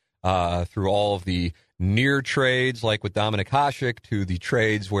fight, through all of the near trades like with Dominic Hasek to the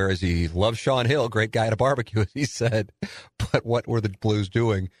trades, whereas he loves Sean Hill, great guy at a barbecue, as he said. But what were the Blues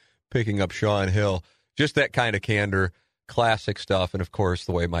doing picking up Sean Hill? Just that kind of candor, classic stuff. And, of course,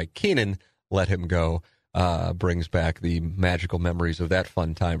 the way Mike Keenan let him go brings back the magical memories of that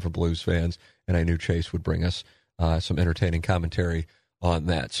fun time for Blues fans. And I knew Chase would bring us some entertaining commentary on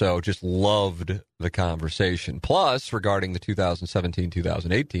that. So just loved the conversation. Plus, regarding the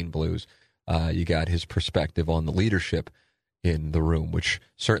 2017-2018 Blues, you got his perspective on the leadership in the room, which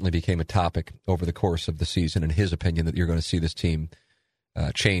certainly became a topic over the course of the season, and his opinion that you're going to see this team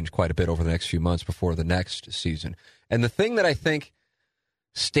change quite a bit over the next few months before the next season. And the thing that I think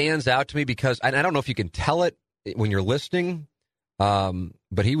stands out to me, because I don't know if you can tell it when you're listening,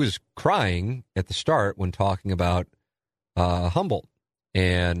 but he was crying at the start when talking about Humboldt.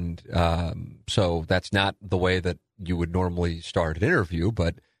 And so that's not the way that you would normally start an interview,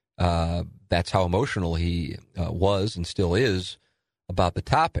 but that's how emotional he was and still is about the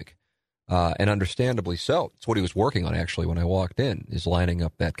topic, and understandably so. It's what he was working on, actually, when I walked in, is lining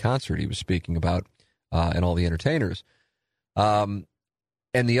up that concert he was speaking about and all the entertainers. And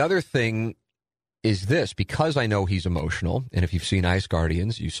the other thing is this, because I know he's emotional, and if you've seen Ice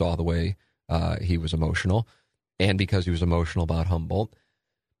Guardians, you saw the way he was emotional, and because he was emotional about Humboldt,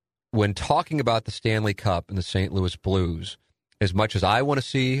 when talking about the Stanley Cup and the St. Louis Blues, as much as I want to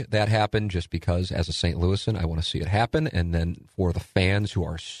see that happen, just because as a St. Louisan, I want to see it happen, and then for the fans who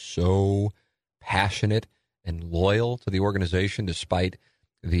are so passionate and loyal to the organization, despite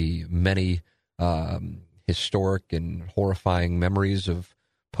the many historic and horrifying memories of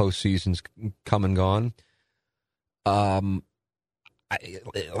postseasons come and gone. Like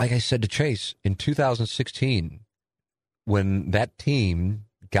I said to Chase, in 2016, when that team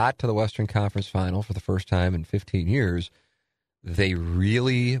got to the Western Conference Final for the first time in 15 years, they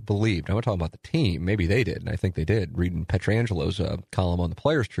really believed, I'm not talking about the team, maybe they did, and I think they did, reading Petrangelo's column on the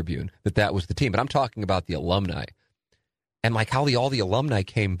Players Tribune, that was the team. But I'm talking about the alumni, and like how all the alumni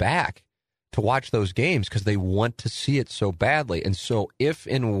came back to watch those games because they want to see it so badly. And so if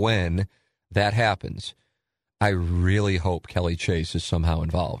and when that happens, I really hope Kelly Chase is somehow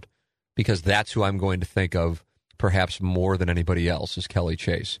involved, because that's who I'm going to think of perhaps more than anybody else, is Kelly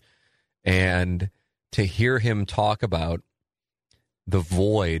Chase. And to hear him talk about the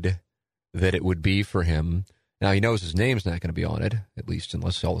void that it would be for him. Now, he knows his name's not going to be on it, at least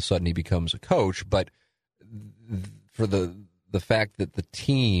unless all of a sudden he becomes a coach. But for the fact that the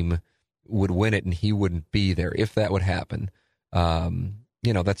team would win it and he wouldn't be there, if that would happen,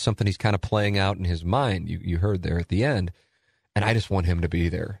 that's something he's kind of playing out in his mind. You heard there at the end. And I just want him to be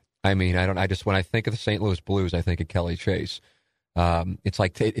there. I mean, when I think of the St. Louis Blues, I think of Kelly Chase.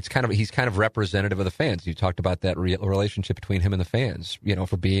 He's kind of representative of the fans. You talked about that relationship between him and the fans,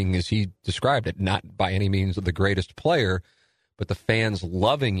 for being, as he described it, not by any means the greatest player, but the fans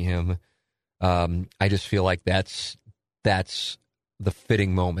loving him. I just feel like that's the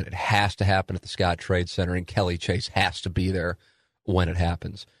fitting moment. It has to happen at the Scott Trade Center, and Kelly Chase has to be there when it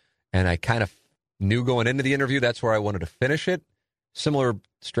happens. And I kind of knew going into the interview that's where I wanted to finish it. Similar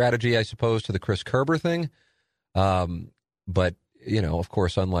strategy, I suppose, to the Chris Kerber thing. But, of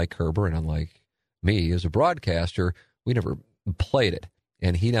course, unlike Kerber and unlike me as a broadcaster, we never played it.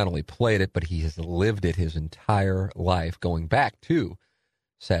 And he not only played it, but he has lived it his entire life, going back to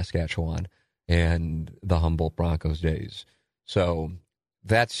Saskatchewan and the Humboldt Broncos days. So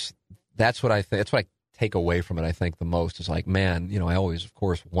that's what I think. That's what I take away from it, I think, the most, is like, man, I always, of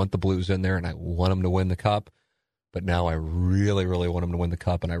course, want the Blues in there, and I want them to win the Cup. But now I really, really want them to win the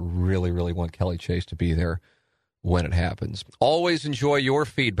Cup, and I really, really want Kelly Chase to be there when it happens. Always enjoy your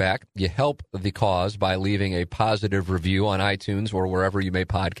feedback. You help the cause by leaving a positive review on iTunes or wherever you may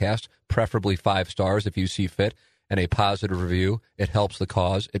podcast, preferably 5 stars if you see fit, and a positive review. It helps the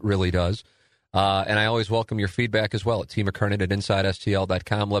cause. It really does. And I always welcome your feedback as well at T. McKernan at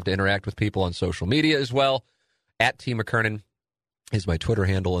InsideSTL.com. Love to interact with people on social media as well. At T. McKernan is my Twitter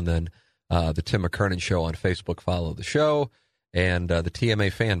handle, and then the Tim McKernan Show on Facebook. Follow the show. And the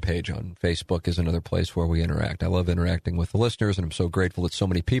TMA fan page on Facebook is another place where we interact. I love interacting with the listeners, and I'm so grateful that so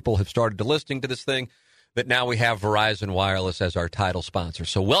many people have started to listening to this thing that now we have Verizon Wireless as our title sponsor.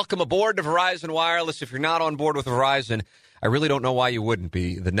 So welcome aboard to Verizon Wireless. If you're not on board with Verizon, I really don't know why you wouldn't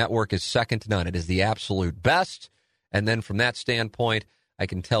be. The network is second to none. It is the absolute best. And then from that standpoint, I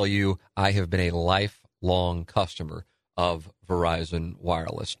can tell you I have been a lifelong customer of Verizon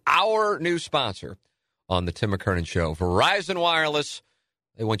Wireless. Our new sponsor on the Tim McKernan Show, Verizon Wireless.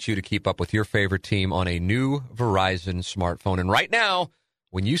 They want you to keep up with your favorite team on a new Verizon smartphone. And right now,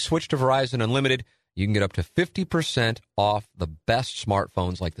 when you switch to Verizon Unlimited, you can get up to 50% off the best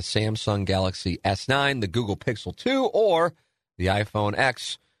smartphones like the Samsung Galaxy S9, the Google Pixel 2, or the iPhone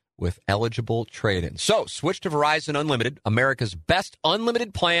X with eligible trade-in. So switch to Verizon Unlimited, America's best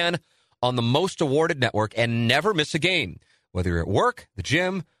unlimited plan on the most awarded network, and never miss a game. Whether you're at work, the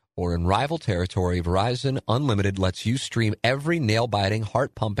gym, or in rival territory, Verizon Unlimited lets you stream every nail-biting,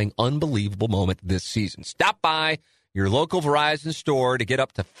 heart-pumping, unbelievable moment this season. Stop by your local Verizon store to get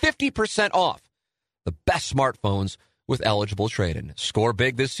up to 50% off the best smartphones with eligible trade-in. Score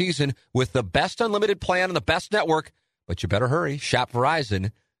big this season with the best unlimited plan on the best network, but you better hurry. Shop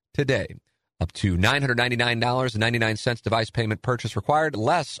Verizon today. Up to $999.99 device payment purchase required,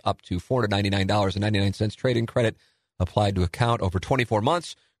 less up to $499.99 trade-in credit applied to account over 24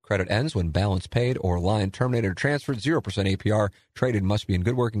 months. Credit ends when balance paid or line terminated or transferred. 0% APR. Trade-in must be in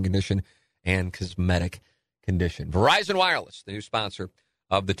good working condition and cosmetic condition. Verizon Wireless, the new sponsor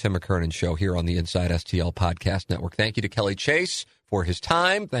of the Tim McKernan Show here on the Inside STL Podcast Network. Thank you to Kelly Chase for his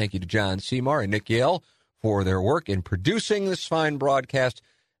time. Thank you to John Seymour and Nick Yale for their work in producing this fine broadcast.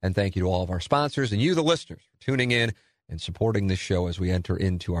 And thank you to all of our sponsors and you, the listeners, for tuning in and supporting this show as we enter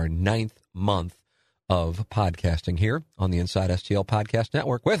into our 9th month of podcasting here on the Inside STL Podcast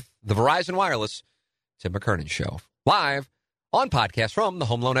Network with the Verizon Wireless Tim McKernan Show. Live on podcast from the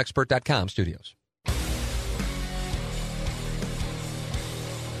HomeLoanExpert.com studios.